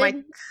deleted?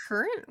 My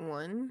current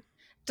one.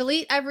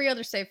 Delete every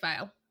other save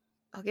file.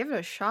 I'll give it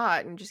a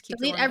shot and just keep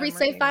the delete one that every I'm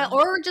save working file, on.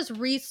 or just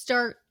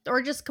restart,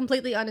 or just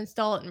completely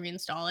uninstall it and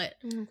reinstall it.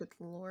 Oh, good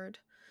lord.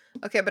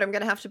 Okay, but I'm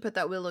gonna have to put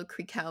that Willow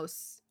Creek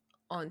house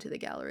onto the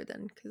gallery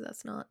then, because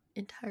that's not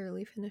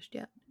entirely finished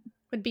yet.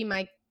 Would be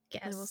my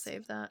I will guess.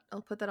 save that.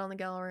 I'll put that on the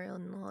gallery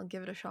and I'll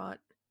give it a shot.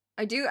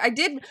 I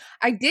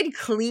did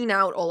clean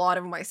out a lot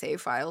of my save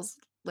files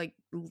like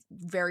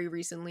very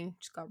recently.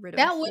 Just got rid of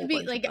a That whole would be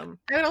bunch like, of them.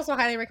 I would also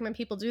highly recommend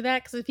people do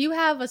that, because if you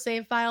have a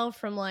save file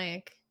from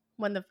like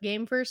when the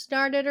game first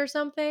started or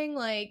something,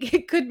 like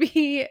it could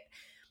be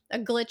a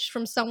glitch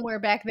from somewhere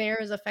back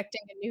there is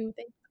affecting a new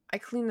thing. I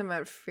cleaned them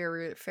out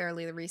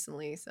fairly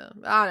recently, so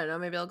I don't know.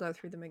 Maybe I'll go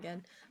through them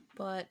again.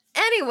 But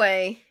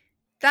anyway,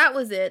 that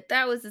was it.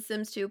 That was The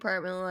Sims 2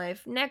 Apartment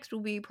Life. Next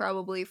will be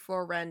probably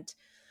For Rent.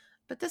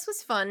 But this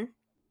was fun.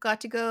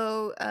 Got to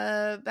go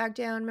back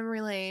down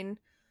memory lane.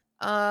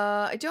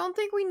 I don't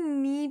think we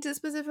need to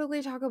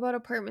specifically talk about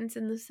apartments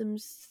in The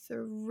Sims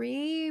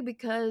 3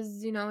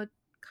 because, you know, it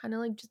kind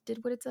of like just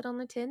did what it said on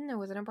the tin. There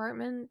was an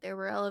apartment. There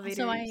were elevators.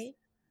 So I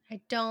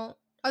don't.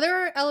 Oh, there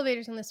were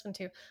elevators in this one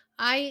too.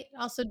 I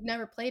also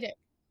never played it.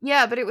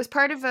 Yeah, but it was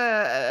part of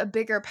a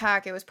bigger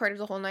pack. It was part of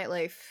the whole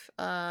nightlife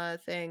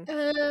thing.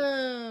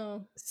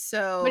 Oh,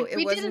 So but it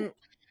we wasn't. didn't.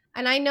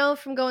 And I know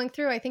from going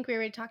through, I think we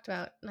already talked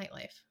about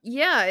nightlife.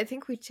 Yeah, I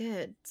think we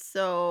did.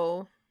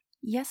 So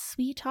Yes,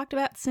 we talked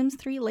about Sims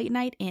 3 Late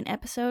Night in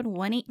episode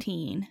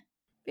 118.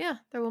 yeah,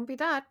 there won't be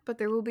that, but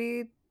there will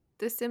be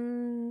The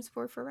Sims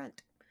 4 For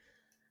Rent.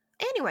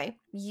 Anyway,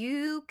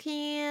 you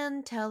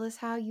can tell us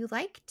how you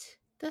liked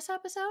this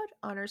episode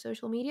on our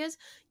social medias.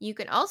 You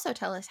can also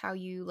tell us how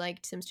you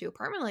liked Sims 2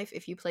 Apartment Life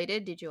if you played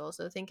it. Did you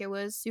also think it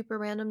was super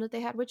random that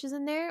they had witches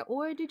in there?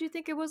 Or did you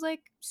think it was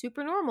like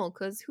super normal?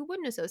 Because who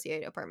wouldn't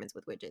associate apartments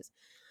with witches?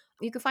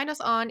 You can find us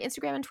on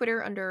Instagram and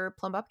Twitter under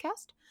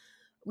PlumbobCast.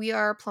 We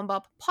are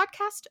Plumbob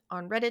Podcast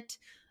on Reddit.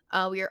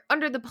 We are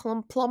under the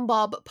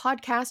Plumbob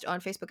Podcast on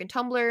Facebook and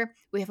Tumblr.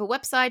 We have a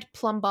website,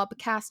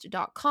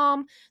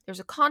 plumbobcast.com. There's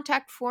a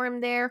contact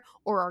form there,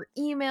 or our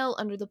email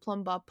under the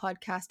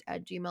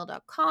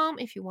plumbobpodcast@gmail.com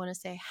if you want to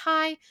say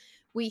hi.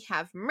 We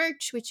have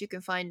merch, which you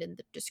can find in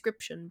the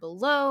description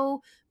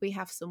below. We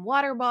have some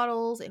water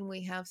bottles, and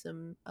we have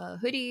some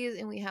hoodies,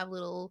 and we have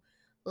little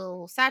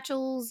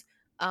satchels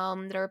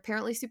that are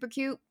apparently super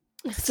cute.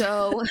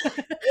 So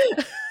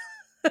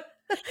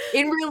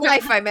in real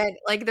life, I meant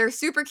like they're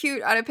super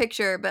cute on a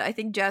picture, but I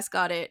think Jess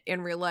got it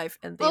in real life,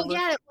 and they look,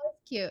 yeah, it was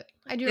cute.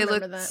 I do they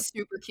remember look that.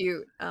 super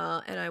cute,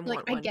 and I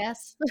want one. I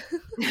guess.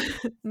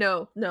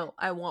 No,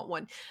 I want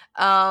one.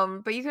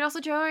 But you can also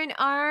join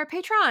our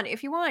Patreon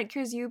if you want,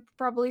 because you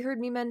probably heard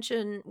me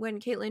mention when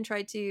Caitlin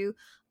tried to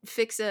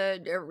fix a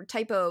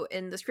typo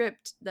in the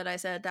script that I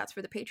said that's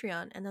for the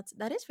Patreon, and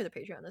that is for the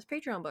Patreon. That's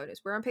Patreon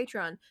bonus. We're on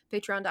Patreon,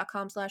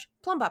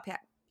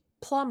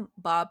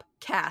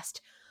 patreon.com/plumbobcast.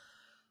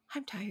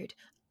 I'm tired.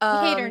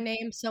 I hate our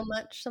name so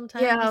much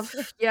sometimes.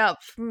 Yeah.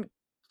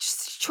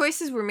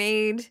 Choices were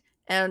made,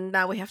 and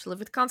now we have to live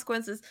with the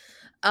consequences.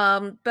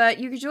 But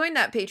you can join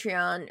that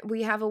Patreon.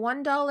 We have a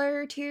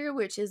 $1 tier,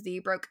 which is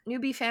the Broke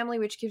Newbie family,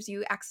 which gives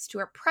you access to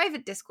our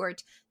private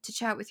Discord to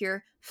chat with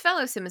your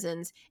fellow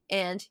Simizens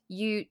and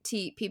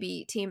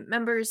UTPB team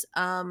members.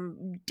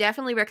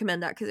 Definitely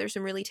recommend that because there's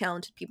some really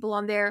talented people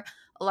on there.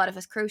 A lot of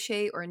us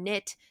crochet or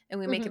knit, and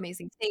we make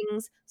amazing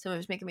things. Some of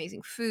us make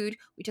amazing food.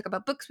 We talk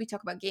about books, we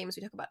talk about games,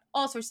 we talk about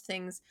all sorts of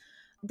things.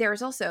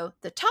 There's also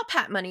the Top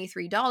Hat Money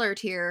 $3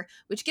 tier,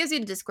 which gives you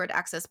the Discord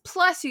access,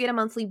 plus you get a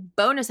monthly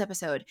bonus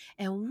episode.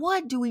 And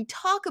what do we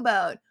talk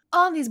about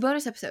on these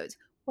bonus episodes?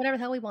 Whatever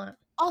the hell we want.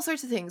 All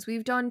sorts of things.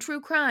 We've done true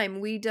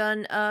crime. We've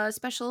done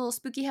special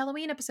spooky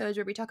Halloween episodes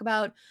where we talk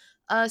about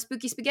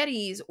spooky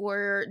spaghettis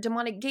or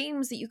demonic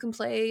games that you can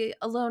play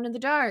alone in the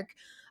dark.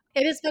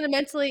 It is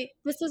fundamentally,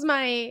 this is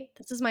my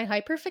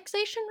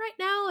hyperfixation right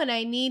now, and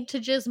I need to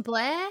just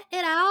blah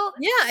it out.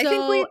 Yeah, I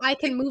think I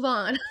can move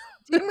on.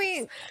 Didn't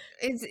we?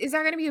 Is that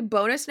going to be a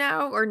bonus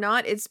now or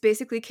not? It's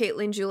basically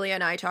Caitlin, Julia,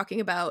 and I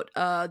talking about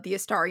the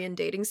Astarian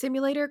dating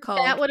simulator called.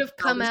 That would have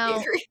come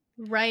out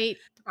right.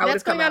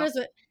 That's going on as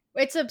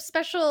it's a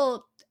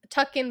special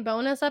tuck-in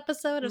bonus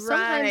episode of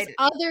sometimes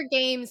other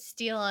games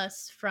steal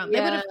us from.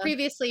 They would have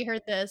previously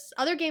heard this.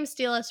 Other games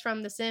steal us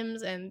from The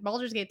Sims, and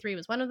Baldur's Gate 3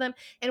 was one of them.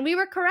 And we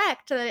were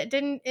correct that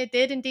it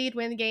did indeed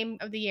win the Game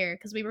of the Year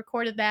because we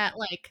recorded that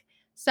like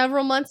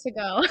several months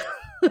ago.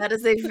 That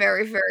is a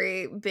very,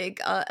 very big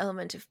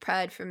element of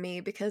pride for me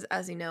because,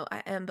 as you know,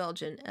 I am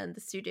Belgian, and the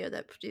studio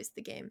that produced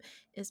the game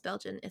is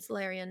Belgian. It's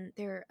Larian.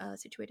 They're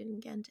situated in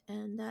Ghent,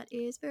 and that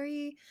is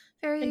very,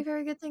 very,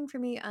 very good thing for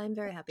me. I'm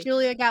very happy.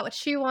 Julia got what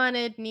she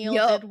wanted. Neil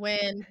did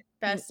win.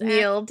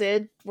 Neil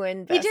did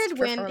win best He did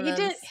win.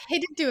 performance. He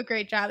did do a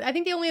great job. I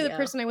think the only other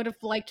person I would have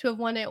liked to have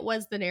won it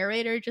was the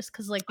narrator, just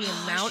because like the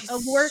amount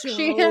of work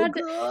she had.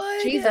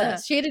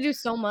 Jesus, she had to do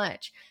so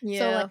much. Yeah.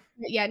 So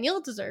like,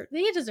 Neil deserved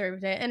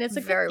it, and it's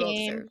a very good well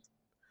game. deserved.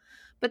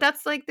 But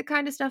that's like the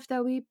kind of stuff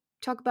that we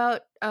talk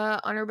about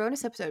on our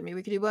bonus episode. Maybe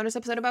we could do a bonus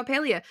episode about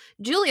Palia.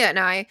 Julia and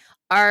I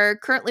are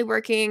currently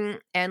working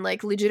and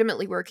like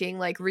legitimately working,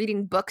 like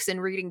reading books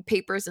and reading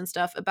papers and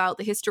stuff about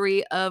the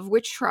history of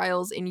witch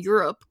trials in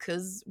Europe,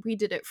 because we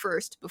did it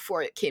first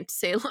before it came to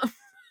Salem.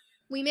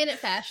 We made it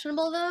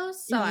fashionable though,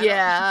 so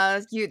yeah,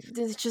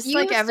 it's just you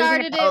like everything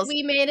started else. it.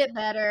 We made it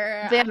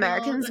better. The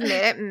Americans made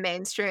it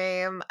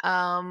mainstream.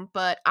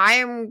 But I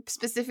am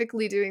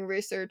specifically doing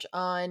research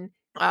on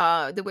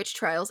the witch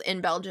trials in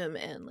Belgium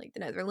and like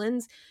the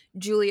Netherlands.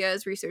 Julia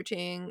is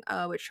researching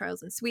witch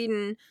trials in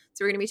Sweden,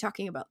 so we're going to be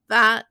talking about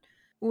that,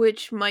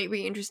 which might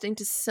be interesting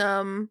to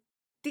some.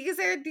 These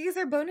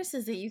are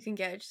bonuses that you can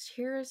get. Just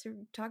hear us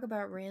talk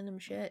about random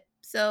shit.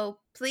 So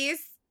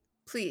please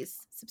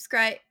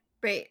subscribe,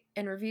 rate,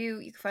 and review.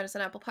 You can find us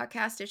on Apple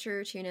Podcasts,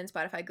 Stitcher, TuneIn,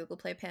 Spotify, Google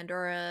Play,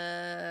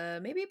 Pandora,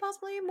 maybe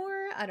possibly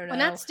more. I don't know.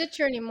 Well, not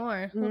Stitcher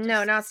anymore.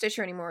 No, not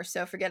Stitcher anymore.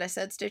 So forget I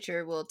said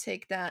Stitcher. We'll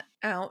take that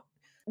out.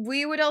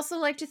 We would also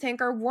like to thank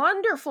our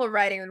wonderful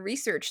writing and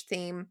research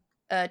team.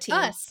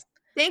 Us.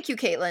 Thank you,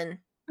 Caitlin.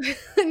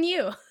 And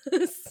you.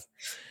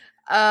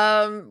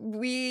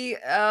 We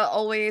are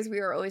always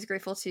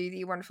grateful to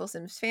the wonderful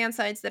Sims fan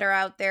sites that are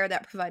out there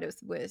that provide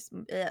us with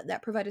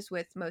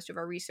most of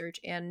our research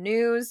and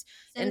news.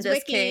 Sims In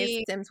this Wiki.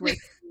 case, Sims Wiki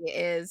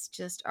is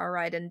just our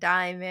ride and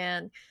die,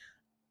 man.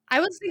 I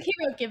was thinking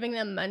about giving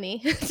them money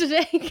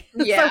today.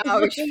 Yeah, I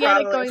was looking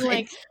at it probably going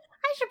like,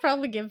 I should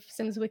probably give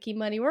Sims Wiki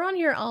money. We're on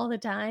here all the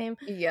time.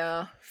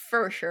 Yeah,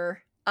 for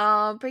sure.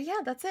 But yeah,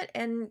 that's it.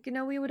 And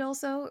we would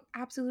also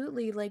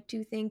absolutely like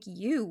to thank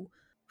you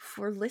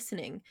for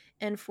listening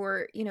and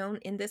for,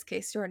 in this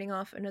case, starting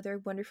off another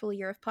wonderful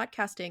year of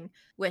podcasting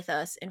with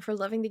us and for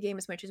loving the game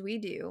as much as we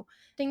do.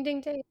 Ding,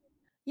 ding, ding.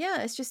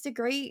 Yeah, it's just a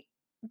great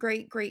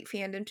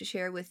fandom to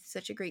share with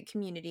such a great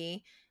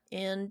community.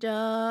 And we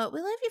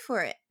love you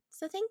for it.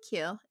 So thank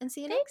you and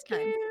see you next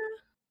time.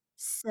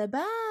 So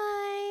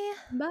bye.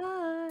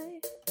 Bye.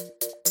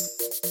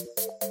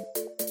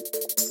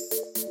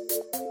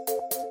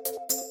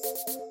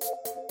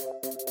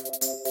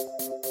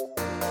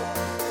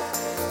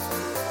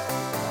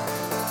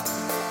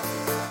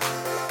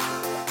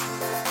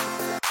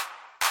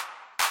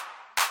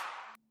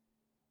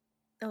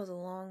 That was a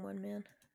long one, man.